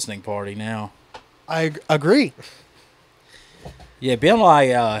 come to a listening party now. I agree. Yeah, Bill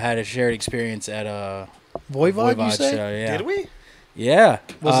and I had a shared experience at a Voivod, you say? show. Yeah. Did we? Yeah.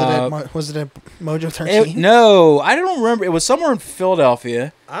 Was it at Mojo 13? No, I don't remember. It was somewhere in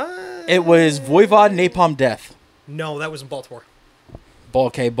Philadelphia. It was Voivod Napalm Death. No, that was in Baltimore.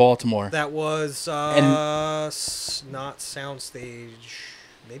 Baltimore. That was not Soundstage.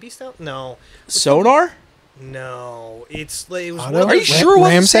 Maybe Sound? No. Sonar? No. It was Auto? one of Are you those- sure it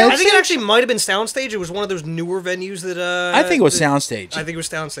wasn't Ram's Soundstage? Edge? I think it actually might have been Soundstage. It was one of those newer venues that I think it was Soundstage. I think it was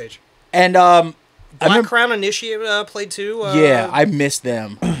Soundstage. And Black Crown Initiate played too. yeah, I missed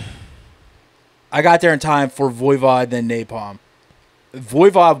them. I got there in time for Voivod, then Napalm.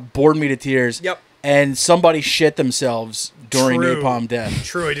 Voivod bored me to tears. Yep. And somebody shit themselves during True. Napalm Death.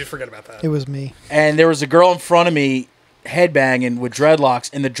 True, I did forget about that. It was me. And there was a girl in front of me headbanging with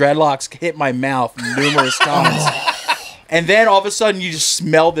dreadlocks, and the dreadlocks hit my mouth numerous times. And then all of a sudden, you just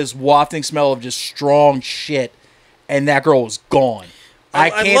smell this wafting smell of just strong shit, and that girl was gone. I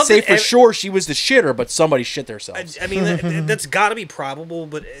can't say for sure she was the shitter, but somebody shit themselves. I mean, that's got to be probable,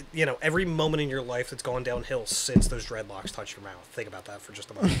 but, you know, every moment in your life that's gone downhill since those dreadlocks touched your mouth. Think about that for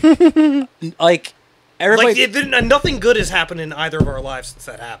just a moment. Like, everybody... nothing good has happened in either of our lives since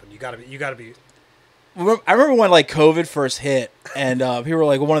that happened. You gotta be... I remember when, like, COVID first hit, and people were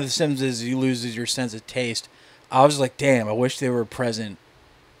like, well, one of the symptoms is you lose your sense of taste. I was like, damn, I wish they were present.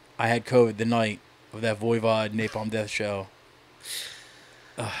 I had COVID the night of that Voivod Napalm Death show.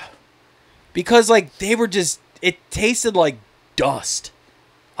 Because, like, they were just... It tasted like dust.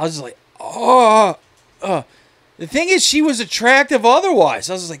 I was just like, oh. The thing is, she was attractive otherwise.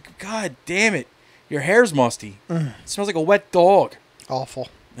 I was like, God damn it. Your hair's musty. It smells like a wet dog. Awful.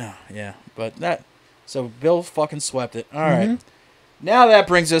 Oh, yeah, but that... So Bill fucking swept it. All right. Now that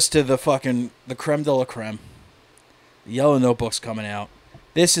brings us to the creme de la creme. The Yellow Notebook's coming out.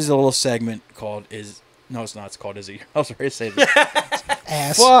 This is a little segment called No, it's not. It's called Izzy. I was ready to say this.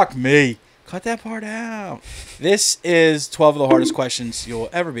 Ass. Fuck me. Cut that part out. This is 12 of the hardest questions you'll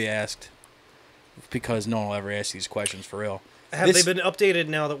ever be asked, because no one will ever ask these questions for real. Have they been updated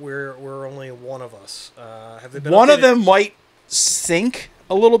now that we're only one of us? Have they been One updated? of them might sink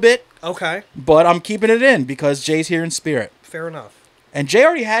a little bit. Okay. But I'm keeping it in because Jay's here in spirit. Fair enough. And Jay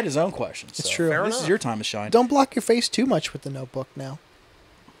already had his own questions. It's so true. Fair this enough. is your time to shine. Don't block your face too much with the notebook now.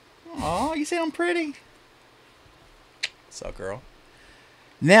 Oh, you say I'm pretty? What's up, girl?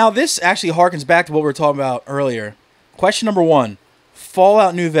 Now, this actually harkens back to what we were talking about earlier. Question number 1.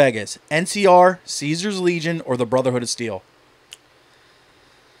 Fallout New Vegas. NCR, Caesar's Legion, or the Brotherhood of Steel?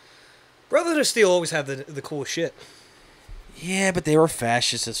 Brotherhood of Steel always had the coolest shit. Yeah, but they were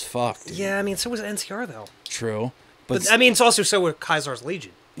fascist as fuck, dude. Yeah, I mean, so was NCR, though. True. But I mean, it's also so with Caesar's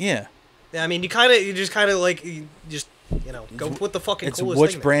Legion. Yeah. Yeah, I mean, you just go with the fucking It's coolest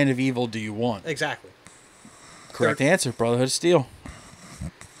which thing brand of evil do you want? Exactly. Correct answer, Brotherhood of Steel.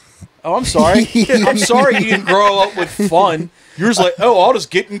 Oh, I'm sorry. I'm sorry you didn't grow up with fun. You're just like, oh, I'll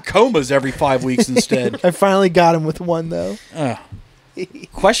just get in comas every 5 weeks instead. I finally got him with one, though.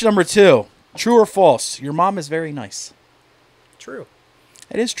 Question number 2. True or false? Your mom is very nice. True.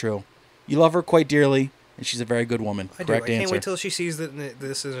 It is true. You love her quite dearly, and she's a very good woman. I do. Correct I answer. can't wait till she sees that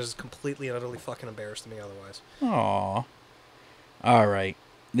this is completely and utterly fucking embarrassed to me otherwise. Aw. All right.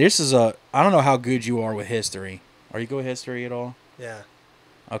 This is I don't know how good you are with history. Are you good with history at all? Yeah.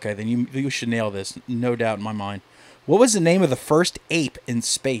 Okay, then you should nail this. No doubt in my mind. What was the name of the first ape in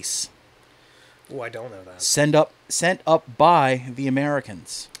space? Oh, I don't know that. Sent up by the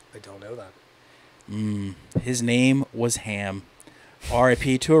Americans. I don't know that. His name was Ham.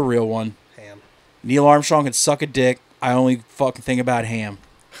 R.I.P. to a real one. Ham. Neil Armstrong could suck a dick. I only fucking think about Ham.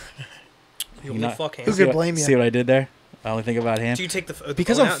 You only fuck Ham. Who could blame you? See what I did there? I only think about Ham. Do you take the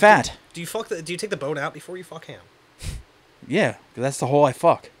Because bone I'm out? fat. Do you take the bone out before you fuck Ham? Yeah, 'cause that's the hole I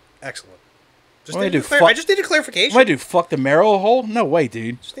fuck. Excellent. What do I do, I just need a clarification. What do I do? Fuck the marrow hole? No way,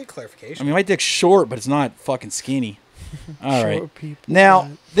 dude. Just need a clarification. I mean, my dick's short, but it's not fucking skinny. All right. Short people, Now,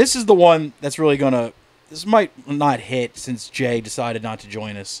 right. this is the one that's really gonna. This might not hit since Jay decided not to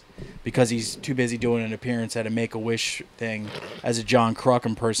join us because he's too busy doing an appearance at a Make-A-Wish thing as a John Kruk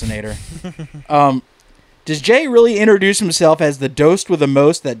impersonator. Does Jay really introduce himself as the dosed with the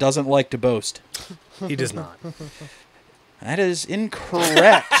most that doesn't like to boast? He does not. That is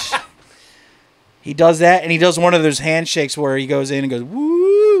incorrect. He does that, and he does one of those handshakes where he goes in and goes,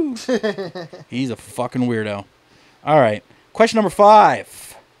 woo! He's a fucking weirdo. All right. Question number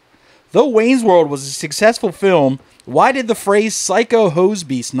 5. Though Wayne's World was a successful film, why did the phrase psycho hose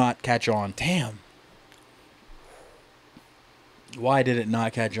beast not catch on? Damn. Why did it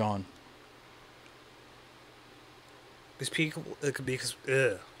not catch on? Because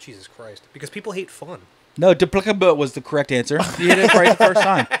Jesus Christ. Because people hate fun. No, duplicable was the correct answer. You hit it right the first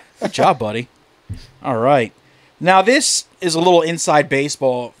time. Good job, buddy. All right. Now, this is a little inside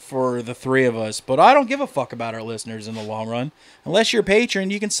baseball for the three of us, but I don't give a fuck about our listeners in the long run. Unless you're a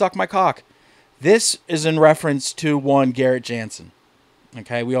patron, you can suck my cock. This is in reference to one Garrett Jansen.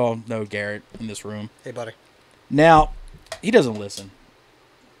 Okay, we all know Garrett in this room. Hey, buddy. Now, he doesn't listen.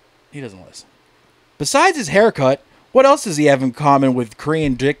 Besides his haircut, what else does he have in common with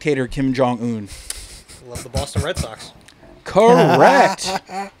Korean dictator Kim Jong-un? Love the Boston Red Sox. Correct.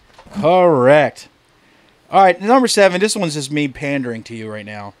 Correct. All right, number 7. This one's just me pandering to you right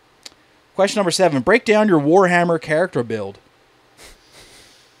now. Question number 7. Break down your Warhammer character build.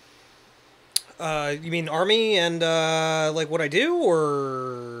 You mean Army and like what I do,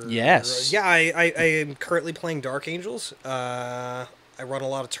 or Yes. Yeah, I am currently playing Dark Angels. I run a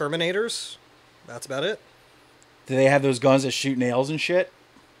lot of Terminators. That's about it. Do they have those guns that shoot nails and shit?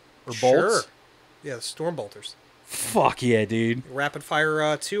 Or bolts? Sure. Yeah, the Storm Bolters. Fuck yeah, dude. Rapid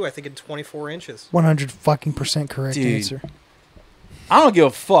fire 2, I think in 24 inches. 100% correct Dude. answer. I don't give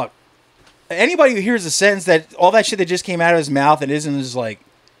a fuck. Anybody who hears a sentence that all that shit that just came out of his mouth and isn't is like,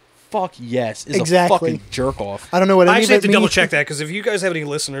 fuck yes, is Exactly. a fucking jerk off. I don't know what I any actually of have it to double means. check that, because if you guys have any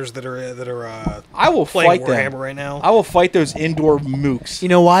listeners that are I will playing fight Warhammer them right now, I will fight those indoor mooks. You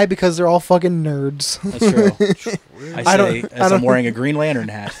know why? Because they're all fucking nerds. That's true. I say as I'm wearing a Green Lantern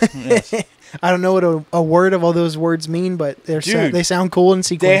hat. Yes. I don't know what a word of all those words mean, but Dude, they sound cool in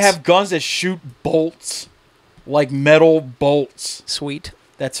sequence. They have guns that shoot bolts, like metal bolts. Sweet.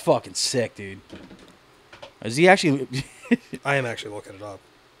 That's fucking sick, dude. Is he actually? I am actually looking it up.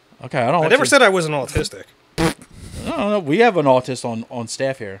 Okay, I don't. I never said I wasn't autistic. I don't know. We have an autist on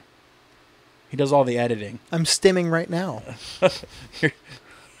staff here. He does all the editing. I'm stimming right now.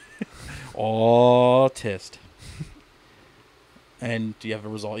 Autist. And do you have a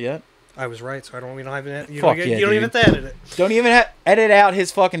result yet? I was right, so we don't have it. You Fuck don't, yeah, you don't dude. even have to edit it. Don't even edit out his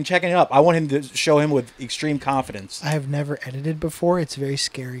fucking checking it up. I want him to show him with extreme confidence. I have never edited before. It's very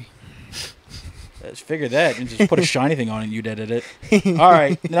scary. Just figure that and just put a shiny thing on it and you'd edit it. All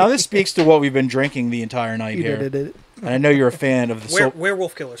right. Now this speaks to what we've been drinking the entire night You here. edited it. And I know you're a fan of the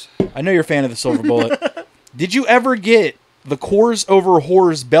Werewolf Killers. I know you're a fan of the Silver Bullet. Did you ever get the Cores Over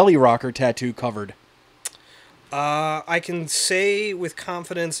Whores belly rocker tattoo covered? I can say with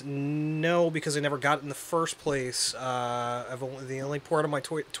confidence, no, because I never got it in the first place. The only part of my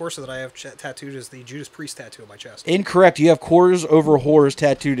torso that I have tattooed is the Judas Priest tattoo on my chest. Incorrect. You have Cores Over Whores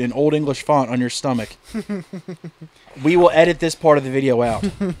tattooed in Old English font on your stomach. We will edit this part of the video out.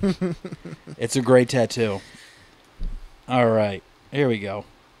 It's a great tattoo. All right. Here we go.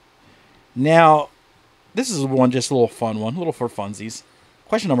 Now, this is just a little fun one, a little for funsies.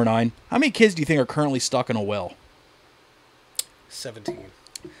 Question number 9. How many kids do you think are currently stuck in a well? 17.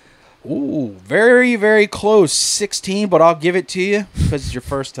 Ooh, very, very close. 16, but I'll give it to you because it's your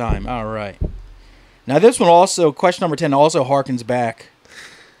first time. All right. Now, this one also, question number 10, also harkens back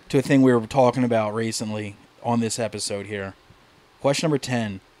to a thing we were talking about recently on this episode here. Question number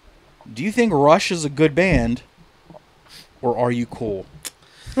 10. Do you think Rush is a good band, or are you cool?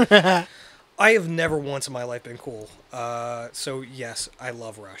 I have never once in my life been cool. So, yes, I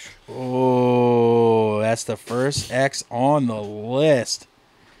love Rush. Oh, that's the first X on the list.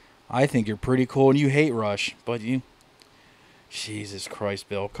 I think you're pretty cool, and you hate Rush, but you... Jesus Christ,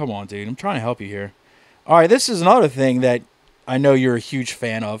 Bill. Come on, dude. I'm trying to help you here. All right, this is another thing that I know you're a huge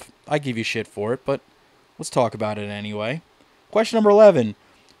fan of. I give you shit for it, but let's talk about it anyway. Question number 11.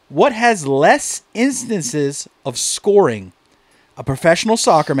 What has less instances of scoring? A professional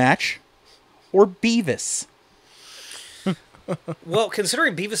soccer match or Beavis? Well,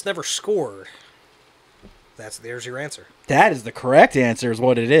 considering Beavis never scored, there's your answer. That is the correct answer, is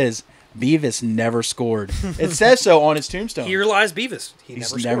what it is. Beavis never scored. It says so on his tombstone. Here lies Beavis.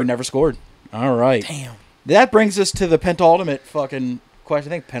 He's He never scored. All right. Damn. That brings us to the penultimate fucking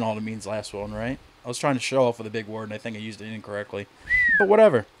question. I think penultimate means last one, right? I was trying to show off with a big word, and I think I used it incorrectly. But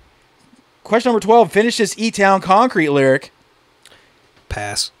whatever. Question number 12. Finish this E-Town Concrete lyric.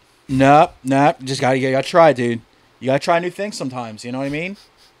 Pass. Nope. You gotta try, dude. You gotta try new things sometimes, you know what I mean?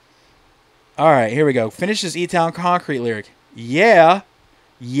 Alright, here we go. Finish this E-Town Concrete lyric. Yeah.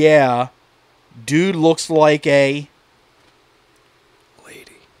 Dude looks like a...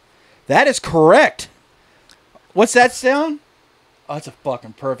 lady. That is correct. What's that sound? Oh, that's a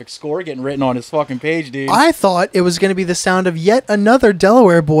fucking perfect score getting written on his fucking page, dude. I thought it was going to be the sound of yet another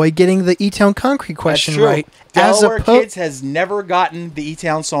Delaware boy getting the E-Town Concrete question right. Delaware Kids has never gotten the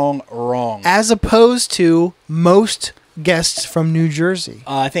E-Town song wrong. As opposed to most guests from New Jersey.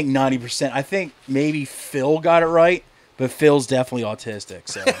 I think 90%. I think maybe Phil got it right, but Phil's definitely autistic.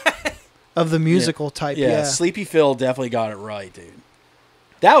 So Of the musical type, yeah. Sleepy Phil definitely got it right, dude.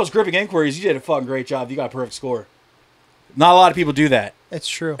 That was Gripping Inquiries. You did a fucking great job. You got a perfect score. Not a lot of people do that. It's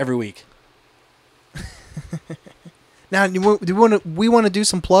true. Every week. Now, we want to do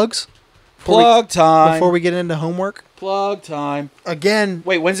some plugs? Plug time. Before we get into homework? Plug time. Again.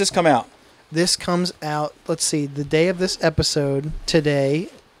 Wait, when's this come out? This comes out, let's see, the day of this episode today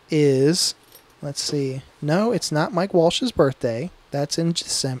is, let's see. No, it's not Mike Walsh's birthday. That's in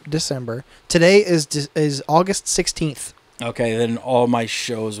December. Today is August 16th. Okay, then all my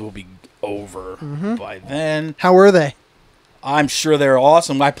shows will be over by then. How were they? I'm sure they're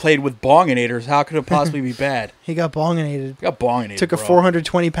awesome. I played with bonginators. How could it possibly be bad? He got bonginated. Got bonginated. Took a bro.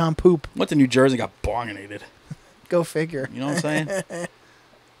 420-pound poop. Went to New Jersey, got bonginated. Go figure. You know what I'm saying?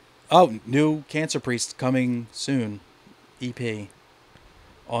 Oh, new Cancer Priest coming soon. EP.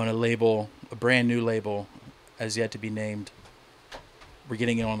 On a label, a brand new label, as yet to be named. We're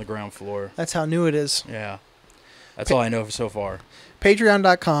getting it on the ground floor. That's how new it is. Yeah. That's all I know so far.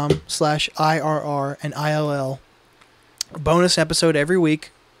 Patreon.com/IRR and ILL. Bonus episode every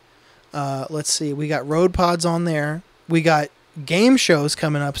week. Let's see. We got road pods on there. We got game shows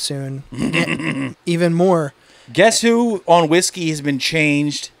coming up soon. Even more. Guess Who on Whiskey has been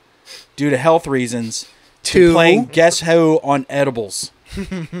changed due to health reasons to playing Guess Who on edibles.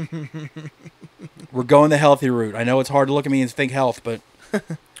 We're going the healthy route. I know it's hard to look at me and think health, but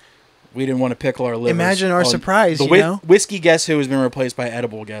we didn't want to pickle our livers. Imagine our surprise, the you know? Whiskey Guess Who has been replaced by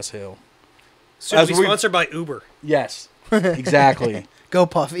edible Guess Who. Soon to be sponsored by Uber. Yes, exactly. Go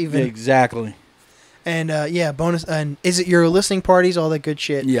Puff even. Yeah, exactly. And yeah, bonus. And is it your listening parties? All that good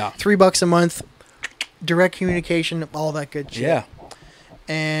shit. Yeah. $3 a month. Direct communication. All that good shit. Yeah.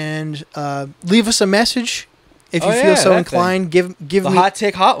 And leave us a message if you feel so inclined. Give the me hot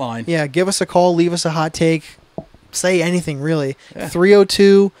take hotline. Yeah, give us a call. Leave us a hot take. Say anything really. Yeah.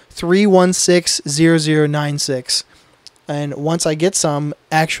 302-316-0096. And once I get some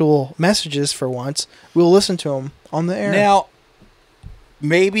actual messages for once, we'll listen to them on the air. Now,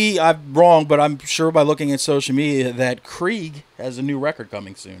 maybe I'm wrong, but I'm sure by looking at social media that Krieg has a new record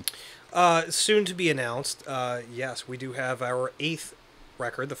coming soon. Soon to be announced. Yes, we do have our 8th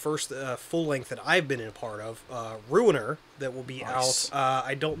record, the first full length that I've been a part of, Ruiner, that will be Nice. out.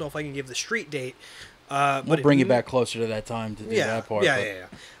 I don't know if I can give the street date. We'll but bring you back closer to that time to do that part. Yeah.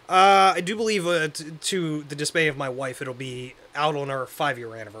 I do believe, to the dismay of my wife, it'll be out on our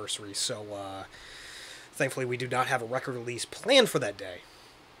 5-year anniversary. So, thankfully, we do not have a record release planned for that day.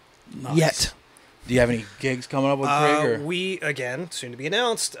 Nice. Yet. Do you have any gigs coming up with Krieg? Or? We, again, soon to be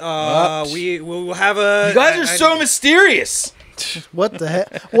announced. We will have a... You guys are so mysterious. What the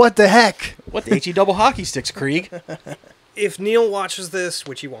heck? What the heck? What the HE double hockey sticks, Krieg? If Neil watches this,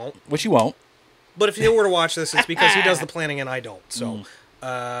 which he won't. Which you won't. But if Neil were to watch this, it's because he does the planning and I don't. So,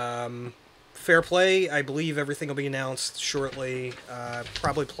 fair play. I believe everything will be announced shortly.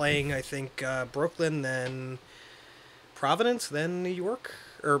 Probably playing, I think, Brooklyn, then Providence, then New York.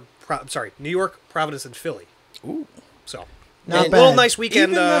 New York, Providence, and Philly. Ooh. So, Not a bad. little nice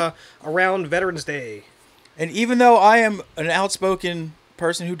weekend Even around Veterans Day. And even though I am an outspoken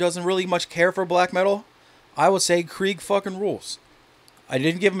person who doesn't really much care for black metal, I would say Krieg fucking rules. I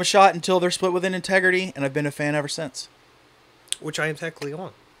didn't give them a shot until they're split within integrity, and I've been a fan ever since. Which I am technically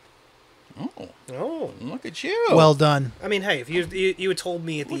on. Oh, look at you. Well done. I mean, hey, if you had told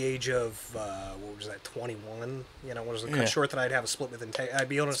me at the age of, what was that, 21, what was it, short that I'd have a split with integrity, I'd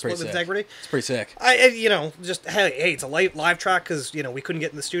be on a split with integrity. It's pretty sick. Just, hey, it's a live track because, we couldn't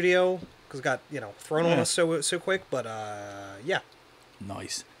get in the studio because it got, thrown on us so quick, but, yeah.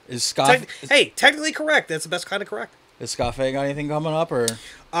 Nice. Is Scott... technically correct. That's the best kind of correct. Is Scott got anything coming up, or...?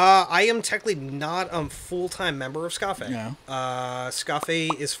 I am technically not a full-time member of Scafé. Yeah.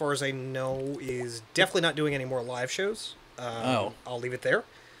 Scafé, as far as I know, is definitely not doing any more live shows. I'll leave it there.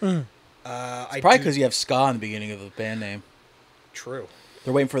 Mm. Probably because you have ska in the beginning of the band name. True.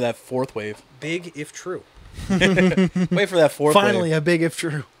 They're waiting for that fourth wave. Big if true. Wait for that fourth wave. Finally, a big if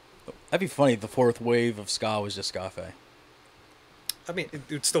true. That'd be funny if the fourth wave of ska was just Scafé. I mean, it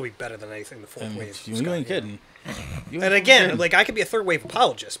would still be better than anything the fourth wave. You ain't kidding. And again, I could be a third wave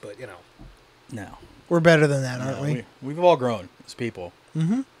apologist, but, No. We're better than that, aren't we? We've all grown as people.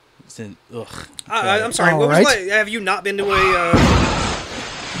 Mm-hmm. I'm sorry. All right. Have you not been to a...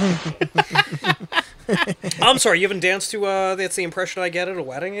 I'm sorry, you haven't danced to that's the impression I get at a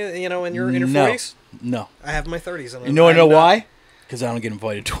wedding, in your 40s? No. I have my 30s. You know why? Because I don't get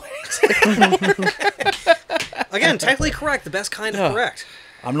invited to weddings. Again, technically correct. The best kind of correct.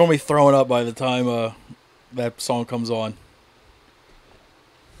 I'm normally throwing up by the time that song comes on.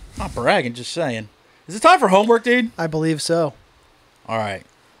 Not bragging, just saying. Is it time for homework, dude? I believe so. All right.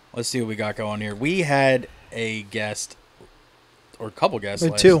 Let's see what we got going here. We had a guest, or a couple guests.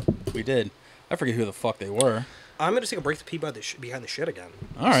 Two. We did. I forget who the fuck they were. I'm going to take a break to pee behind the shit again.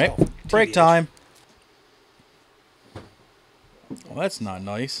 All right. So, break TBH. time. Well, that's not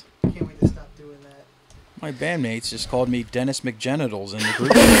nice. Can't wait to stop doing that. My bandmates just called me Dennis McGenitals in the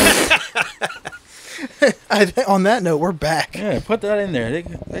group. On that note, we're back. Yeah, put that in there.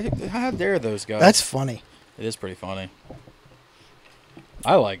 How dare those guys? That's funny. It is pretty funny.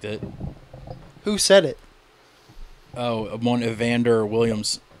 I liked it. Who said it? Oh, one Evander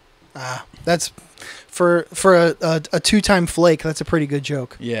Williams That's for a two-time flake. That's a pretty good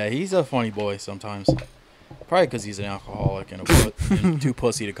joke. Yeah, he's a funny boy sometimes. Probably because he's an alcoholic and, and too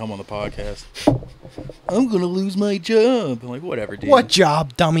pussy to come on the podcast. I'm going to lose my job. I'm like, whatever, dude. What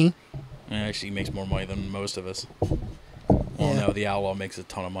job, dummy? And actually, he makes more money than most of us. Well, no, the Outlaw makes a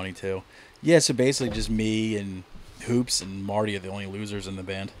ton of money, too. Yeah, so basically just me and Hoops and Marty are the only losers in the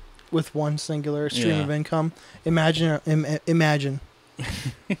band. With one singular stream of income. Imagine.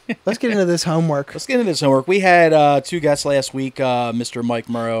 Let's get into this homework. We had 2 guests last week, Mr. Mike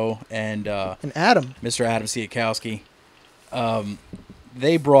Murrow and Adam. Mr. Adam Siakowski.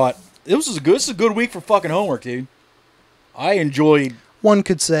 They brought... This is a good week for fucking homework, dude. One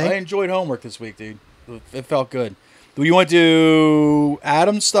could say. I enjoyed homework this week, dude. It felt good. Do you want to do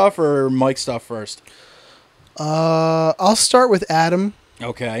Adam's stuff or Mike's stuff first? I'll start with Adam.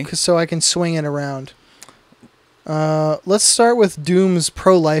 Okay. So I can swing it around. Let's start with Doom's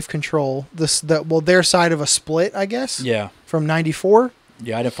pro-life control. Their side of a split, I guess. Yeah. From 94.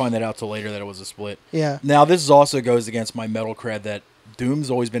 Yeah, I didn't find that out till later that it was a split. Yeah. Now, this also goes against my metal cred that Doom's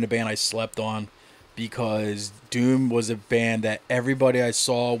always been a band I slept on because Doom was a band that everybody I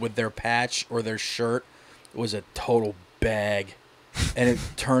saw with their patch or their shirt was a total bag. And it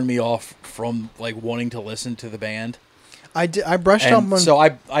turned me off from like wanting to listen to the band. I brushed on... So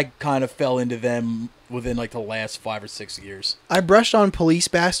I kind of fell into them within like the last 5 or 6 years. I brushed on Police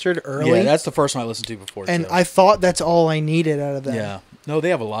Bastard early. Yeah, that's the first one I listened to before. And too. I thought that's all I needed out of them. Yeah. No, they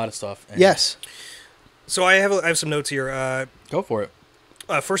have a lot of stuff. Yes. So I have some notes here. Go for it.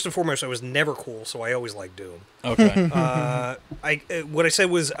 First and foremost, I was never cool, so I always liked Doom. Okay. What I said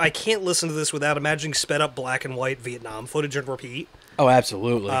was I can't listen to this without imagining sped up black and white Vietnam footage and repeat. Oh,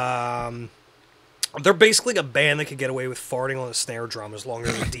 absolutely. They're basically a band that could get away with farting on a snare drum as long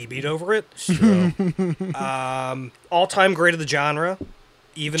as there's a D beat over it. It's true. All-time great of the genre.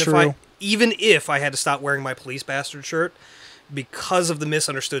 Even if I had to stop wearing my Police Bastard shirt because of the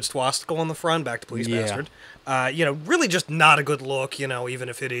misunderstood swastika on the front, back to Police Bastard. Really just not a good look, even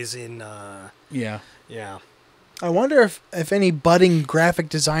if it is in... Yeah. I wonder if any budding graphic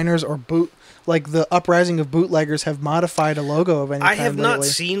designers or the uprising of bootleggers have modified a logo of any kind I have lately. not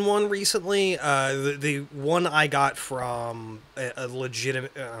seen one recently. The one I got from a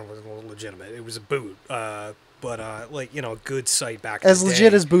legitimate... it wasn't legitimate. It was a boot. A good site back in the day. As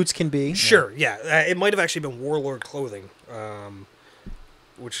legit as boots can be. Sure, yeah. It might have actually been Warlord Clothing,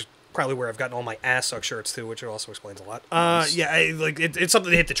 which is probably where I've gotten all my ass suck shirts too, which also explains a lot. Nice. It's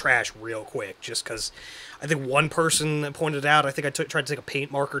something that hit the trash real quick, just because I think one person pointed it out. I think I tried to take a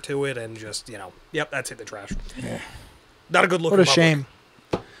paint marker to it, and just that's hit the trash. Yeah. Not a good look. What a shame.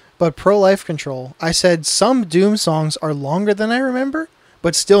 But pro-life control. I said some Doom songs are longer than I remember,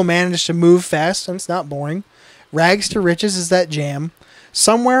 but still manage to move fast, and it's not boring. Rags to Riches is that jam.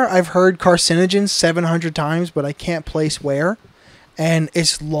 Somewhere I've heard Carcinogens 700 times, but I can't place where. And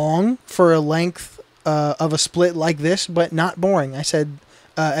it's long for a length of a split like this, but not boring. I said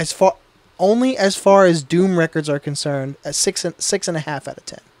as far as Doom records are concerned, a 6.5 out of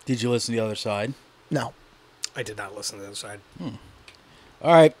 10. Did you listen to the other side? No. I did not listen to the other side.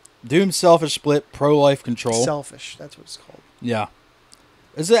 All right. Doom Selfish Split, Pro-Life Control. Selfish, that's what it's called. Yeah.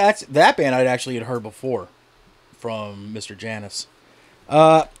 That band I'd actually had heard before from Mr. Janis.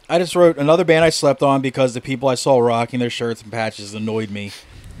 I just wrote another band I slept on because the people I saw rocking their shirts and patches annoyed me.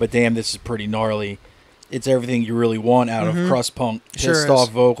 But damn, this is pretty gnarly. It's everything you really want out of crust punk. Pissed off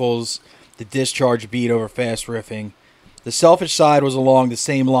vocals, the discharge beat over fast riffing. The Selfish side was along the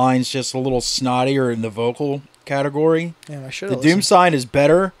same lines, just a little snottier in the vocal category. Yeah, I should. The Doom side is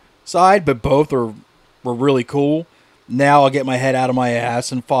better side, but both were really cool. Now I'll get my head out of my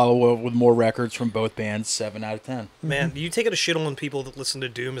ass and follow up with more records from both bands. 7 out of 10. Man, you taking a shit on people that listen to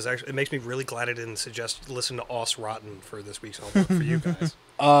Doom it makes me really glad I didn't suggest listen to Os Rotten for this week's homework for you guys.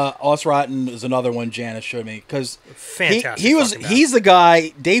 Os Rotten is another one Janis showed me because fantastic. He's the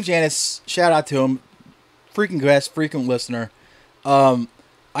guy. Dave Janis, shout out to him, freaking guest, frequent listener. Because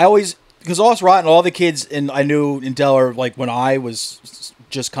Os Rotten, all the kids I knew in Delaware, like when I was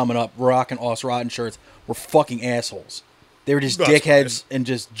just coming up, rocking Os Rotten shirts, were fucking assholes. They were just dickheads and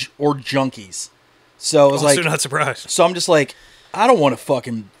or junkies. So I was also not surprised. So I'm just like, I don't want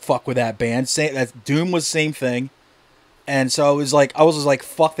to fuck with that band. That Doom was the same thing. And so I was just like,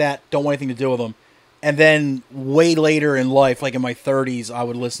 fuck that. Don't want anything to do with them. And then way later in life, like in my 30s, I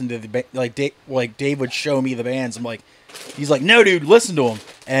would listen to Dave would show me the bands. I'm like, he's like, no, dude, listen to them.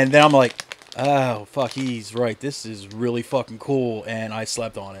 And then I'm like, oh, fuck, he's right. This is really fucking cool. And I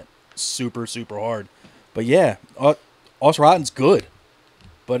slept on it super, super hard. But yeah, Os Rotten's good.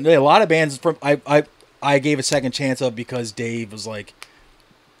 But a lot of bands I gave a second chance of because Dave was like,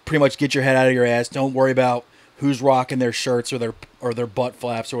 pretty much get your head out of your ass. Don't worry about who's rocking their shirts or their butt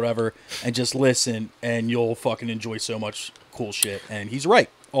flaps or whatever, and just listen, and you'll fucking enjoy so much cool shit. And he's right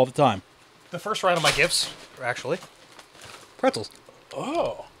all the time. The first round of my gifts are actually pretzels.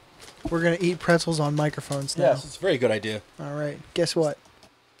 Oh. We're going to eat pretzels on microphones now. Yes, it's a very good idea. All right. Guess what?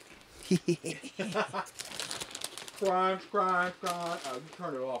 Crunch. Oh, you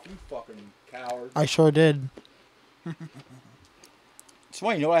turned it off, you fucking coward. I sure did.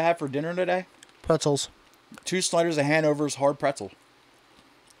 Swan, you know what I had for dinner today? Pretzels. 2 sliders of Hanover's hard pretzel.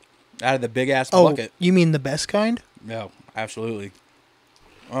 Out of the big-ass Oh, bucket. you mean the best kind? No, absolutely.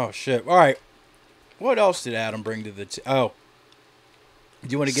 Oh, shit. All right. What else did Adam bring to the... Oh. Do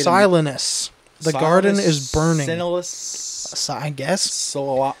you want to get... Silenus. The garden is burning. Sinilus. I guess.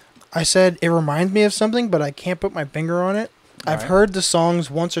 Silhouette. I said it reminds me of something, but I can't put my finger on it. All I've right. heard the songs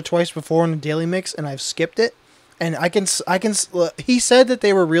once or twice before in the Daily Mix, and I've skipped it. And he said that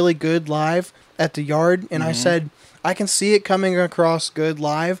they were really good live at the Yard, and I said I can see it coming across good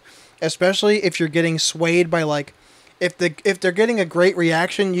live, especially if you're getting swayed by like, if they're getting a great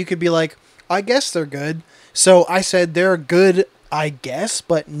reaction, you could be like, I guess they're good. So I said they're good, I guess,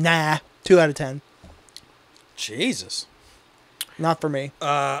 but nah, 2 out of 10. Jesus. Not for me.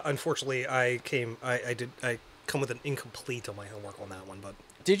 Unfortunately, I come with an incomplete on my homework on that one, but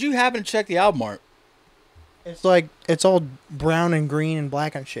Did you happen to check the album art? It's like it's all brown and green and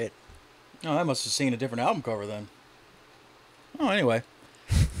black and shit. Oh, I must have seen a different album cover then. Oh, anyway.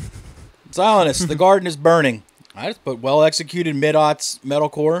 Silenus, The Garden is Burning. I just put well-executed mid-aughts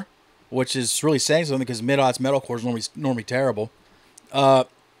metalcore, which is really saying something because mid-aughts metalcore is normally terrible.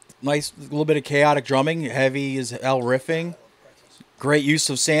 Nice little bit of chaotic drumming, heavy as hell riffing. Great use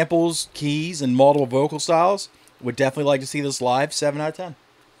of samples, keys, and multiple vocal styles. Would definitely like to see this live. 7 out of 10.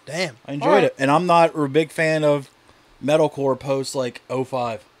 Damn. I enjoyed it. And I'm not a big fan of metalcore post like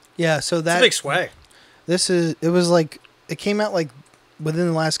 05. Yeah, so it's that a big sway. It came out like within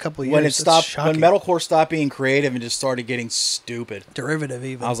the last couple of years. When it It's stopped, when shocking. metalcore stopped being creative and just started getting stupid, Derivative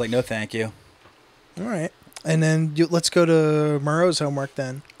even. I was like, no, thank you. All right. And then let's go to Murrow's homework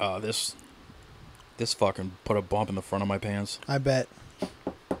then. This fucking put a bump in the front of my pants. I bet.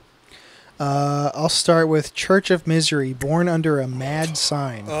 I'll start with Church of Misery, Born Under a Mad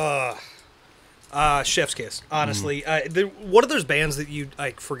Sign. Chef's kiss. Honestly, one of those bands that you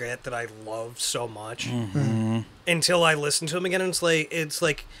forget that I love so much until I listen to them again, and it's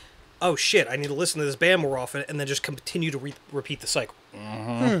like, oh shit, I need to listen to this band more often, and then just continue to repeat the cycle.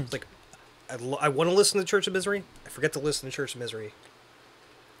 It's like, I want to listen to Church of Misery. I forget to listen to Church of Misery.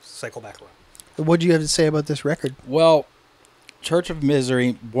 Cycle back around. What do you have to say about this record? Well, Church of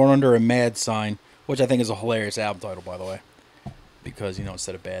Misery, Born Under a Mad Sign, which I think is a hilarious album title, by the way. Because,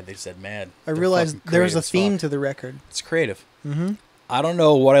 instead of bad, they said mad. I They're realized fucking there was a creative as theme fuck. to the record. It's creative. Mm-hmm. I don't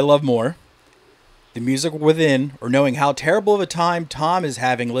know what I love more. The music within, or knowing how terrible of a time Tom is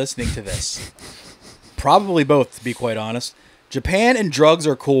having listening to this. Probably both, to be quite honest. Japan and drugs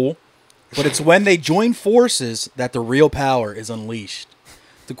are cool, but it's when they join forces that the real power is unleashed.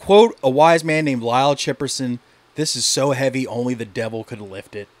 To quote a wise man named Lyle Chipperson, this is so heavy only the devil could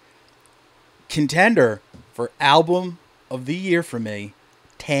lift it. Contender for album of the year for me,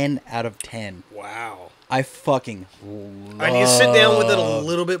 10 out of 10. Wow. I fucking love I need to sit down with it a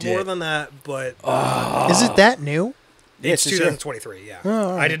little bit more than that, but Is it that new? it's it's 2023. Yeah,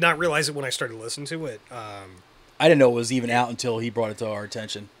 all right. I did not realize it when I started listening to it. I didn't know it was even out until he brought it to our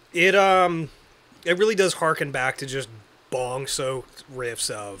attention. It really does harken back to just bong-soaked riffs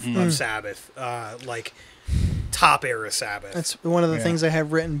of Sabbath, like top era Sabbath. That's one of the things I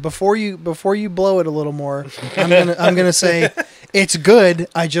have written. Before you blow it a little more, I'm gonna say it's good.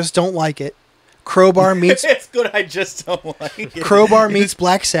 I just don't like it. Crowbar meets It's good, I just don't like it. Crowbar meets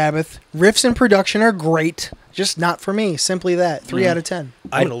Black Sabbath. Riffs and production are great, just not for me. Simply that. 3 out of 10.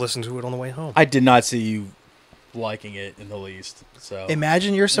 I'm gonna listen to it on the way home. I did not see you liking it in the least. So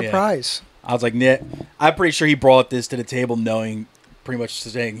Imagine your surprise. I was like, nah. I'm pretty sure he brought this to the table knowing, pretty much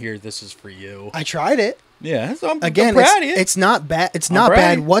saying, here, this is for you. I tried it. Yeah, so I'm Again, proud of you. it's not bad. It's I'm not proud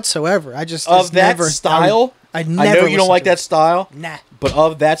bad of you. whatsoever. I just Of it's that never, style, I I never. know you don't like that style, Nah, but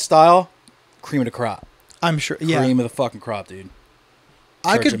of that style, cream of the crop. I'm sure. Yeah, Cream of the fucking crop, dude.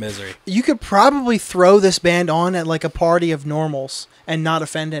 I Church could. of Misery. You could probably throw this band on at like a party of normals and not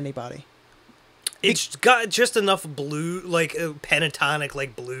offend anybody. It's got just enough blue, like pentatonic,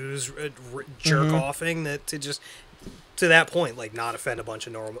 like blues jerk-offing that to that point, like not offend a bunch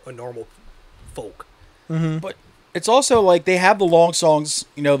of normal folk. But it's also like they have the long songs,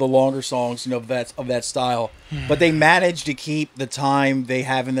 the longer songs, of that style. But they manage to keep the time they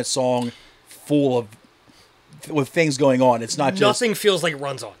have in that song full of with things going on. It's not just nothing feels like it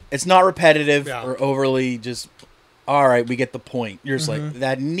runs on. It's not repetitive Yeah. or overly just. All right, we get the point. You're just like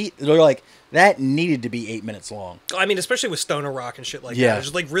that. They're like that needed to be 8 minutes long. I mean, especially with stoner rock and shit like that. It's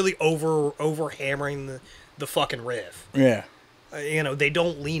just like really over hammering the fucking riff. Yeah. You know, they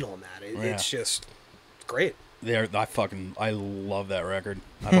don't lean on that. It's just great. I love that record.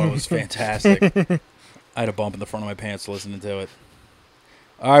 I thought it was fantastic. I had a bump in the front of my pants listening to it.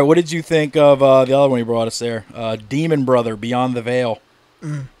 All right, what did you think of the other one you brought us there? Demon Brother, Beyond the Veil.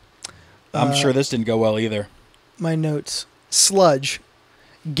 I'm sure this didn't go well either. My notes. Sludge.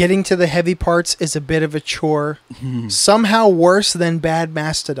 Getting to the heavy parts is a bit of a chore. Somehow worse than bad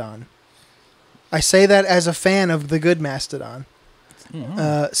Mastodon. I say that as a fan of the good Mastodon.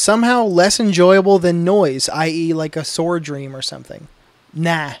 Somehow less enjoyable than Noise, i.e. like a Sore Dream or something.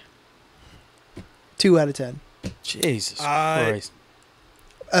 Nah. 2 out of 10. Jesus Christ.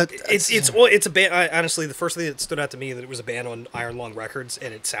 It's a band. Honestly, the first thing that stood out to me that it was a band on Iron Lung Records,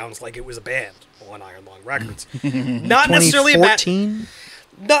 and it sounds like it was a band on Iron Lung Records. Not necessarily a bad.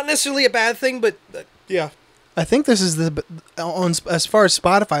 Not necessarily a bad thing, but yeah. I think this is as far as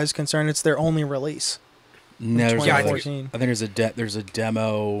Spotify is concerned, it's their only release. No, I think there's a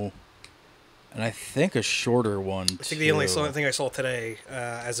demo, and I think a shorter one. I think the only thing I saw today,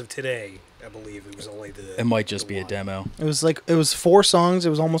 as of today, I believe it was only the. It might just be a demo. It was 4 songs. It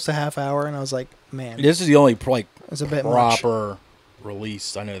was almost a half hour, and I was like, man, this is the only it's a bit proper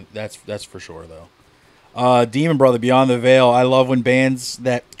release. I know that's for sure though. Demon Brother, Beyond the Veil. I love when bands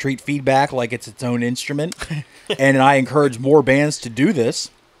that treat feedback like it's its own instrument, and I encourage more bands to do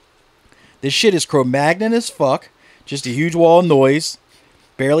this. This shit is Cro-Magnon as fuck, just a huge wall of noise,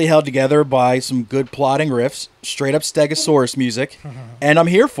 barely held together by some good plotting riffs, straight up Stegosaurus music, and I'm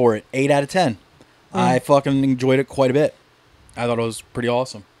here for it. 8 out of 10. I fucking enjoyed it quite a bit. I thought it was pretty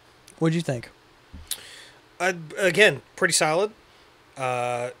awesome. What'd you think? Again, pretty solid.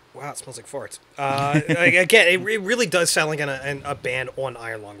 Wow, it smells like farts. Again, it really does sound like a band on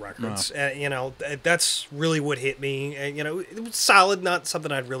Iron Lung Records. No. You know, that's really what hit me. You know, it was solid, not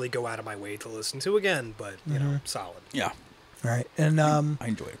something I'd really go out of my way to listen to again, but, you know, solid. Yeah. All right. And I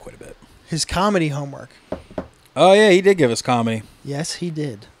enjoyed it quite a bit. His comedy homework. Oh, yeah, he did give us comedy. Yes, he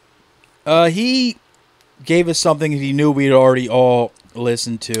did. He gave us something that he knew we'd already all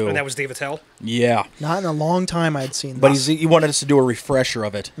listened to. And that was Dave Attell? Yeah. Not in a long time I'd seen But this. he wanted us to do a refresher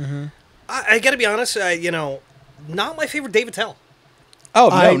of it. I got to be honest, you know, not my favorite Dave Attell. Oh,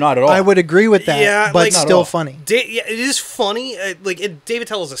 no, not at all. I would agree with that, Yeah, but like- still funny. Yeah, it is funny. Dave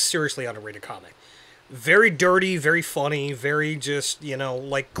Attell is a seriously underrated comic. Very dirty, very funny, very just, you know,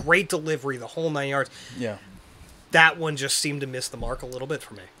 like great delivery, the whole 9 yards. Yeah. That one just seemed to miss the mark a little bit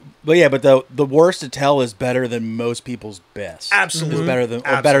for me. But yeah, but the worst to tell is better than most people's best. Absolutely. Is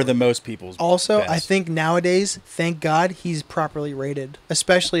better than most people's Also, best. I think nowadays, thank God, he's properly rated,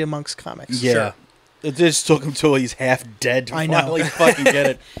 especially amongst comics. Yeah. Sure. It just took him till he's half dead to I know. finally fucking get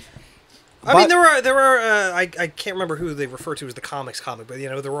it. I mean, there are. I can't remember who they refer to as the comics comic, but you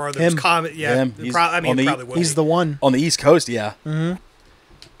know there are those Him. comic. Yeah, Him. He's on the- probably would He's be. the one. On the East Coast, yeah. Mm-hmm.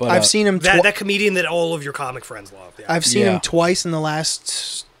 But I've seen him. that comedian that all of your comic friends love. Yeah. I've seen Yeah. him twice in the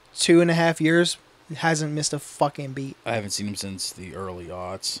last 2.5 years. Hasn't missed a fucking beat. I haven't seen him since the early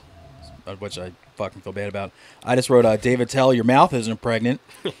aughts, which I fucking feel bad about. I just wrote, David Tell, your mouth isn't pregnant.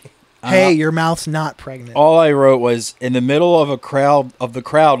 Hey, your mouth's not pregnant. All I wrote was, in the middle of the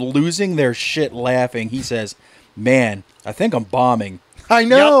crowd losing their shit laughing, he says, "Man, I think I'm bombing." I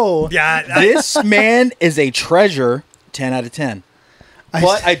know. Yep. Yeah. This man is a treasure. 10 out of 10.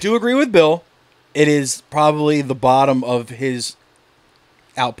 But I do agree with Bill. It is probably the bottom of his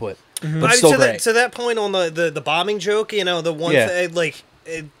output. But still great. To that point on the bombing joke, you know, the one thing,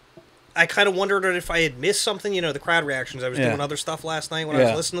 I kind of wondered if I had missed something, you know, the crowd reactions. I was doing other stuff last night when I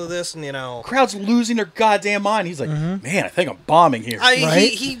was listening to this, and, you know... Crowd's losing their goddamn mind. He's like, man, I think I'm bombing here.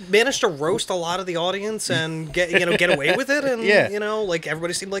 He managed to roast a lot of the audience and get away with it, and, you know, like,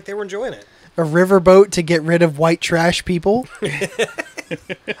 everybody seemed like they were enjoying it. A riverboat to get rid of white trash people.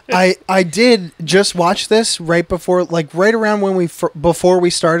 I did just watch this right before, like right around when before we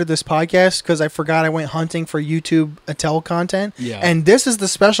started this podcast, because I forgot I went hunting for YouTube Attell content. Yeah. And this is the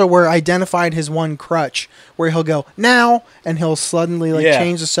special where I identified his one crutch, where he'll go now, and he'll suddenly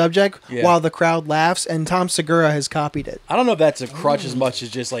change the subject while the crowd laughs. And Tom Segura has copied it. I don't know if that's a crutch as much as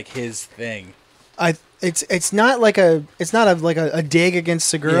just like his thing. It's not like a dig against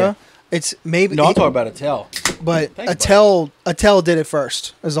Segura. Yeah. It's maybe No, I'm talking about Attell. But Attell did it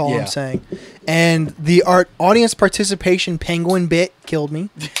first, is all I'm saying. And the audience participation penguin bit killed me.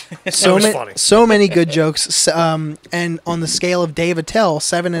 Funny. So many good jokes. And on the scale of Dave Attell,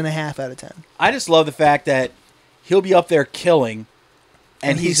 7.5 out of 10. I just love the fact that he'll be up there killing,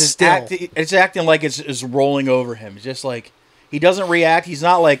 and he's just still. it's acting like it's rolling over him. It's just like he doesn't react. He's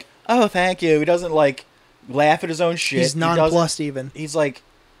not like, oh, thank you. He doesn't like laugh at his own shit. He's nonplussed even. He's like,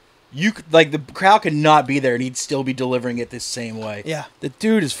 the crowd could not be there, and he'd still be delivering it this same way. Yeah, the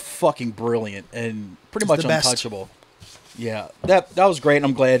dude is fucking brilliant and pretty much the untouchable. Yeah, that was great, and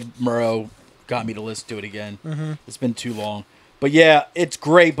I'm glad Murrow got me to listen to it again. Mm-hmm. It's been too long, but yeah, it's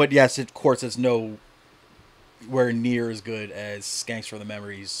great. But yes, of course, it's nowhere near as good as Skanks for the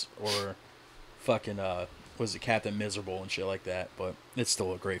Memories or fucking was it Captain Miserable and shit like that. But it's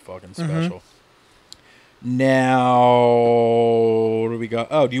still a great fucking special. Mm-hmm. Now, what do we got?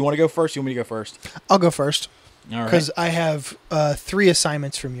 Oh, do you want to go first? You want me to go first? I'll go first. All right. Because I have 3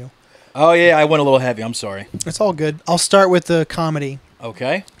 assignments from you. Oh, yeah, I went a little heavy. I'm sorry. It's all good. I'll start with the comedy.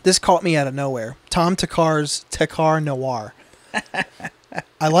 Okay. This caught me out of nowhere. Tom Takar's Takar Noir.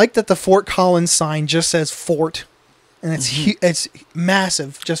 I like that the Fort Collins sign just says Fort. And it's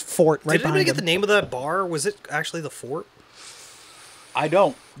massive. Just Fort right behind him. Did anybody get the name of that bar? Was it actually the Fort? I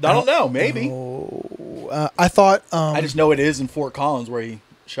don't know. Maybe. I thought... I just know it is in Fort Collins where he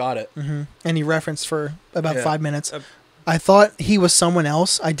shot it. Mm-hmm. And he referenced for about 5 minutes. I thought he was someone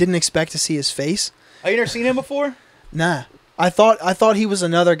else. I didn't expect to see his face. Oh, you never seen him before? Nah. I thought he was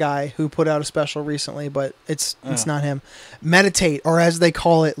another guy who put out a special recently, but it's not him. Meditate, or as they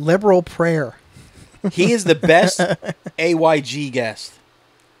call it, liberal prayer. He is the best AYG guest.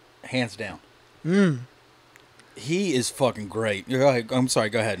 Hands down. He is fucking great. Go ahead. I'm sorry.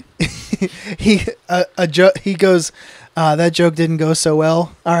 Go ahead. He goes, that joke didn't go so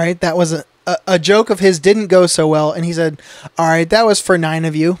well. All right, that was a joke of his didn't go so well, and he said, all right, that was for 9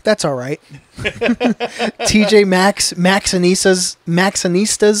 of you. That's all right. TJ Maxinistas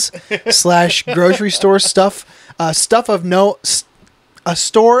 / grocery store stuff. A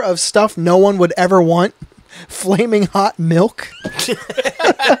store of stuff no one would ever want. Flaming hot milk.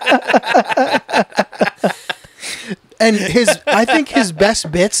 And I think his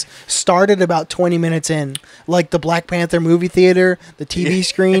best bits started about 20 minutes in, like the Black Panther movie theater, the TV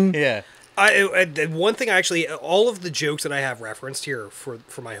screen. Yeah. One thing all of the jokes that I have referenced here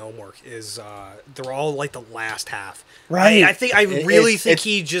for my homework is they're all like the last half. Right. I really think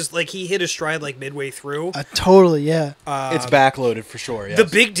he just like he hit his stride like midway through. Totally, yeah. It's backloaded for sure. Yes. The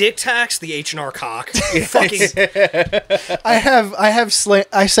big dick tax, the H&R cock. Fucking.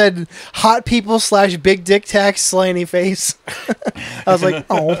 I said hot people / big dick tax slaney face. I was like,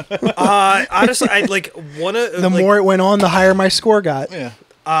 oh. Honestly, I like one of the more it went on, the higher my score got. Yeah.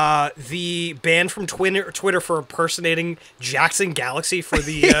 The ban from Twitter for impersonating Jackson Galaxy for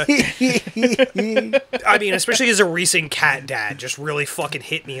the I mean, especially as a recent cat dad, just really fucking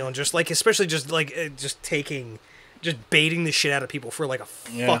hit me on just like, especially just like just baiting the shit out of people for like a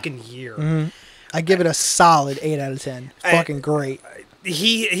fucking year. Mm-hmm. I give it a solid 8 out of 10. Fucking great.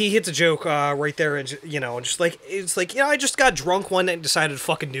 He hits a joke right there, and just like it's like I just got drunk one night and decided to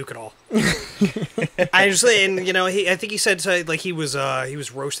fucking nuke it all. I think he said like he was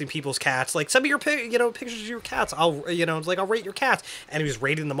roasting people's cats. Like send me your pictures of your cats. I'll rate your cats, and he was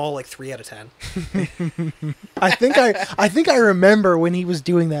rating them all like 3 out of 10. I think I remember when he was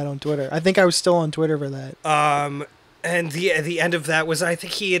doing that on Twitter. I think I was still on Twitter for that. And the end of that was I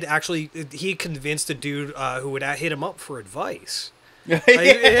think he convinced a dude who would hit him up for advice. He's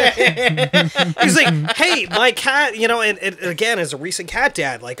like, hey, my cat, and again, as a recent cat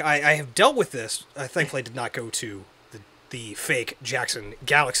dad, like I have dealt with this. I thankfully did not go to the fake Jackson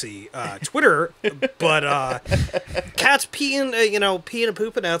Galaxy Twitter, but cats peeing and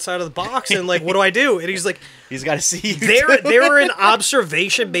pooping outside of the box, and like, what do I do? And he's like, he's got to see you. They're an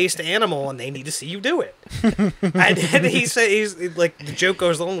observation based animal, and they need to see you do it. And then he's like, the joke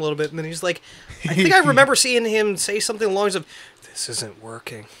goes on a little bit, and then he's like, I think I remember seeing him say something along the lines of, "This isn't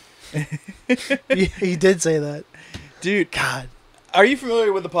working." He did say that. Dude, God. Are you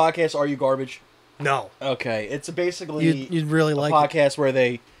familiar with the podcast Are You Garbage? No. Okay, it's basically you'd really like podcast where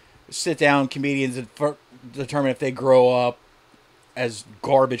they sit down comedians and determine if they grow up as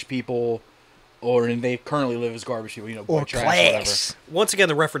garbage people or they currently live as garbage people, or trash, class. whatever. Once again,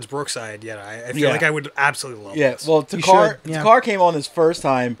 the reference Brookside. Yeah, I feel like I would absolutely love this. Well, Takar came on this first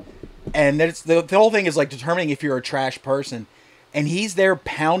time, and the whole thing is like determining if you're a trash person, and he's there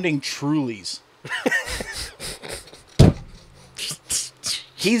pounding Trulies.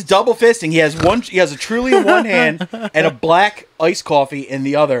 He's double fisting. He has a Truly in one hand and a black iced coffee in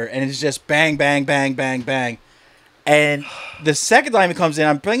the other, and it's just bang, bang, bang, bang, bang. And the second time he comes in,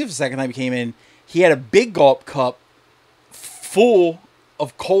 I'm thinking the second time he came in, he had a big gulp cup full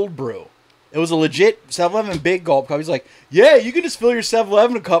of cold brew. It was a legit 7-Eleven big gulp cup. He's like, yeah, you can just fill your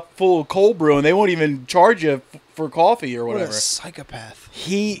 7-Eleven cup full of cold brew, and they won't even charge you for coffee or whatever. What a psychopath.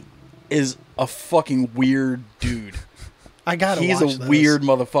 He is a fucking weird dude. I gotta He's watch a those. weird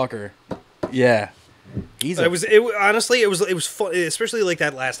motherfucker. Yeah. Honestly, it was fun, especially like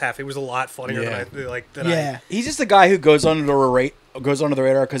that last half. It was a lot funnier than I He's just a guy who goes under the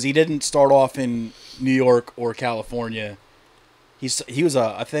radar because he didn't start off in New York or California. He was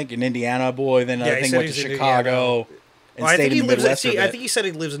I think an Indiana boy. Then I think went to Chicago and stayed in the Midwest. I think he said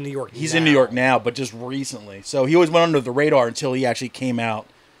he lives in New York. He's in New York now, but just recently. So he always went under the radar until he actually came out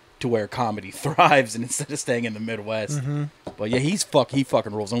to where comedy thrives, and instead of staying in the Midwest. Mm-hmm. But yeah, he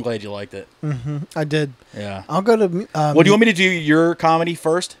fucking rules. I'm glad you liked it. Mm-hmm. I did. Yeah. I'll go to. Well, do you want me to do your comedy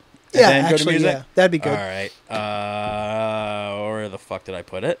first? And Yeah, then actually, go to music? yeah, that'd be good. All right. Where the fuck did I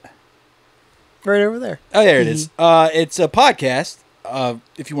put it? Right over there. Oh, there it is. It's a podcast,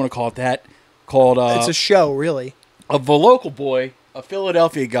 if you want to call it that, called... it's a show, really. Of a local boy, a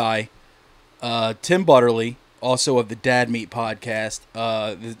Philadelphia guy, Tim Butterly, also of the Dad Meat podcast.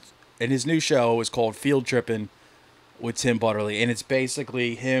 And his new show is called Field Trippin' with Tim Butterly. And it's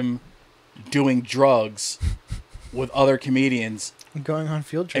basically him doing drugs with other comedians. Going on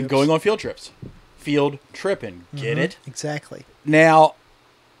field trips. And going on field trips. Field tripping. Get it? Exactly. Now,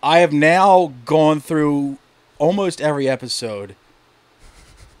 I have now gone through almost every episode.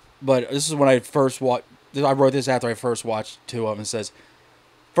 But this is when I first watched. I wrote this after I first watched 2 of them. It says,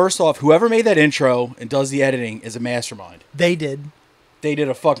 first off, whoever made that intro and does the editing is a mastermind. They did. They did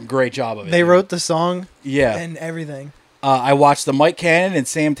a fucking great job of it. They wrote the song. Yeah. And everything. I watched the Mike Cannon and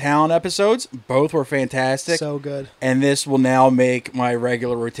Sam Tallent episodes. Both were fantastic. So good. And this will now make my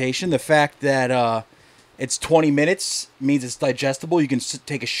regular rotation. The fact that it's 20 minutes means it's digestible. You can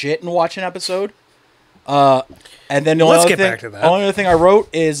take a shit and watch an episode. And then the Let's get back to that. only other thing I wrote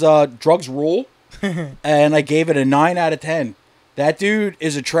is drugs rule. And I gave it a 9 out of 10. That dude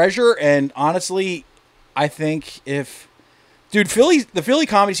is a treasure. And honestly, I think if... Dude, the Philly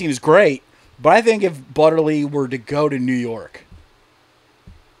comedy scene is great. But I think if Butterly were to go to New York,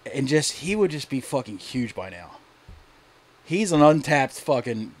 and he would just be fucking huge by now. He's an untapped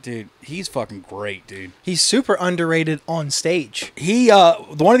fucking dude. He's fucking great, dude. He's super underrated on stage. He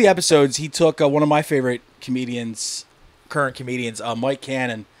one of the episodes he took one of my favorite current comedians, Mike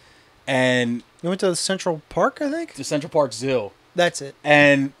Cannon, and You went to the Central Park, I think? to Central Park Zoo. That's it.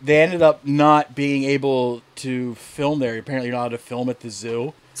 And they ended up not being able to film there. Apparently, you're not allowed to film at the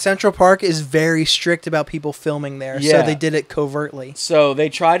zoo. Central Park is very strict about people filming there, Yeah. so they did it covertly. So they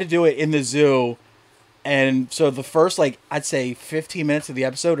tried to do it in the zoo, and so the first, I'd say 15 minutes of the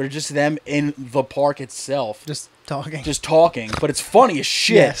episode are just them in the park itself. Just talking. Just talking, but it's funny as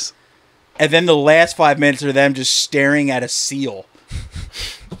shit. Yes. And then the last 5 minutes are them just staring at a seal.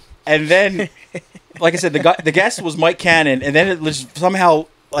 And then, like I said, the guest was Mike Cannon, and then it was somehow,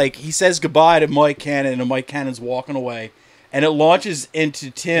 he says goodbye to Mike Cannon, and Mike Cannon's walking away. And it launches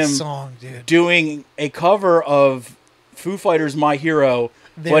into Tim song, dude. doing a cover of Foo Fighters' My Hero,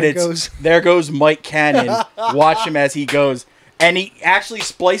 There goes Mike Cannon. Watch him as he goes. And he actually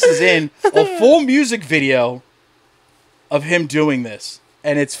splices in a full music video of him doing this.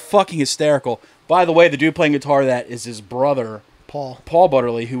 And it's fucking hysterical. By the way, the dude playing guitar that is his brother, Paul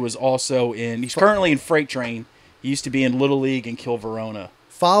Butterly, who was also he's currently in Freight Train. He used to be in Little League and Kill Verona.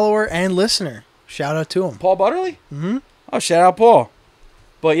 Follower and listener. Shout out to him. Paul Butterly? Mm-hmm. Oh, shout out Paul.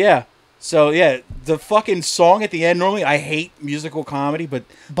 But yeah. So yeah, the fucking song at the end, normally I hate musical comedy, but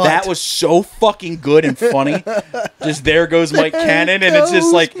that was so fucking good and funny. Just there goes Mike Cannon, and it's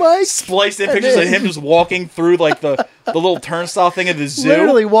just spliced in pictures of him just walking through the little turnstile thing of the zoo.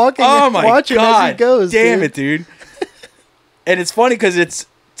 Literally walking. Oh my watching god! as he goes, Damn it, dude. And it's funny because it's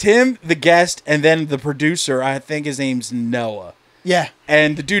Tim, the guest, and then the producer. I think his name's Noah. Yeah.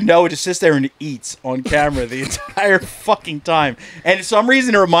 And the dude Noah just sits there and eats on camera the entire fucking time. And for some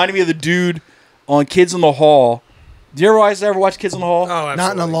reason, it reminded me of the dude on Kids in the Hall. Do you ever watch Kids in the Hall? Oh, absolutely.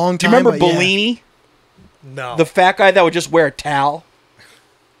 Not in a long Do time. you remember but Bellini? No. The fat guy that would just wear a towel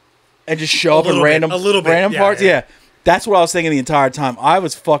and just show up in random parts? Yeah. That's what I was thinking the entire time. I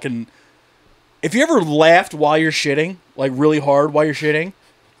was fucking... If you ever laughed while you're shitting, really hard while you're shitting,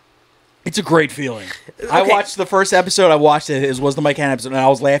 it's a great feeling. Okay. I watched the first episode. Was the Mike Cannon episode, and I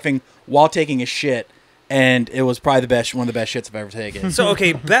was laughing while taking a shit, and it was probably one of the best shits I've ever taken. So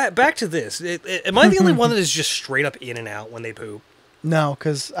okay, back to this. Am I the only one that is just straight up in and out when they poop? No,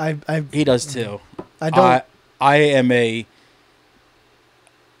 because he does too. I don't.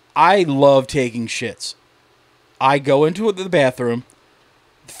 I love taking shits. I go into the bathroom,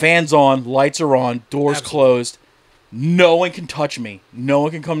 fans on, lights are on, doors closed, No one can touch me. No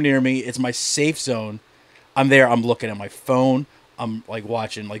one can come near me. It's my safe zone. I'm there. I'm looking at my phone. I'm like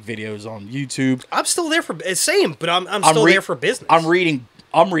watching like videos on YouTube. I'm still there for same, but I'm still there for business. I'm reading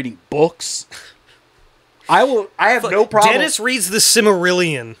books. I have no problem. Dennis reads the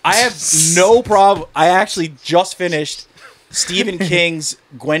Silmarillion. I have no problem. I actually just finished Stephen King's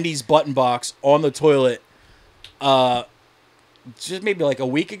Gwendy's Button Box on the toilet. Just maybe like a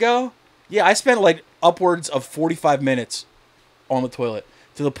week ago. Yeah, I spent like upwards of 45 minutes on the toilet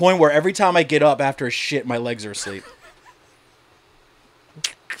to the point where every time I get up after a shit, my legs are asleep.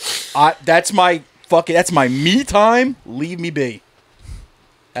 That's my me time. Leave me be.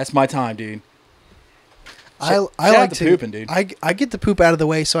 That's my time, dude. I Shout like out to pooping, dude. I get the poop out of the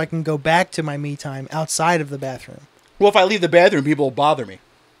way so I can go back to my me time outside of the bathroom. Well, if I leave the bathroom, people will bother me.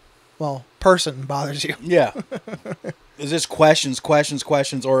 Well, person bothers you. Yeah. Is this questions,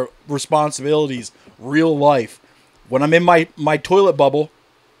 or responsibilities, real life? When I'm in my toilet bubble,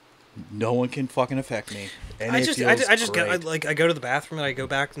 no one can fucking affect me. And I go to the bathroom and I go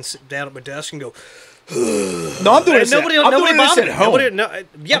back and sit down at my desk and go. No, I'm doing this. Nobody bothers me. I'm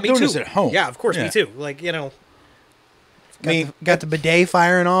doing me too. this at home. Yeah, of course, Yeah. me too. Like, you know, Got the bidet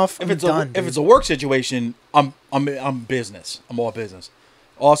firing off. If it's a work situation, I'm business. I'm all business.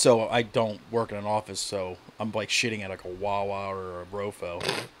 Also, I don't work in an office, so I'm like shitting at like a Wawa or a Rofo.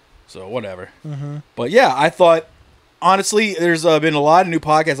 So whatever. Mm-hmm. But yeah, I thought honestly, there's been a lot of new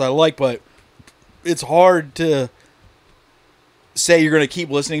podcasts I like, but it's hard to say you're going to keep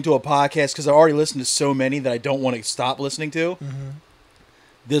listening to a podcast because I already listened to so many that I don't want to stop listening to. Mm-hmm.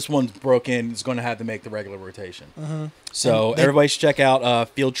 This one's broken. It's going to have to make the regular rotation. Mm-hmm. So everybody should check out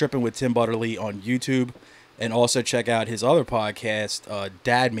Field Tripping with Tim Butterly on YouTube, and also check out his other podcast,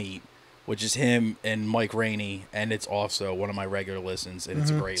 Dad Meat, which is him and Mike Rainey, and it's also one of my regular listens, and it's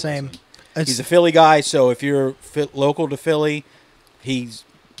a great listen. He's a Philly guy, so if you're local to Philly, he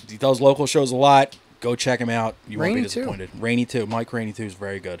does local shows a lot. Go check him out. You won't be disappointed. Rainey too. Mike Rainey too is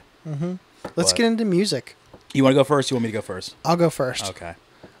very good. Mm-hmm. Let's get into music. You want to go first? You want me to go first? I'll go first. Okay.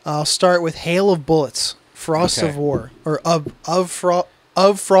 I'll start with Hail of Bullets, Frost of War, or of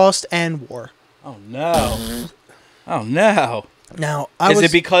Frost and War. Oh no! Oh no! Now, is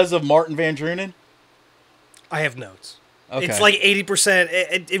it because of Martin Van Drunen? I have notes. Okay. It's like 80%.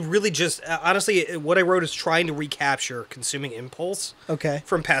 It really just honestly, what I wrote is trying to recapture Consuming Impulse. Okay.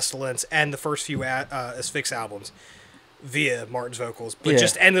 From Pestilence and the first few Asphyx albums via Martin's vocals, but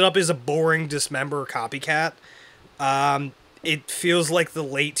just ended up as a boring Dismember copycat. It feels like the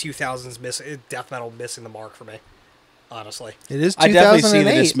late 2000s death metal missing the mark for me. Honestly, it is. 2008. I definitely see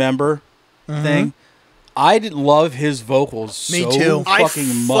the Dismember thing. I did love his vocals. Me too. I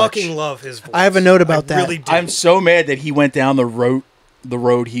fucking love his voice. I have a note about that. Really do. I'm so mad that he went down the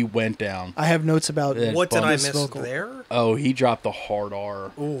road he went down. I have notes about what did I miss there? Oh, he dropped the hard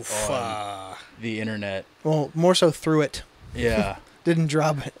R. Oof. On the internet. Well, more so through it. Yeah. Didn't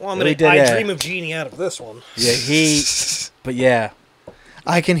drop it. Well, I dream of Genie out of this one. Yeah, but yeah.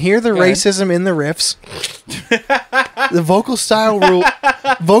 I can hear the racism in the riffs. The vocal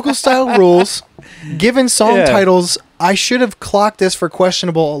style rules. Given song titles, I should have clocked this for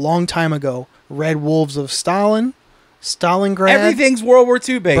questionable a long time ago. Red Wolves of Stalin, Stalingrad. Everything's World War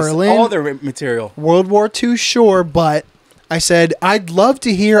II based. Berlin, all their material. World War II, sure, but I said I'd love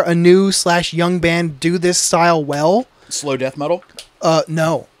to hear a new / young band do this style well. Slow death metal?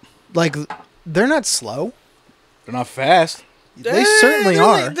 No. Like, they're not slow. They're not fast. They certainly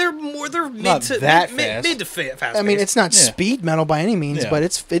are. They're not fast. Mid to fast. I mean, it's not speed metal by any means, but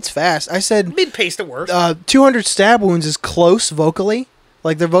it's fast. I said mid-paced at worst. 200 Stab Wounds is close vocally.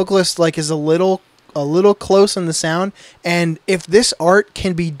 Like, their vocalist is a little close in the sound. And if this art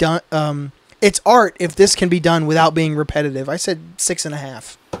can be done, it's art if this can be done without being repetitive. I said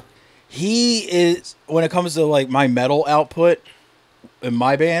 6.5. He is, when it comes to like my metal output in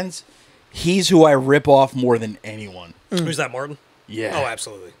my bands, he's who I rip off more than anyone. Who's that, Martin? Yeah. Oh,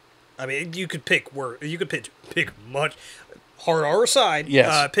 absolutely. I mean, you could pick much hard R aside.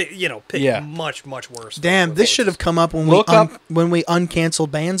 Yes. Pick much worse. Damn, this should have come up when we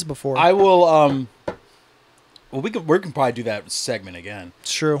uncanceled bands before. I will. Well, we can probably do that segment again.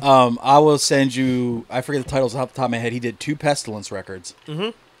 It's true. I will send you. I forget the titles off the top of my head. He did 2 Pestilence records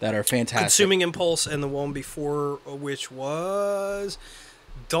that are fantastic. Consuming Impulse and the one before, which was.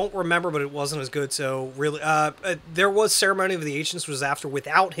 Don't remember, but it wasn't as good. So really, there was Ceremony of the Ancients was after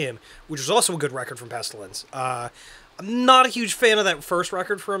without him, which was also a good record from Pestilence. I'm not a huge fan of that first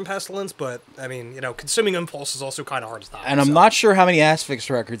record from Pestilence, but I mean, Consuming Impulse is also kind of hard to stop. And I'm not sure how many Asphyx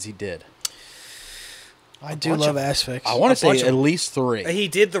records he did. I do love Asphyx. I want to say at least 3. He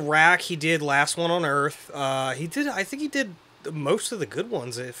did The Rack. He did Last One on Earth. I think he did most of the good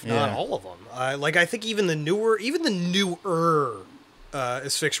ones, if not all of them. I think even the newer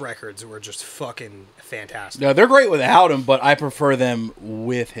Asphyx records were just fucking fantastic. No, they're great without him, but I prefer them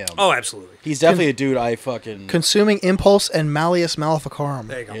with him. Oh, absolutely. He's definitely a dude I fucking... Consuming Impulse and Malleus Maleficarum.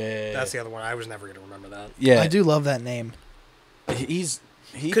 There you go. Yeah. That's the other one. I was never going to remember that. Yeah. I do love that name.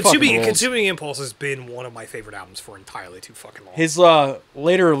 Consuming Impulse has been one of my favorite albums for entirely too fucking long. His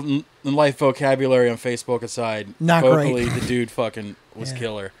later in life vocabulary on Facebook aside, not vocally, great. the dude fucking was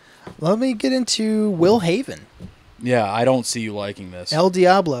killer. Let me get into Will Haven. Yeah, I don't see you liking this. El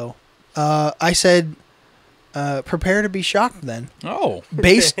Diablo. I said, prepare to be shocked then. Oh.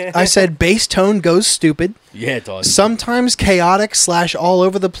 I said bass tone goes stupid. Yeah, it does. Sometimes chaotic / all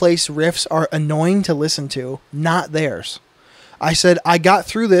over the place riffs are annoying to listen to, not theirs. I said I got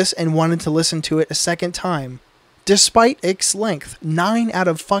through this and wanted to listen to it a second time, despite its length. 9 out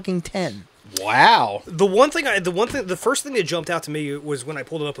of fucking 10. Wow. The first thing that jumped out to me was when I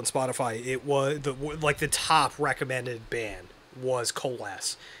pulled it up on Spotify. It was the top recommended band was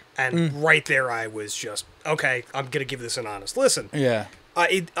Coalesce, and right there I was just okay. I'm gonna give this an honest listen. Yeah.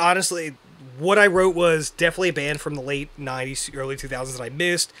 Honestly, what I wrote was definitely a band from the late '90s, early 2000s that I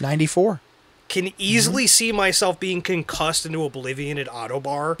missed. 94. Can easily see myself being concussed into oblivion at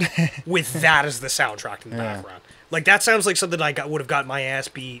Autobar with that as the soundtrack in the background. Like that sounds like something I would have got my ass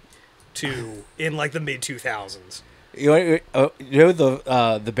beat to in like the mid 2000s. You know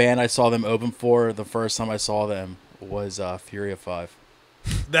the band I saw them open for the first time I saw them was Fury of 5.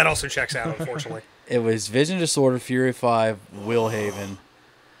 That also checks out, unfortunately. It was Vision Disorder, Fury of 5, Will Haven.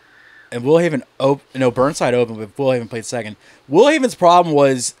 And Will Haven, Burnside opened, but Will Haven played second. Will Haven's problem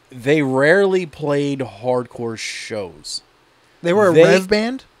was they rarely played hardcore shows. They were a rev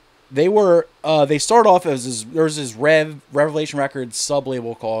band? They were, they started off as, there was this Revelation Records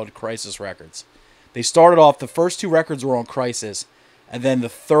sub-label called Crisis Records. They started off, the first 2 records were on Crisis, and then the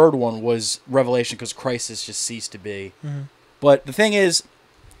third one was Revelation because Crisis just ceased to be. Mm-hmm. But the thing is,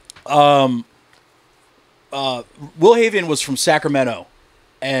 Will Haven was from Sacramento.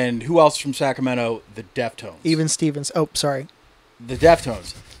 And who else from Sacramento? The Deftones. Even Stevens. Oh, sorry. The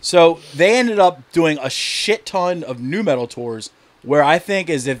Deftones. So they ended up doing a shit ton of nu metal tours where I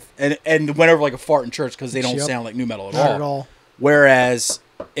think as if, and went over like a fart in church because they don't sound like nu metal at all. Not at all. Whereas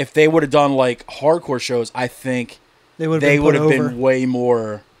if they would have done like hardcore shows, I think they would have been way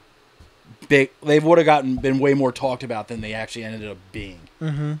more big. They would have been way more talked about than they actually ended up being.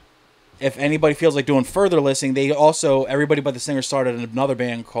 Mm-hmm. If anybody feels like doing further listening, they also, everybody but the singer started another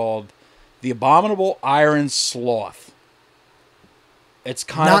band called The Abominable Iron Sloth. It's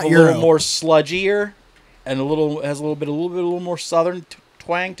kind of a little more sludgier and has a little more southern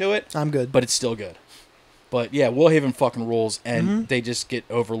twang to it. I'm good. But it's still good. But yeah, Will Haven fucking rules, and they just get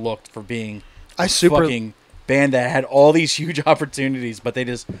overlooked for being fucking band that had all these huge opportunities, but they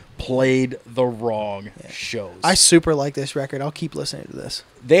just played the wrong shows. I super like this record. I'll keep listening to this.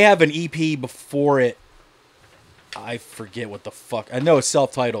 They have an EP before it. I forget what the fuck. I know it's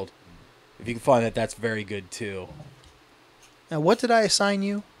self-titled. If you can find that, that's very good too. Now, what did I assign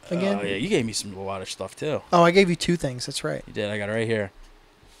you again? Oh yeah, you gave me a lot of stuff too. Oh, I gave you 2 things. That's right. You did. I got it right here.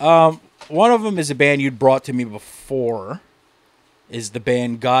 One of them is a band you'd brought to me before. Is the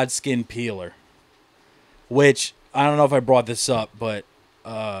band Godskin Peeler. Which, I don't know if I brought this up, but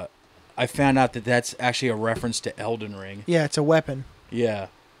I found out that that's actually a reference to Elden Ring. Yeah, it's a weapon. Yeah.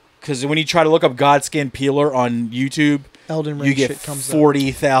 Because when you try to look up Godskin Peeler on YouTube, Elden Ring you get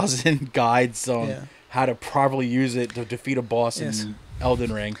 40,000 guides on how to properly use it to defeat a boss in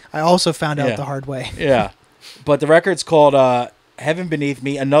Elden Ring. I also found out the hard way. Yeah. But the record's called Heaven Beneath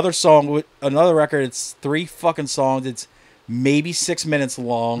Me. Another record, it's 3 fucking songs. It's maybe 6 minutes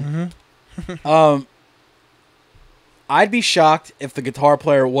long. Mm-hmm. I'd be shocked if the guitar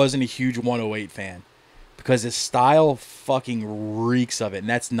player wasn't a huge 108 fan, because his style fucking reeks of it, and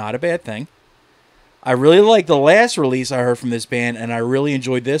that's not a bad thing. I really like the last release I heard from this band, and I really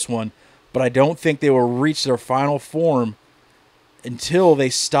enjoyed this one, but I don't think they will reach their final form until they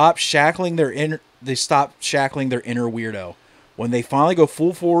stop shackling their inner weirdo. When they finally go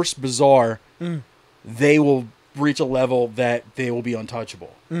full force bizarre, they will reach a level that they will be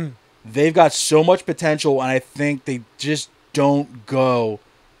untouchable. They've got so much potential, and I think they just don't go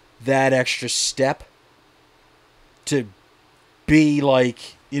that extra step to be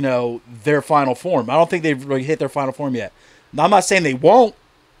like, their final form. I don't think they've really hit their final form yet. Now, I'm not saying they won't,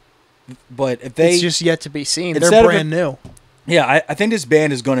 but if they... It's just yet to be seen. They're brand new. Yeah, I think this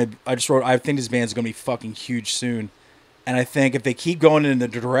band is going to... I think this band is going to be fucking huge soon. And I think if they keep going in the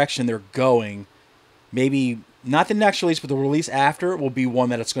direction they're going, maybe not the next release, but the release after will be one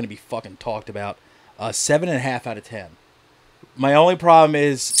that it's going to be fucking talked about. 7.5 out of 10. My only problem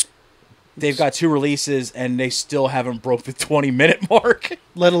is they've got 2 releases and they still haven't broke the 20-minute mark.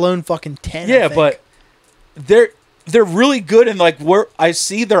 Let alone fucking 10. Yeah, but they're really good, and like where I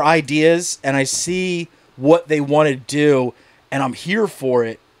see their ideas and I see what they want to do, and I'm here for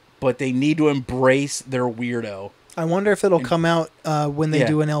it. But they need to embrace their weirdo. I wonder if it'll come out when they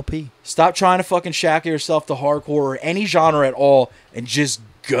do an LP. Stop trying to fucking shackle yourself to hardcore or any genre at all, and just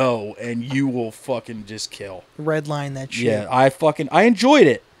go, and you will fucking just kill. Redline that shit. Yeah, I enjoyed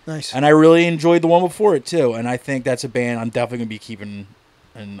it. Nice. And I really enjoyed the one before it too. And I think that's a band I'm definitely gonna be keeping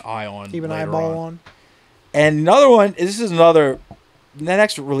an eye on. Keep an eyeball on. And another one. The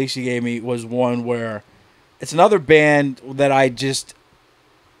next release you gave me was one where it's another band that I just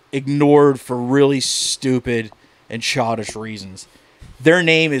ignored for really stupid and childish reasons. Their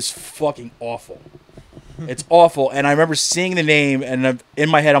name is fucking awful. It's awful, and I remember seeing the name, and in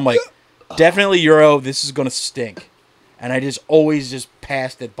my head I'm like, definitely Euro, this is going to stink. And I just always just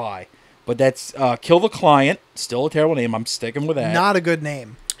passed it by. But that's Kill the Client, still a terrible name, I'm sticking with that. Not a good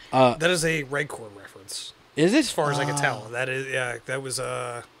name. That is a Red Chord reference. Is it? As far as I can tell. That is, yeah, that was,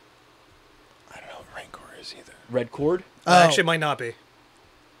 I don't know what Red Chord is either. Red Chord? Actually, it might not be.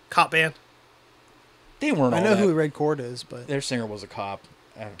 Cop band. They weren't. I know who Red Chord is, but their singer was a cop.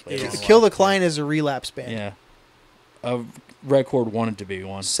 Kill the Client is a relapse band. Yeah. Red Chord wanted to be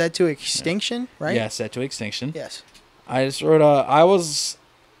one. Set to extinction, right? Yeah, set to extinction. Yes. I just wrote. I was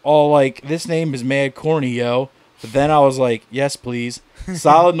all like, "This name is mad corny, yo." But then I was like, "Yes, please."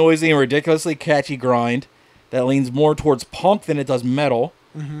 Solid, noisy, and ridiculously catchy grind that leans more towards punk than it does metal.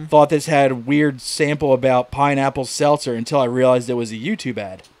 Mm-hmm. Thought this had a weird sample about pineapple seltzer until I realized it was a YouTube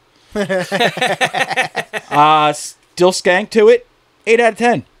ad. Still skank to it. 8 out of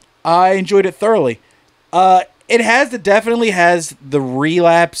 10. I enjoyed it thoroughly. It definitely has the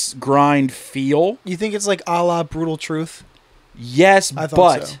relapse grind feel. You think it's like a la Brutal Truth? Yes, but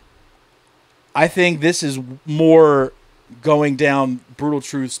so. I think this is more going down Brutal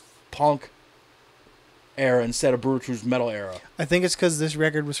Truth's punk era instead of Brutal Truth's metal era. I think it's because this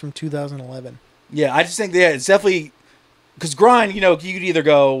record was from 2011. Yeah, I just think it's definitely because grind. You could either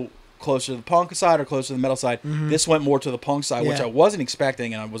go closer to the punk side or closer to the metal side. Mm-hmm. This went more to the punk side, which I wasn't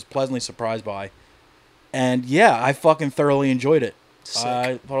expecting, and I was pleasantly surprised by. And yeah, I fucking thoroughly enjoyed it.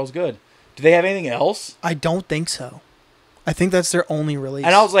 I thought it was good. Do they have anything else? I don't think so. I think that's their only release.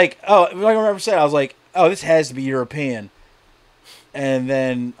 And I was like, like I remember saying, I was like, oh, this has to be European. And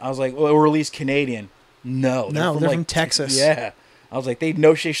then I was like, well, it will release Canadian. No, they're from Texas. Yeah. I was like, they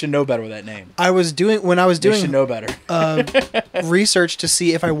should know better with that name. When I was doing they should know better. Research to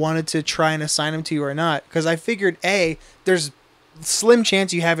see if I wanted to try and assign them to you or not, because I figured there's slim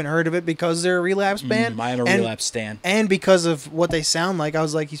chance you haven't heard of it because they're a relapse band. I'm a relapse stan, and because of what they sound like, I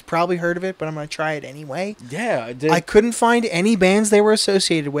was like, he's probably heard of it, but I'm gonna try it anyway. Yeah, I couldn't find any bands they were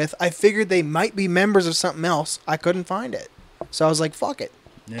associated with. I figured they might be members of something else. I couldn't find it, so I was like, fuck it.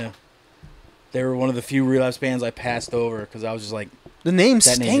 Yeah, they were one of the few relapse bands I passed over because I was just like, the name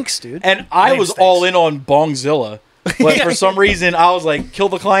stinks, dude. And I was all in on Bongzilla, but for some reason I was like, Kill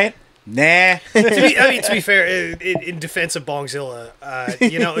the Client. Nah. to be fair, in defense of Bongzilla,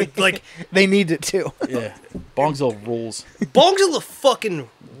 like they need it too. Yeah, Bongzilla rules. Bongzilla fucking rules.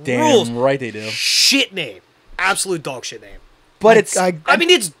 Damn right they do. Shit name, absolute dog shit name. But I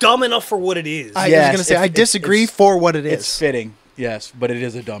mean, it's dumb enough for what it is. I was gonna say I disagree for what it is. It's fitting. Yes, but it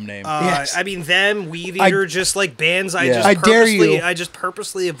is a dumb name. Yes. I mean, Weed Eater, just like bands I just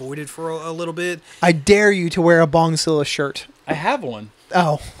purposely avoided for a little bit. I dare you to wear a Bongzilla shirt. I have one.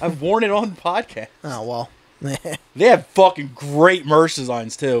 Oh. I've worn it on the podcast. Oh, well. They have fucking great merch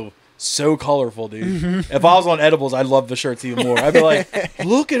designs, too. So colorful, dude. Mm-hmm. If I was on edibles, I'd love the shirts even more. I'd be like,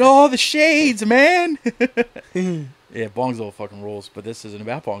 look at all the shades, man. Yeah, Bongzilla fucking rules, but this isn't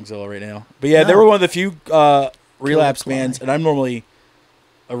about Bongzilla right now. But yeah, they were one of the few relapse bands, and I'm normally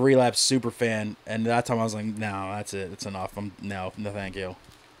a relapse super fan, and that time I was like, no, that's it. It's enough. No, thank you.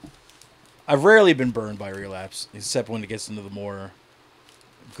 I've rarely been burned by relapse, except when it gets into the more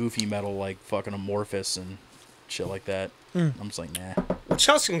goofy metal like fucking Amorphous and shit like that. I'm just like, nah. Which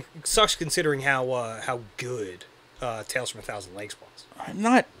sucks considering how good Tales from a Thousand Lakes was.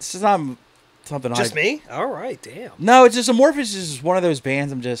 This is not something just me? Alright, damn. No, it's just Amorphous is just one of those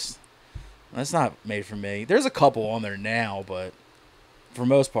bands that's not made for me. There's a couple on there now, but for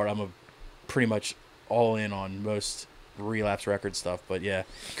most part I'm pretty much all in on most relapse record stuff. But yeah,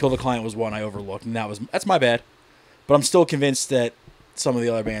 Kill the Client was one I overlooked, and that's my bad. But I'm still convinced that some of the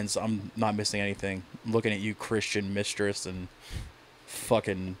other bands, I'm not missing anything. I'm looking at you, Christian Mistress, and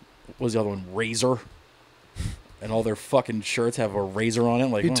fucking, what was the other one? Razor. and all their fucking shirts have a razor on it.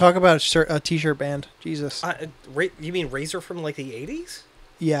 Like, You talk about a t-shirt band. Jesus. You mean Razor from like the 80s?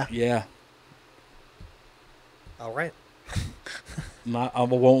 Yeah. Yeah. All right. I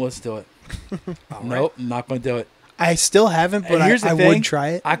won't listen to it. Nope, not going to do it. I still haven't, but I would try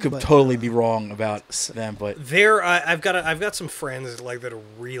it. I could totally be wrong about them, but I've got some friends like that are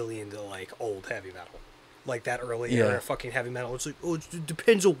really into like old heavy metal, like that early era fucking heavy metal. It's like, it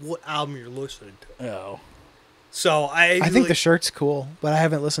depends on what album you're listening to. Oh, so I think the shirt's cool, but I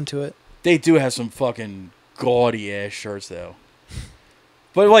haven't listened to it. They do have some fucking gaudy ass shirts though.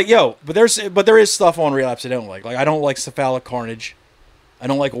 But like, but there is stuff on Relapse I don't like. Like I don't like Cephalic Carnage. I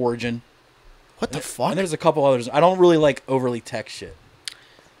don't like Origin. What the fuck? And there's a couple others. I don't really like overly tech shit.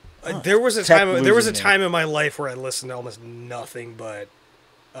 There was a time in my life where I listened to almost nothing but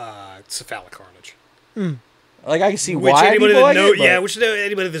Cephalic Carnage. Like I can see why anybody that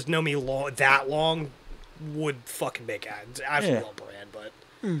anybody that's known me that long would fucking make it. It's absolutely well brand, but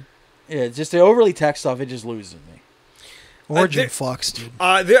yeah, just the overly tech stuff. It just loses me. Origin fucks, dude.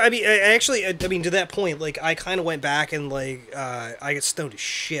 I mean, to that point, like, I kind of went back and, like, I got stoned as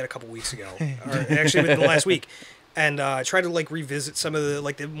shit a couple weeks ago. Or actually, within the last week. And tried to, like, revisit some of the,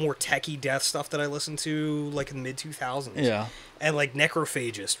 like, the more techie death stuff that I listened to, like, in the mid-2000s. Yeah. And, like,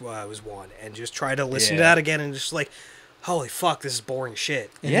 Necrophagist was one. And just try to listen to that again and just, like, holy fuck, this is boring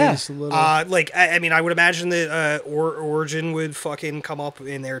shit. Yeah. Like, I mean, I would imagine that Origin would fucking come up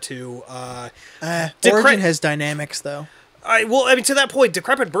in there, too. Origin has dynamics, though. To that point,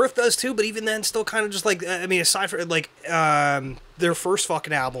 Decrepit Birth does too, but even then, still kind of just like, I mean, aside from like their first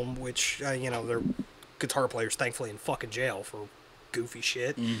fucking album, which their guitar players thankfully in fucking jail for goofy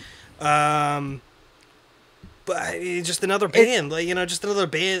shit. But it's just another band, just another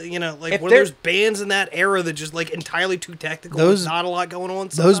band, like one of those bands in that era that just like entirely too technical. There's not a lot going on.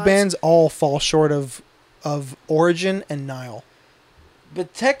 Sometimes. Those bands all fall short of Origin and Nile.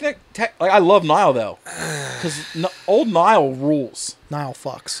 But like I love Nile though, because old Nile rules. Nile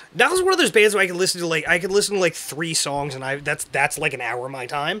fucks. Nile's one of those bands where I can listen to like 3 songs, and that's like an hour of my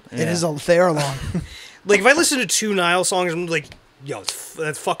time. Yeah. They are long. Like if I listen to 2 Nile songs, I'm like, yo,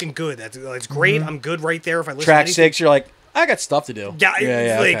 that's fucking good. That's great. I'm good right there. If I listen track to 6, you're like, I got stuff to do. Yeah, like,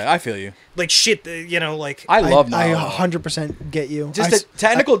 okay. I feel you. Like shit, like I love Nile. I 100% get you. Just the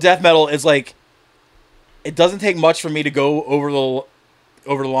technical death metal is like, it doesn't take much for me to go over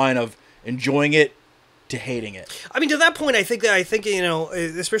the line of enjoying it to hating it. I mean, to that point, I think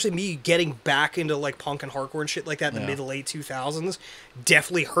especially me getting back into like punk and hardcore and shit like that in the mid to late 2000s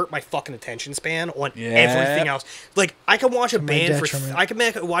definitely hurt my fucking attention span on everything else. Like I can watch a band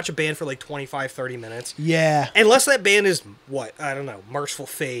watch a band for like 25-30 minutes. Yeah. Unless that band is I don't know, Merciful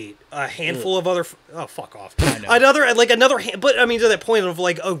Fate, a handful of other fuck off. I know. But I mean to that point of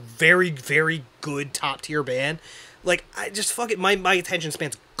like a very very good top tier band. Like I just fucking my attention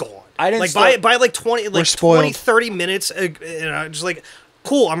span's gone. I didn't like by like 30 minutes, just like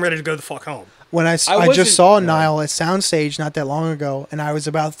cool. I'm ready to go the fuck home. When I just saw Nile at Soundstage not that long ago, and I was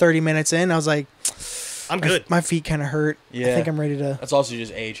about 30 minutes in, I was like, I'm good. My feet kind of hurt. Yeah, I think I'm ready to. That's also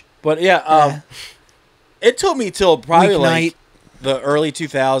just age. But it took me till probably the early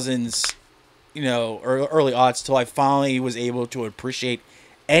 2000s, or early aughts, till I finally was able to appreciate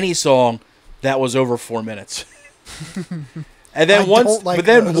any song that was over 4 minutes. And then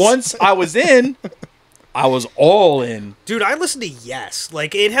once I was in, I was all in. Dude, I listened to Yes.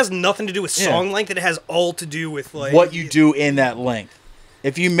 Like it has nothing to do with song length, it has all to do with like what you do in that length.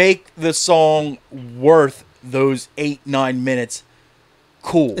 If you make the song worth those 8-9 minutes,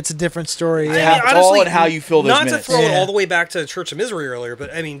 cool. It's a different story. Yeah. I mean, honestly, all in how you feel those minutes. Not to throw it all the way back to Church of Misery earlier,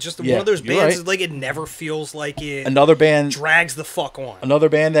 but I mean, just one of those bands is like it never feels like it. Another band drags the fuck on. Another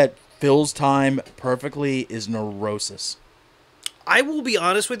band that fills time perfectly is Neurosis. I will be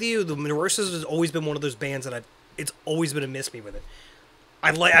honest with you, the Neurosis has always been one of those bands that it's always been a miss me with it.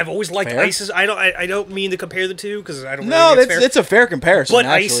 I've always liked ISIS. I don't mean to compare the two because I don't. No, really it's a fair comparison. But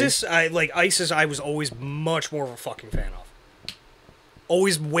actually. ISIS. I was always much more of a fucking fan of.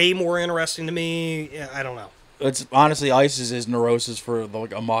 Always way more interesting to me. Yeah, I don't know. It's honestly ISIS is Neurosis for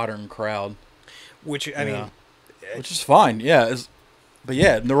like a modern crowd, which which is fine. Yeah. But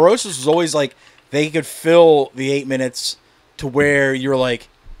yeah, Neurosis was always like, they could fill the 8 minutes to where you're like,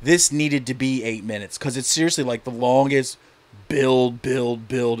 this needed to be 8 minutes. Because it's seriously like the longest build.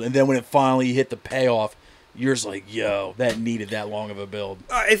 And then when it finally hit the payoff, you're just like, yo, that needed that long of a build.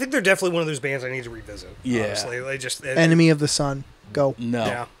 I think they're definitely one of those bands I need to revisit. Yeah. Honestly. Enemy of the Sun. Go. No.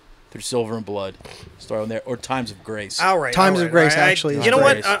 Yeah. Through Silver and Blood. Start on there. Or Times of Grace. All right. Times of Grace, actually. You know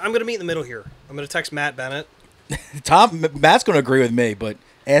what? I'm going to meet in the middle here. I'm going to text Matt Bennett. Matt's going to agree with me, but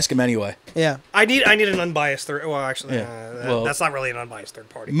Ask him anyway. Yeah. I need an unbiased third. Well, actually, Yeah. that's not really an unbiased third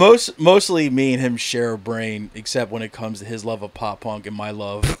party. Mostly me and him share a brain, except when it comes to his love of pop punk and my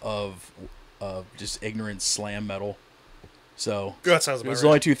love of just ignorant slam metal. So That sounds about there's right.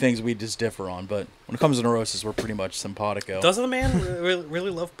 only two things we just differ on, but when it comes to Neurosis, we're pretty much simpatico. Doesn't the man really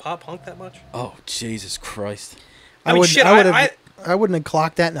love pop punk that much? Oh, Jesus Christ. I mean, shit, I wouldn't have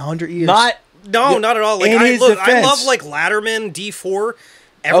clocked that in 100 years. not at all. Like, in his I defense. love like Latterman, D4,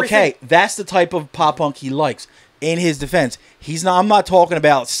 everything. Okay, that's the type of pop punk he likes. In his defense, I'm not talking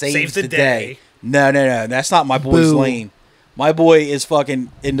about Save the Day. No. That's not my boy's Boo. lane. My boy is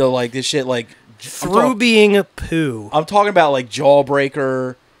fucking into like this shit like Being a poo. I'm talking about like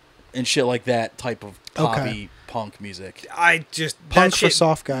Jawbreaker and shit like that type of poppy punk music. I just Punk that for shit,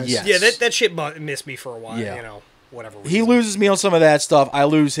 soft guys. Yeah. Yeah, that shit missed me for a while. Yeah. You know, whatever. He reason. loses me on some of that stuff. I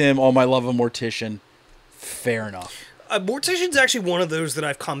lose him on my love of Mortician. Fair enough. Mortician's actually one of those that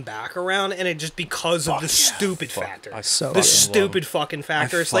I've come back around, and it just because of the stupid factor. So The good. stupid fucking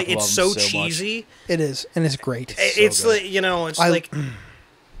factor. It's like fucking it's love so him so much. cheesy. It is, and it's great. It's good. like, you know, it's like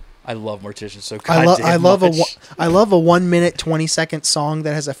I love Mortician so I goddamn love much. I love a 1 minute 20-second song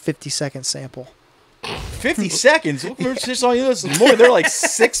that has a 50-second sample. 50 seconds. What Mortician song you listen to more? They're like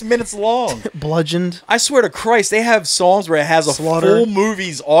 6 minutes long. Bludgeoned I swear to Christ, they have songs where it has a Slaughter. full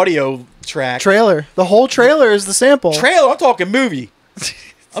movie's audio track. trailer. The whole trailer is the sample. Trailer, I'm talking movie.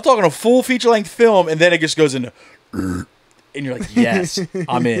 I'm talking a full feature-length film, and then it just goes into... And you're like, yes,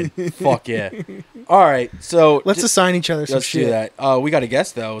 I'm in. Fuck yeah. All right, so... Let's assign each other some Let's shit. do that. We got a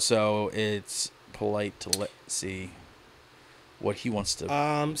guest, though, so it's polite to see what he wants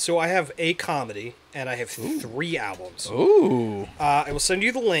to... so I have a comedy, and I have 3 albums. Ooh. I will send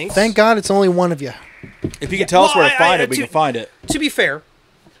you the links. Thank God it's only one of you. If you can tell us where to find it, we can find it. To be fair,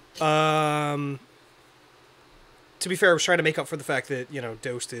 I was trying to make up for the fact that, you know,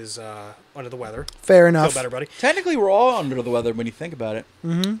 Dosed is under the weather. Fair Feel enough. better, buddy. Technically, we're all under the weather when you think about it.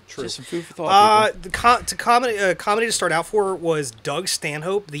 Mm-hmm. True. Just some food for thought, people. Comedy to start out for was Doug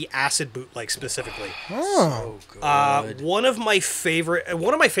Stanhope, the Acid Bootleg specifically. Oh, Good. One of my favorite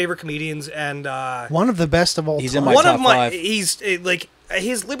comedians, and one of the best of all He's time. in my one top of my 5. he's like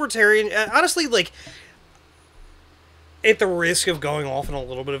his libertarian. Honestly, like at the risk of going off on a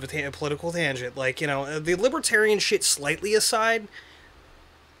little bit of a political tangent, like, you know, the libertarian shit slightly aside,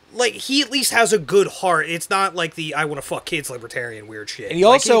 like, he at least has a good heart. It's not like the I want to fuck kids libertarian weird shit. And he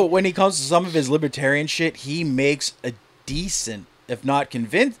Like, also, when he comes to some of his libertarian shit, he makes a decent, if not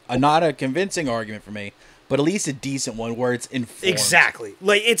not a convincing argument for me, but at least a decent one where it's informed. exactly.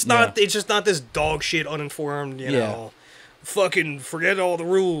 Like, it's not. Yeah. It's just not this dog shit, uninformed. You Yeah. know, fucking forget all the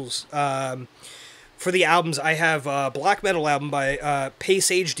rules. For the albums, I have a black metal album by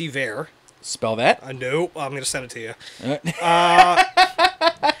Paysage d'Hiver. Spell that. Nope, I'm going to send it to you.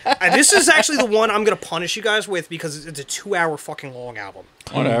 And this is actually the one I'm going to punish you guys with because it's a 2-hour fucking long album.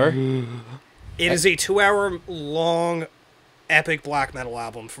 Whatever. It is a 2-hour long epic black metal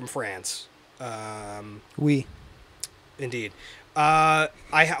album from France. We. Indeed.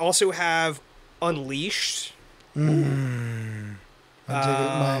 Also have Unleashed.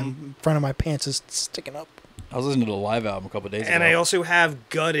 My front of my pants is sticking up. I was listening to the live album a couple days ago. And I also have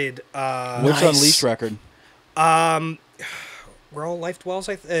Gutted. Which Nice. Unleashed record? Where all life dwells.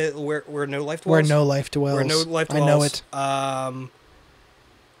 Where no life dwells. Where no life dwells. Where no life dwells. I know it.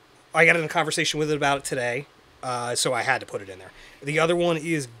 I got in a conversation with it about it today, so I had to put it in there. The other one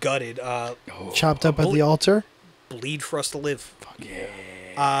is Gutted. Chopped up at the altar. Bleed for us to live. Fuck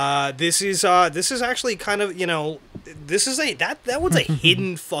yeah. This is actually kind of, you know, this is that one's a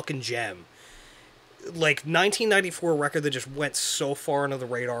hidden fucking gem. Like 1994 record that just went so far under the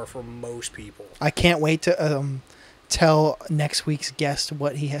radar for most people. I can't wait to tell next week's guest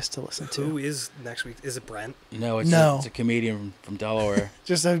what he has to listen to. Who is next week? Is it Brent? No, it's No. A comedian from Delaware.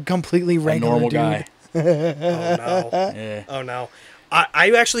 Just a completely A regular normal dude. guy. Oh no. Yeah. Oh no.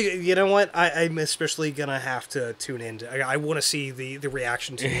 I actually, you know what? I'm especially gonna have to tune in. I want to see the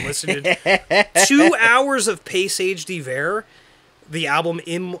reaction to listen to 2 hours of Paysage d'Hiver, the album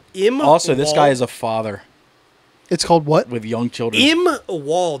Im. Also, this Wald. guy is a father It's called what? with young children.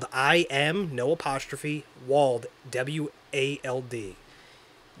 Wald. I-M, no apostrophe. Wald. W-A-L-D.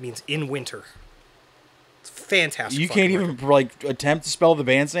 Means in winter. It's fantastic. You fucking can't record. even like attempt to spell the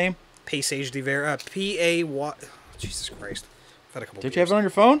band's name. Paysage d'Hiver. P-A-Y. Oh, Jesus Christ. I've had a couple. Did you have it on your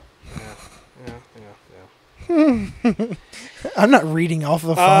phone? Yeah. I'm not reading off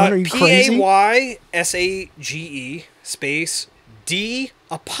the phone. Are you crazy? Paysage space D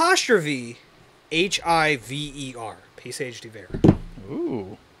apostrophe Hiver. Paysage d'Hiver.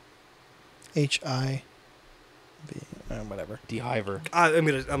 Ooh. H-I. Whatever. Dehiver. I'm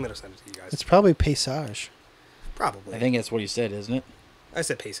gonna send it to you guys. It's probably Paysage. Probably. I think that's what he said, isn't it? I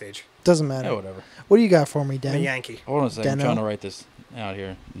said Paysage. Doesn't matter. Yeah, whatever. What do you got for me, I'm Dan? a Yankee. Hold on a second. I'm Deno? trying to write this out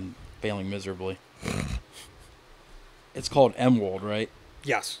here and failing miserably. It's called Wald, right?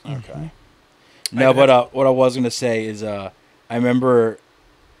 Yes. Okay. No, but what I was going to say is I remember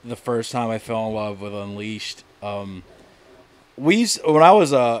the first time I fell in love with Unleashed. When I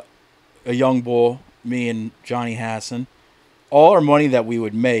was a young bull, me and Johnny Hassan, all our money that we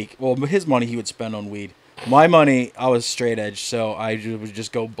would make, well, his money he would spend on weed. My money, I was straight edge, so I would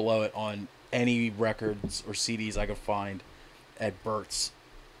just go blow it on any records or CDs I could find at Burt's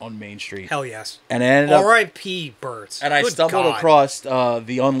on Main Street. Hell yes. And I ended up, R.I.P. Burt's. and I Good stumbled God. across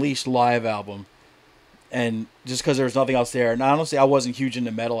the Unleashed live album, and just because there was nothing else there, and honestly, I wasn't huge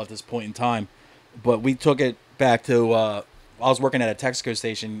into metal at this point in time, but we took it back to I was working at a Texaco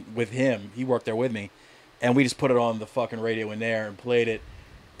station with him. He worked there with me, and we just put it on the fucking radio in there and played it.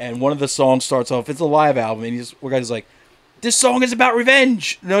 And one of the songs starts off. It's a live album, and one guy's like, "This song is about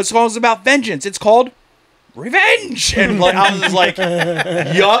revenge. No, this song is about vengeance. It's called Revenge." And like, I was just like,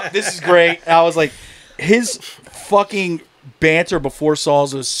 "Yup, this is great." And I was like, his fucking banter before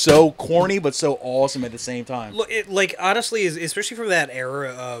songs was so corny but so awesome at the same time. Look, honestly, especially from that era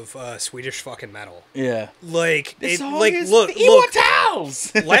of Swedish fucking metal. Yeah, Like, this song look, is look. the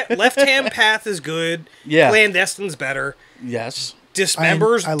Immortals. Left Hand Path is good. Yeah. Clandestine's better. Yes.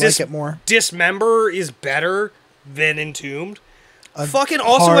 Dismembers. I like it more. Dismember is better than Entombed. Fucking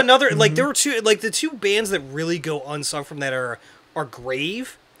also another there were two the two bands that really go unsung from that era are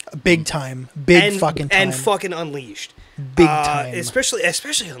Grave, Big time. Big fucking time. and fucking Unleashed. Big time. Especially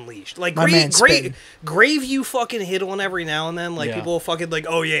Unleashed. Like My man's spitting. Grave you fucking hit on every now and then. Like Yeah. people fucking like,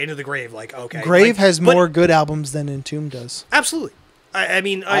 oh yeah, Into the Grave. Like, okay. Grave Like, has but- more good albums than Entombed does. Absolutely. I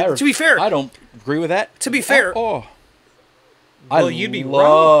mean, to be fair, I don't agree with that. To be fair- oh, Well, you'd be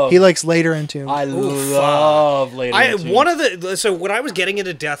wrong. He likes later Entombed. I love later. So when I was getting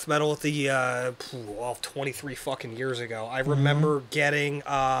into death metal at the 23 fucking years ago, I remember getting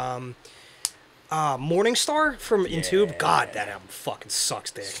Morningstar from Entombed. God, that album fucking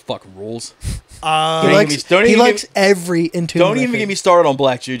sucks dick. fucking rules. he likes every Entombed Don't even record. get me started on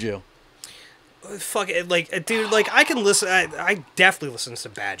Black Juju. Fuck it, dude, I can listen. I definitely listen to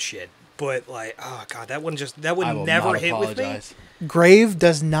some bad shit, but like, oh god, that would I will never not hit apologize. with me. Grave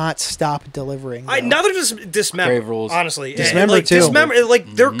does not stop delivering. though. Neither does Dismember. Grave rules. Honestly, Dismember like, too. Dismember, like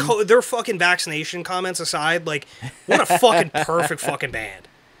their fucking vaccination comments aside, like what a fucking perfect fucking band.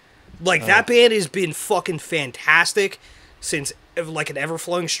 Like that band has been fucking fantastic since like an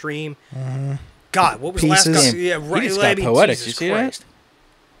ever-flowing stream. God, what was Pieces. the last? Damn. Yeah, He right. just got poetic. Jesus You see that? Christ.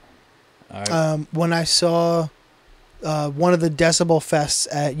 All right. When I saw one of the Decibel Fests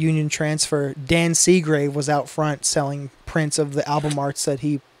at Union Transfer, Dan Seagrave was out front selling prints of the album arts that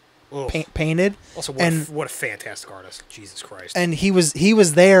he Ugh. painted. Also, and what a fantastic artist! Jesus Christ. and he was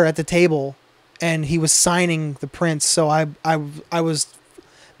there at the table, and he was signing the prints. So I was.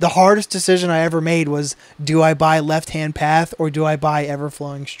 The hardest decision I ever made was, do I buy Left Hand Path or do I buy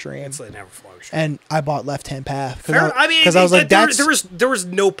Everflowing Stream? It's like never flowing stream. And I bought Left Hand Path Fair, because I was like, there was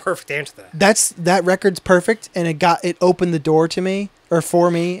no perfect answer to that. that record's perfect, and it opened the door to me or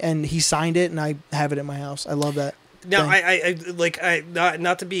for me, and he signed it, and I have it in my house. I love that. Now, thing.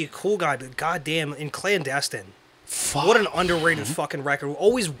 not to be a cool guy, but goddamn, in Clandestine, Fuck. what an underrated fucking record.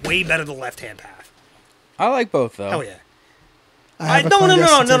 Always way better than Left Hand Path. I like both though. Hell yeah. I have a No.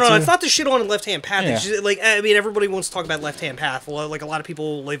 Clandestine It's tattoo. not the shit on Left Hand Path. Yeah. It's just, like, I mean, everybody wants to talk about Left Hand Path. Well, like a lot of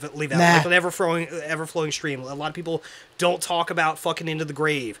people leave out like an ever-flowing stream. A lot of people don't talk about fucking Into the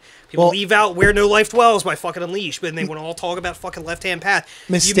Grave. People leave out Where No Life Dwells by fucking Unleashed, but then they want to all talk about fucking Left Hand Path.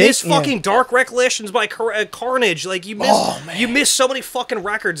 You miss fucking Dark Recollections by Carnage. Like you miss so many fucking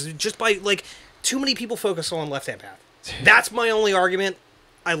records just by like too many people focus on Left Hand Path. That's my only argument.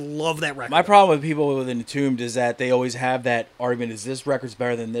 I love that record. My problem with people with Entombed is that they always have that argument: is this record's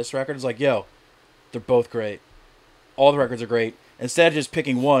better than this record? It's like, yo, they're both great. All the records are great. Instead of just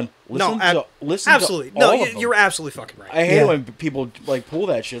picking one, listen absolutely. to all of them. You're absolutely fucking right. I hate it when people like pull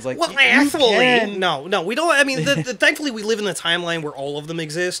that shit. It's like, Well, you actually, can. no, we don't. I mean, thankfully, we live in a timeline where all of them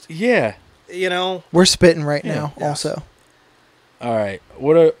exist. Yeah. You know, We're spitting right now. Yes. Also, All right.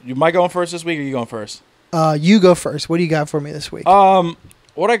 Am I going first this week, or are you going first? you go first. What do you got for me this week?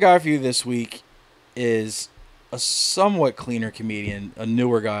 What I got for you this week is a somewhat cleaner comedian, a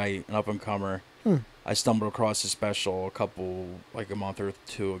newer guy, an up-and-comer. I stumbled across his special a month or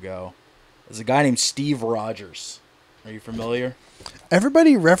two ago. There's a guy named Steve Rogers. Are you familiar?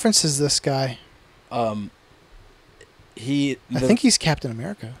 Everybody references this guy. I think he's Captain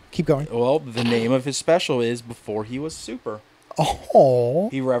America. Keep going. Well, the name of his special is Before He Was Super. Oh.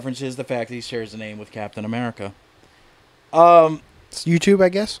 He references the fact that he shares the name with Captain America. It's YouTube, I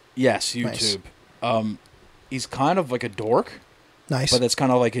guess? Yes, YouTube. Nice. He's kind of like a dork. Nice. But that's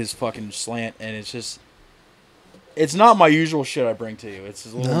kind of like his fucking slant, and it's just... It's not my usual shit I bring to you. It's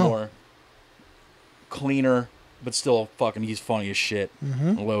a little more cleaner, but still fucking... He's funny as shit.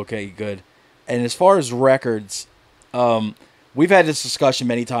 Okay, good. And as far as records, we've had this discussion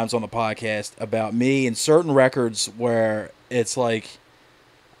many times on the podcast about me and certain records where it's like,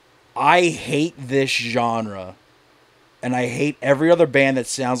 I hate this genre, and I hate every other band that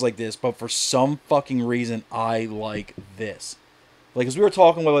sounds like this, but for some fucking reason, I like this. Like, as we were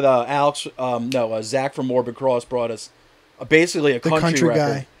talking with Zach from Morbid Cross brought us basically a country record.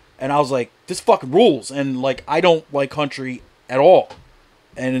 Guy. And I was like, this fucking rules. And, like, I don't like country at all.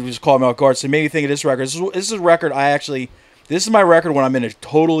 And it just caught me off guard. So it made me think of this record. This is a record this is my record when I'm in a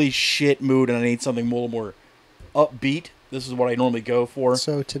totally shit mood and I need something a little more upbeat. This is what I normally go for.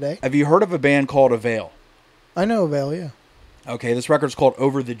 So today? Have you heard of a band called Avail? I know Avail, yeah. Okay, this record's called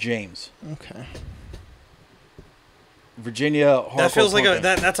Over the James. Okay. Virginia. That feels like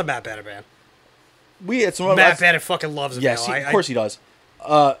that's a Matt Bennett band. Matt Bennett fucking loves Avail. Yes, of course he does.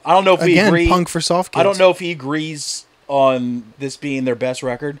 I don't know if we agree. Punk for soft kids. I don't know if he agrees on this being their best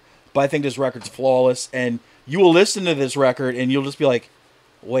record, but I think this record's flawless. And you will listen to this record and you'll just be like,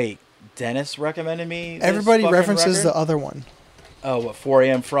 "Wait, Dennis recommended me." Everybody references the other one. Oh, what 4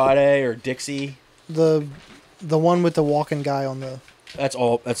 a.m. Friday or Dixie? The one with the walking guy on the. That's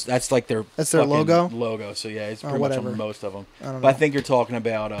all. That's like their. That's their logo. Logo. So yeah, it's pretty much on most of them. But I think you're talking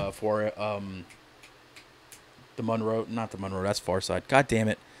about the Monroe, not the Monroe. That's Far Side. God damn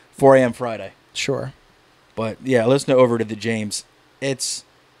it, 4 a.m. Friday. Sure. But yeah, listen to Over to the James. It's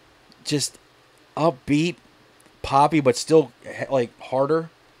just upbeat, poppy, but still like harder,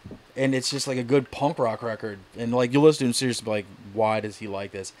 and it's just like a good punk rock record. And like you listen to him seriously, like, why does he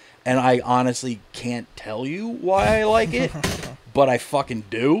like this? And I honestly can't tell you why I like it. But I fucking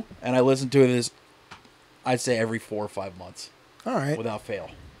do, and I listen to this, I'd say every 4 or 5 months. All right. Without fail.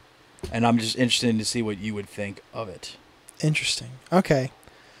 And I'm just interested to see what you would think of it. Interesting. Okay.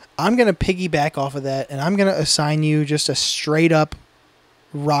 I'm going to piggyback off of that, and I'm going to assign you just a straight-up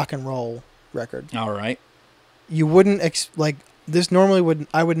rock and roll record. All right. You wouldn't, this normally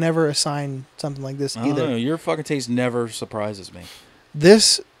I would never assign something like this either. No, your fucking taste never surprises me.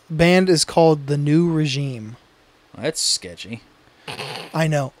 This band is called The New Regime. That's sketchy. I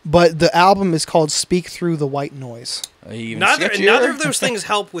know, but the album is called Speak Through the White Noise. Neither of those things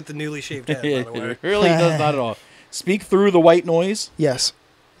help with the newly shaved head, by the way. It really does not at all. Speak Through the White Noise? Yes.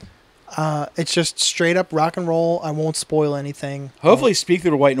 It's just straight up rock and roll. I won't spoil anything. Hopefully Speak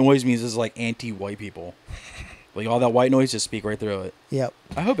Through the White Noise means it's like anti-white people. Like all that white noise, just speak right through it. Yep.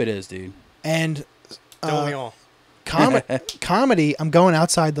 I hope it is, dude. And don't we all? Comedy, I'm going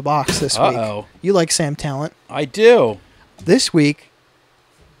outside the box this week. Uh-oh. You like Sam Tallent? I do. This week,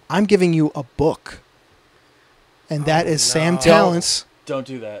 I'm giving you a book. And that is Sam Tallent's... Don't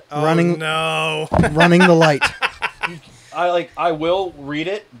do that. Running the Light. I will read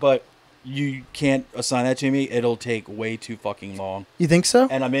it, but you can't assign that to me. It'll take way too fucking long. You think so?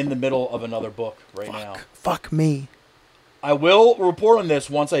 And I'm in the middle of another book now. Fuck me. I will report on this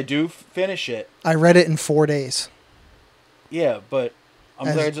once I do finish it. I read it in 4 days. Yeah, but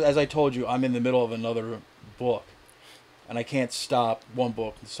as I told you, I'm in the middle of another book. And I can't stop one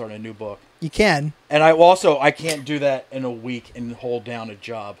book and start a new book. You can. And I can't do that in a week and hold down a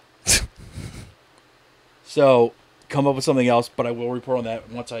job. So, come up with something else, but I will report on that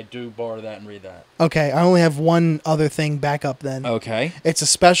once I do borrow that and read that. Okay, I only have one other thing back up then. Okay. It's a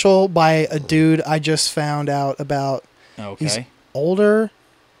special by a dude I just found out about. Okay. He's older,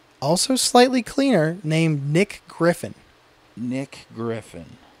 also slightly cleaner, named Nick Griffin. Nick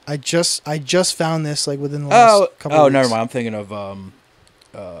Griffin. I just found this like within the last couple of weeks. Never mind. I'm thinking of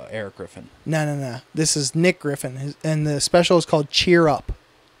Eric Griffin. No. This is Nick Griffin, and the special is called Cheer Up.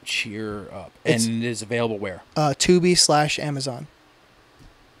 Cheer Up. And it is available where? Tubi/Amazon.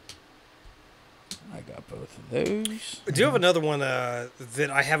 I got both of those. I do have another one that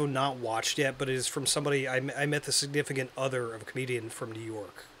I have not watched yet, but it is from somebody. I met the significant other of a comedian from New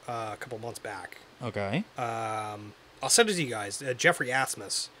York a couple months back. Okay. I'll send it to you guys. Jeffrey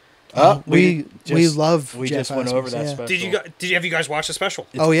Asmus. We love. We Jeff just went Asmus, over that special. Have you guys watched the special?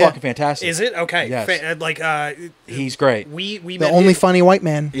 It's fucking fantastic. Is it okay? Yes. He's great. We the met only funny white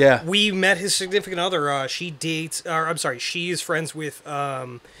man. Yeah. We met his significant other. She is friends with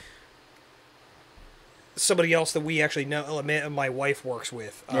somebody else that we actually know. My wife works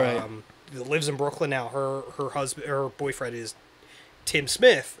with. Right. lives in Brooklyn now. Her boyfriend is Tim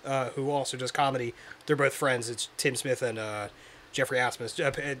Smith, who also does comedy. They're both friends. It's Tim Smith and Jeffrey Asmus.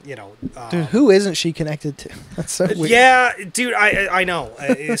 Dude, who isn't she connected to? That's so weird. Yeah, dude, I know.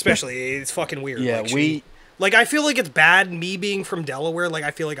 Especially, it's fucking weird. Yeah, like, I feel like it's bad me being from Delaware. Like, I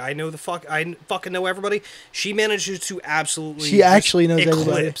feel like I fucking know everybody. She manages to absolutely. She actually knows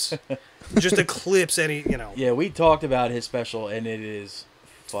eclipse, just eclipse any. Yeah, we talked about his special, and it is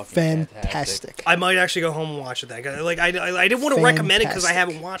fucking fantastic. I might actually go home and watch it. Like, I didn't want to recommend it because I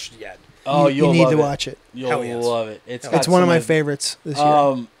haven't watched it yet. Oh, you need to watch it. You'll love it. It's one of my favorites this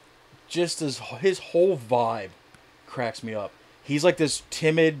year. Just his whole vibe cracks me up. He's like this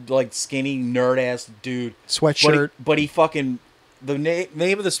timid, like skinny nerd ass dude. Sweatshirt. But he fucking the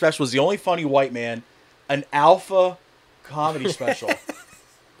name of the special is The Only Funny White Man, an alpha comedy special.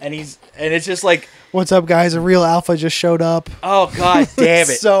 and it's just like, what's up, guys? A real alpha just showed up. Oh god damn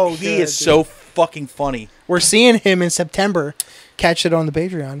it. He is dude. so fucking funny. We're seeing him in September. Catch it on the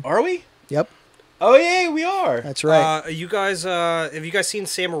Patreon. Are we? Yep. Oh yeah, we are. That's right. You guys, have you guys seen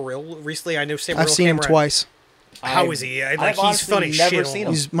Sam Morril recently? I know Sam Morril. I've seen him twice. How is he? I've he's funny never shit. Seen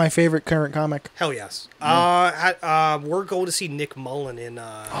him. He's my favorite current comic. Hell yes. We're going to see Nick Mullen in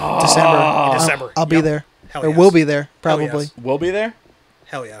December. I'll be there. Hell or yes. will be there, probably. Yes. We'll be there?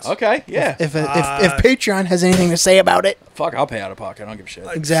 Hell yes. Okay, yeah. If Patreon has anything to say about it. Fuck, I'll pay out of pocket. I don't give a shit.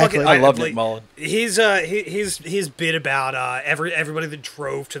 Exactly. I love Nick Mullen. His bit about everybody that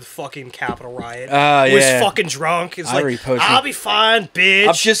drove to the fucking Capitol riot was fucking drunk. It's I'll be fine, bitch.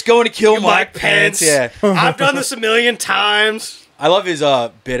 I'm just going to kill Mike Pence. Yeah. I've done this a million times. I love his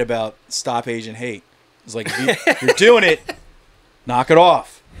bit about stop Asian hate. It's like, if you're doing it, knock it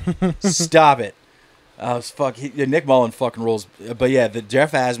off. Stop it. Nick Mullen fucking rules. But yeah, the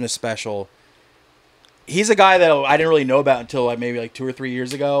Jeff Asmus special, he's a guy that I didn't really know about until maybe 2 or 3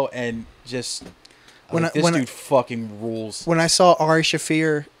 years ago, and just this dude fucking rules. When I saw Ari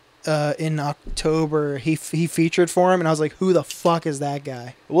Shaffir in October, he featured for him, and I was like, who the fuck is that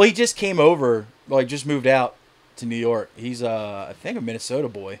guy? Well, he just came over, just moved out to New York. He's I think a Minnesota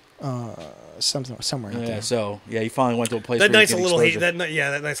boy. Somewhere out there. So he finally went to a place. That where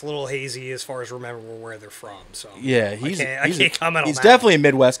nice little hazy as far as remember where they're from. So yeah, I can't comment on that. He's definitely a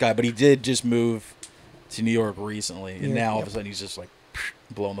Midwest guy, but he did just move to New York recently, and now all of a sudden he's just like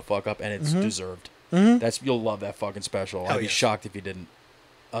blowing the fuck up, and it's deserved. Mm-hmm. You'll love that fucking special. I'd be shocked if you didn't.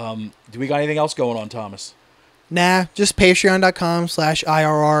 Do we got anything else going on, Thomas? Nah, just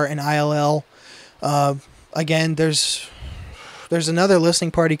patreon.com/IRR and ILL. Again, there's another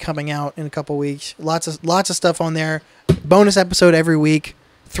listening party coming out in a couple weeks. Lots of stuff on there. Bonus episode every week.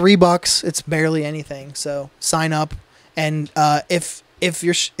 $3. It's barely anything. So sign up. And if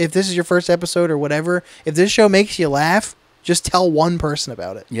this is your first episode or whatever, if this show makes you laugh, just tell one person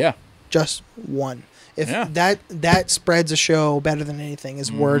about it. Yeah. Just one. If that spreads a show better than anything is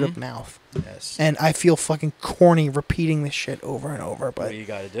word of mouth. Yes. And I feel fucking corny repeating this shit over and over, but what you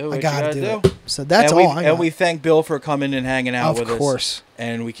got to do. I got to do it. So that's all I got. And we thank Bill for coming and hanging out with us. Of course.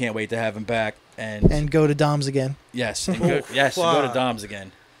 And we can't wait to have him back. And go to Dom's again. Yes. And go to Dom's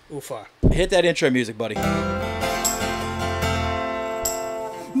again. Oofa. Hit that intro music, buddy.